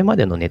これま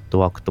でのネット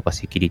ワークとか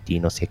セキュリティ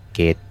の設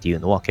計っていう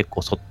のは結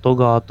構外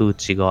側と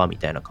内側み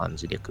たいな感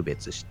じで区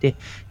別して、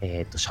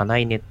社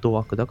内ネット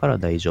ワークだから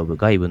大丈夫、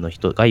外部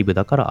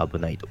だから危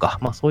ないとか、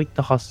そういっ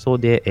た発想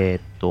で、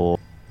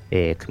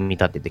組み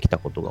立ててきた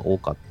ことが多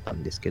かった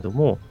んですけど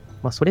も、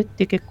それっ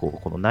て結構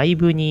この内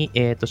部に、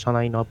社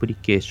内のアプリ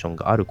ケーション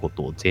があるこ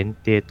とを前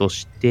提と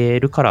してい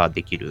るから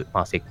できる、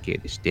設計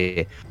でし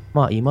て、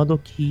今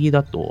時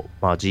だと、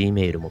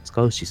Gmail も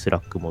使うし、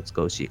Slack も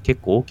使うし、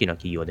結構大きな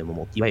企業で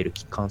もいわゆる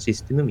基幹シ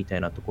ステムみた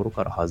いなところ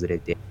から外れ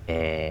て、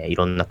い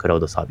ろんなクラウ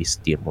ドサービス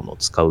っていうものを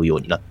使うよ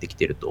うになってき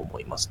てると思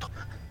いますと。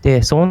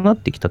で、そうなっ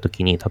てきたと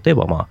きに、例え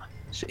ば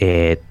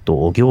業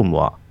務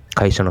は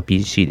会社の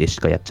PC で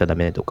しかやっちゃダ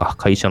メとか、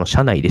会社の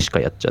社内でし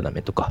かやっちゃダ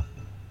メとか、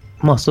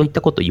そういっ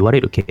たこと言わ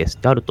れるケースっ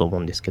てあると思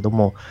うんですけど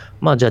も、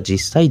じゃあ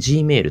実際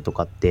Gmail と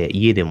かって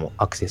家でも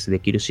アクセスで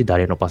きるし、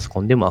誰のパソ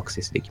コンでもアク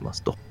セスできま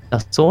すと。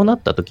そうな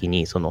った時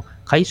に、その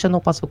会社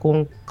のパソコ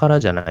ンから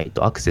じゃない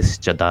とアクセスし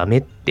ちゃダメ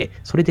って、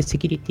それでセ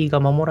キュリティ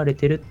が守られ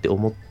てるって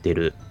思って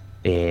る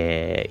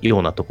よ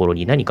うなところ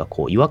に何か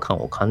違和感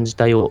を感じ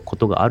たこ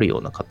とがあるよ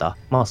うな方、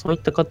そういっ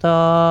た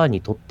方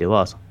にとって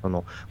はこ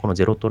の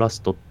ゼロトラ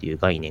ストっていう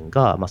概念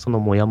が、その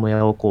モヤモ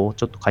ヤをちょ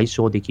っと解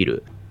消でき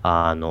るき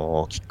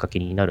っかけ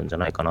になるんじゃ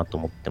ないかなと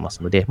思ってま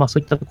すので、そ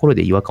ういったところ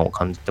で違和感を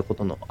感じたこ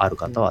とのある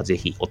方はぜ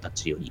ひお立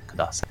ち寄りく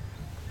ださい。よ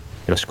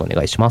ろしくお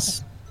願いしま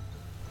す。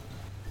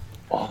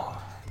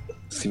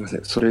すいませ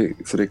ん。それ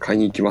買い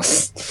に行きま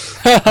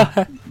す。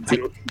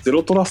ゼ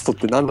ロトラストっ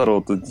てなんだろ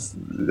うと、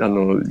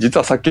実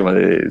はさっきま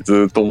で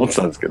ずっと思って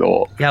たんですけ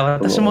ど。いや、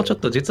私もちょっ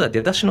と実は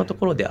出だしのと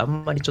ころであ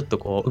んまりちょっと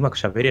うまく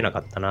喋れなか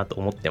ったなと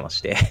思ってま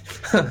して。セ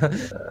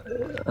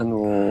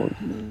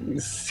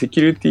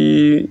キュリテ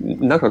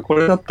ィ、なんかこ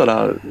れだった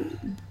ら、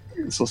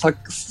そ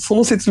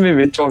の説明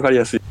めっちゃわかり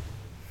やすい。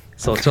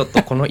そう、ちょっ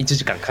とこの1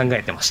時間考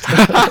えてました。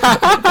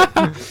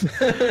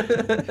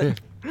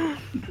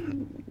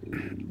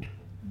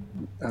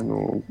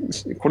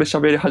これ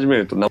喋り始め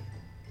るとなっ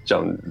ちゃ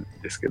うん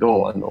ですけ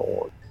ど、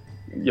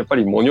やっぱ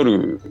りモニョ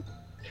ル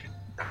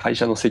会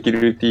社のセキュ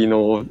リティ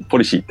のポ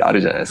リシーってある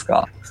じゃないです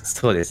か。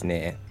そうです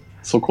ね。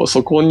そこ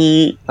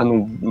に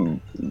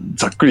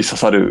ざっくり刺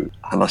さる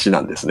話な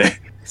んですね。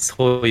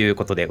そういう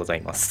ことでござ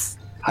います。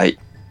はい。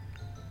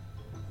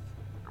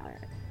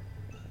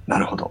な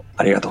るほど。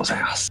ありがとうござ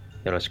います。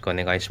よろしくお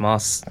願いしま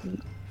す。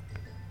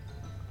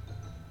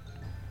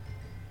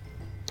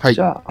はい。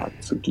じゃあ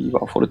次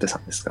はフォルテさ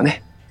んですか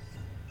ね。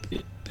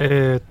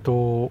同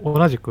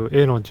じく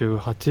A の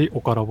18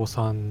おからぼ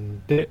さん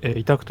で、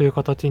委託という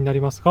形にな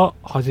りますが、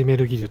始め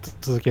る技術、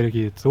続ける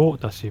技術を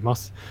出しま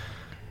す。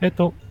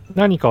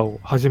何かを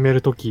始め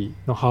るとき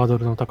のハード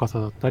ルの高さ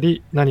だった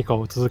り、何か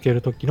を続け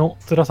るときの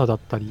辛さだっ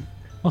たり、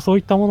そう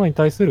いったものに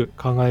対する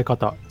考え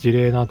方、事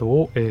例など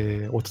を、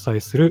お伝え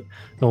する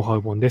ノウハ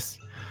ウ本です。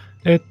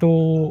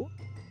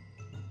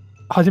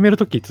始める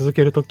とき、続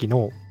けるとき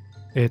の、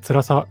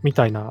辛さみ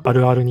たいなあ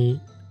るある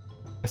に、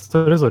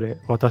それぞれ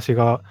私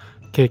が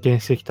経験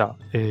してきた、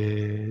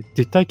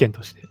実体験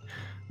として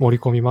盛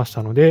り込みまし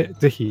たので、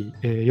ぜひ、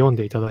読ん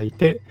でいただい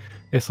て、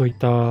そういっ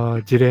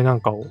た事例な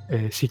んかを、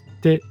知っ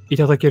てい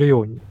ただける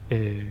ように、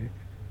で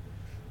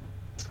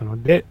す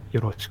ので、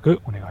よろしく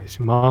お願い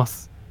しま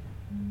す。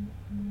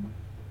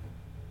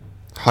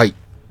はい。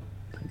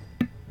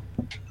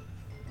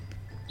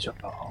じゃ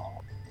あ、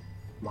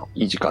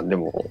いい時間に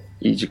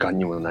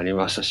もなり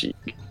ましたし、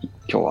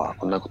今日は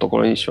こんなとこ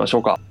ろにしましょ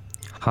うか。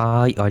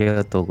はい、あり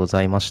がとうご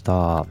ざいました。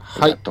は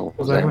い。ありがとう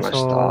ございました。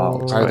ありが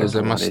とうござ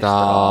いました。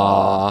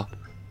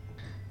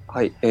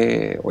はい、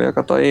親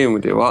方 AM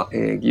では、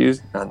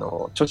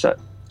著者、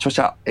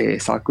サ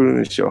ーク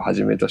ル主をは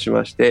じめとし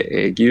まし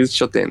て、技術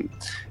書店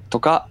と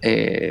か、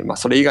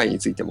それ以外に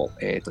ついても、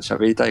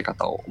喋りたい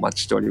方をお待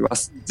ちしておりま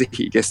す。ぜ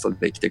ひゲスト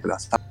で来てくだ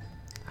さい。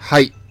は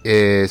い、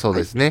そう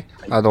ですね。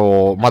はい、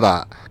ま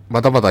だ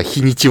まだ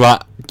日にち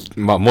は、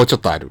もうちょ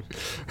っとある。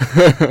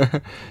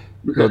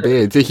の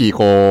で、ぜひ、サ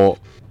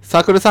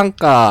ークル参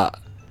加、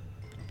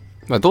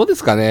どうで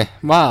すかね。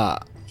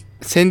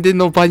宣伝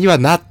の場には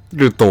な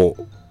ると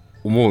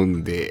思う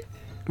んで、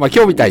今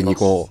日みたいに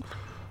ちょ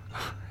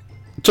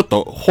っ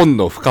と本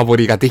の深掘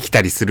りができ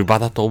たりする場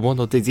だと思う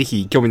ので、ぜ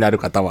ひ興味のある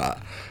方は、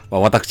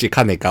私、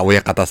金か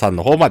親方さん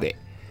の方まで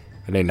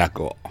連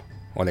絡を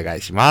お願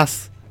いしま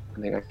す。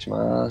お願いし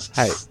ます。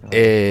はい。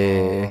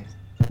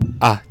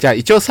じゃあ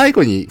一応最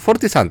後に、フォル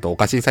テさんとオ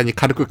カシンさんに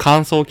軽く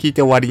感想を聞い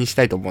て終わりにし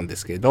たいと思うんで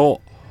すけ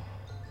ど、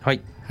は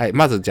い。はい。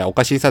まず、じゃあオ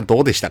カシンさんど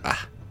うでした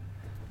か？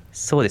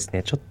そうです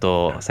ね、ちょっ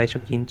と最初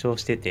緊張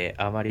してて、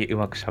あまりう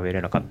まく喋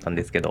れなかったん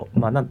ですけど、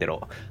なんていう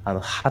の、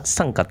初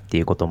参加って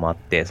いうこともあっ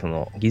て、そ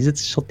の技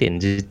術書店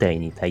自体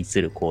に対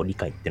する理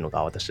解っていうの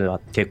が私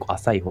は結構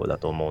浅い方だ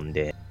と思うん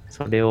で、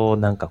それを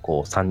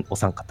お三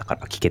方か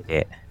ら聞け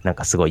て、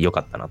すごい良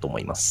かったなと思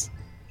います。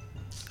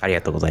あり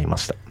がとうございま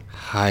した。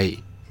は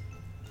い。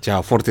じゃ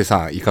あ、フォルテ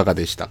さんいかが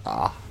でした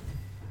か？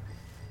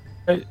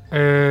はい、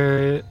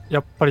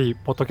やっぱり、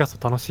ポッドキャス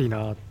ト楽しい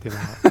なっていうの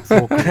は、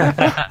すごく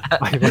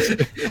ありまし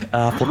て。ポ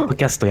ッド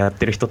キャストやっ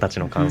てる人た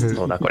ちの感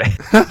想だ、これ。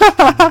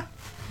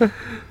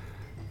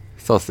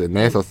そうっすよ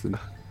ね、そうっすね。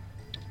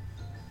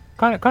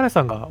カネ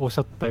さんがおっし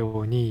ゃった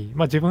ように、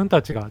自分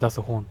たちが出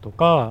す本と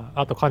か、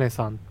あとカネ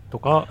さんと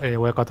か、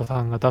親方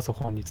さんが出す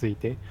本につい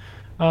て、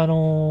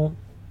深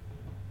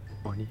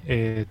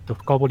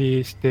掘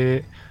りし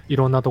て、い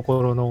ろんなと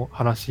ころの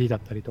話だっ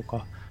たりと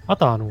か、あ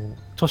と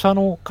著者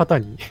の方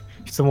に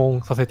質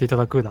問させていた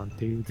だくなん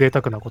ていう贅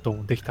沢なこと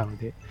もできたの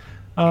で、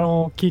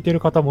聞いてる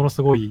方もの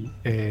すごい、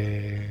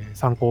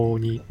参考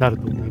になる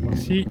と思いま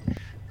すし、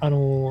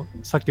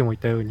さっきも言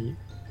ったように、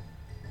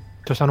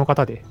著者の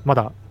方でま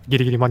だギ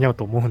リギリ間に合う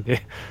と思うん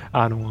で、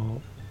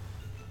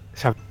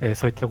そ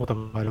ういったこと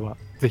があれば、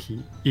ぜ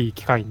ひいい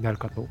機会になる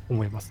かと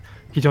思います。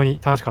非常に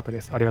楽しかった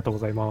です。ありがとうご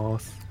ざいま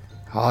す。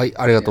はい、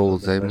ありがとうご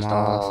ざいます。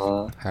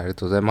はい、ありが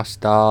とうございまし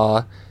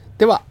た。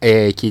では、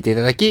聞いてい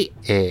ただき、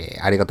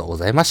ありがとうご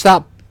ざいました。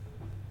あ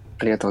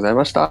りがとうござい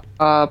ました。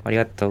あり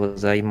がとうご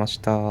ざいまし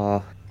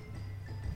た。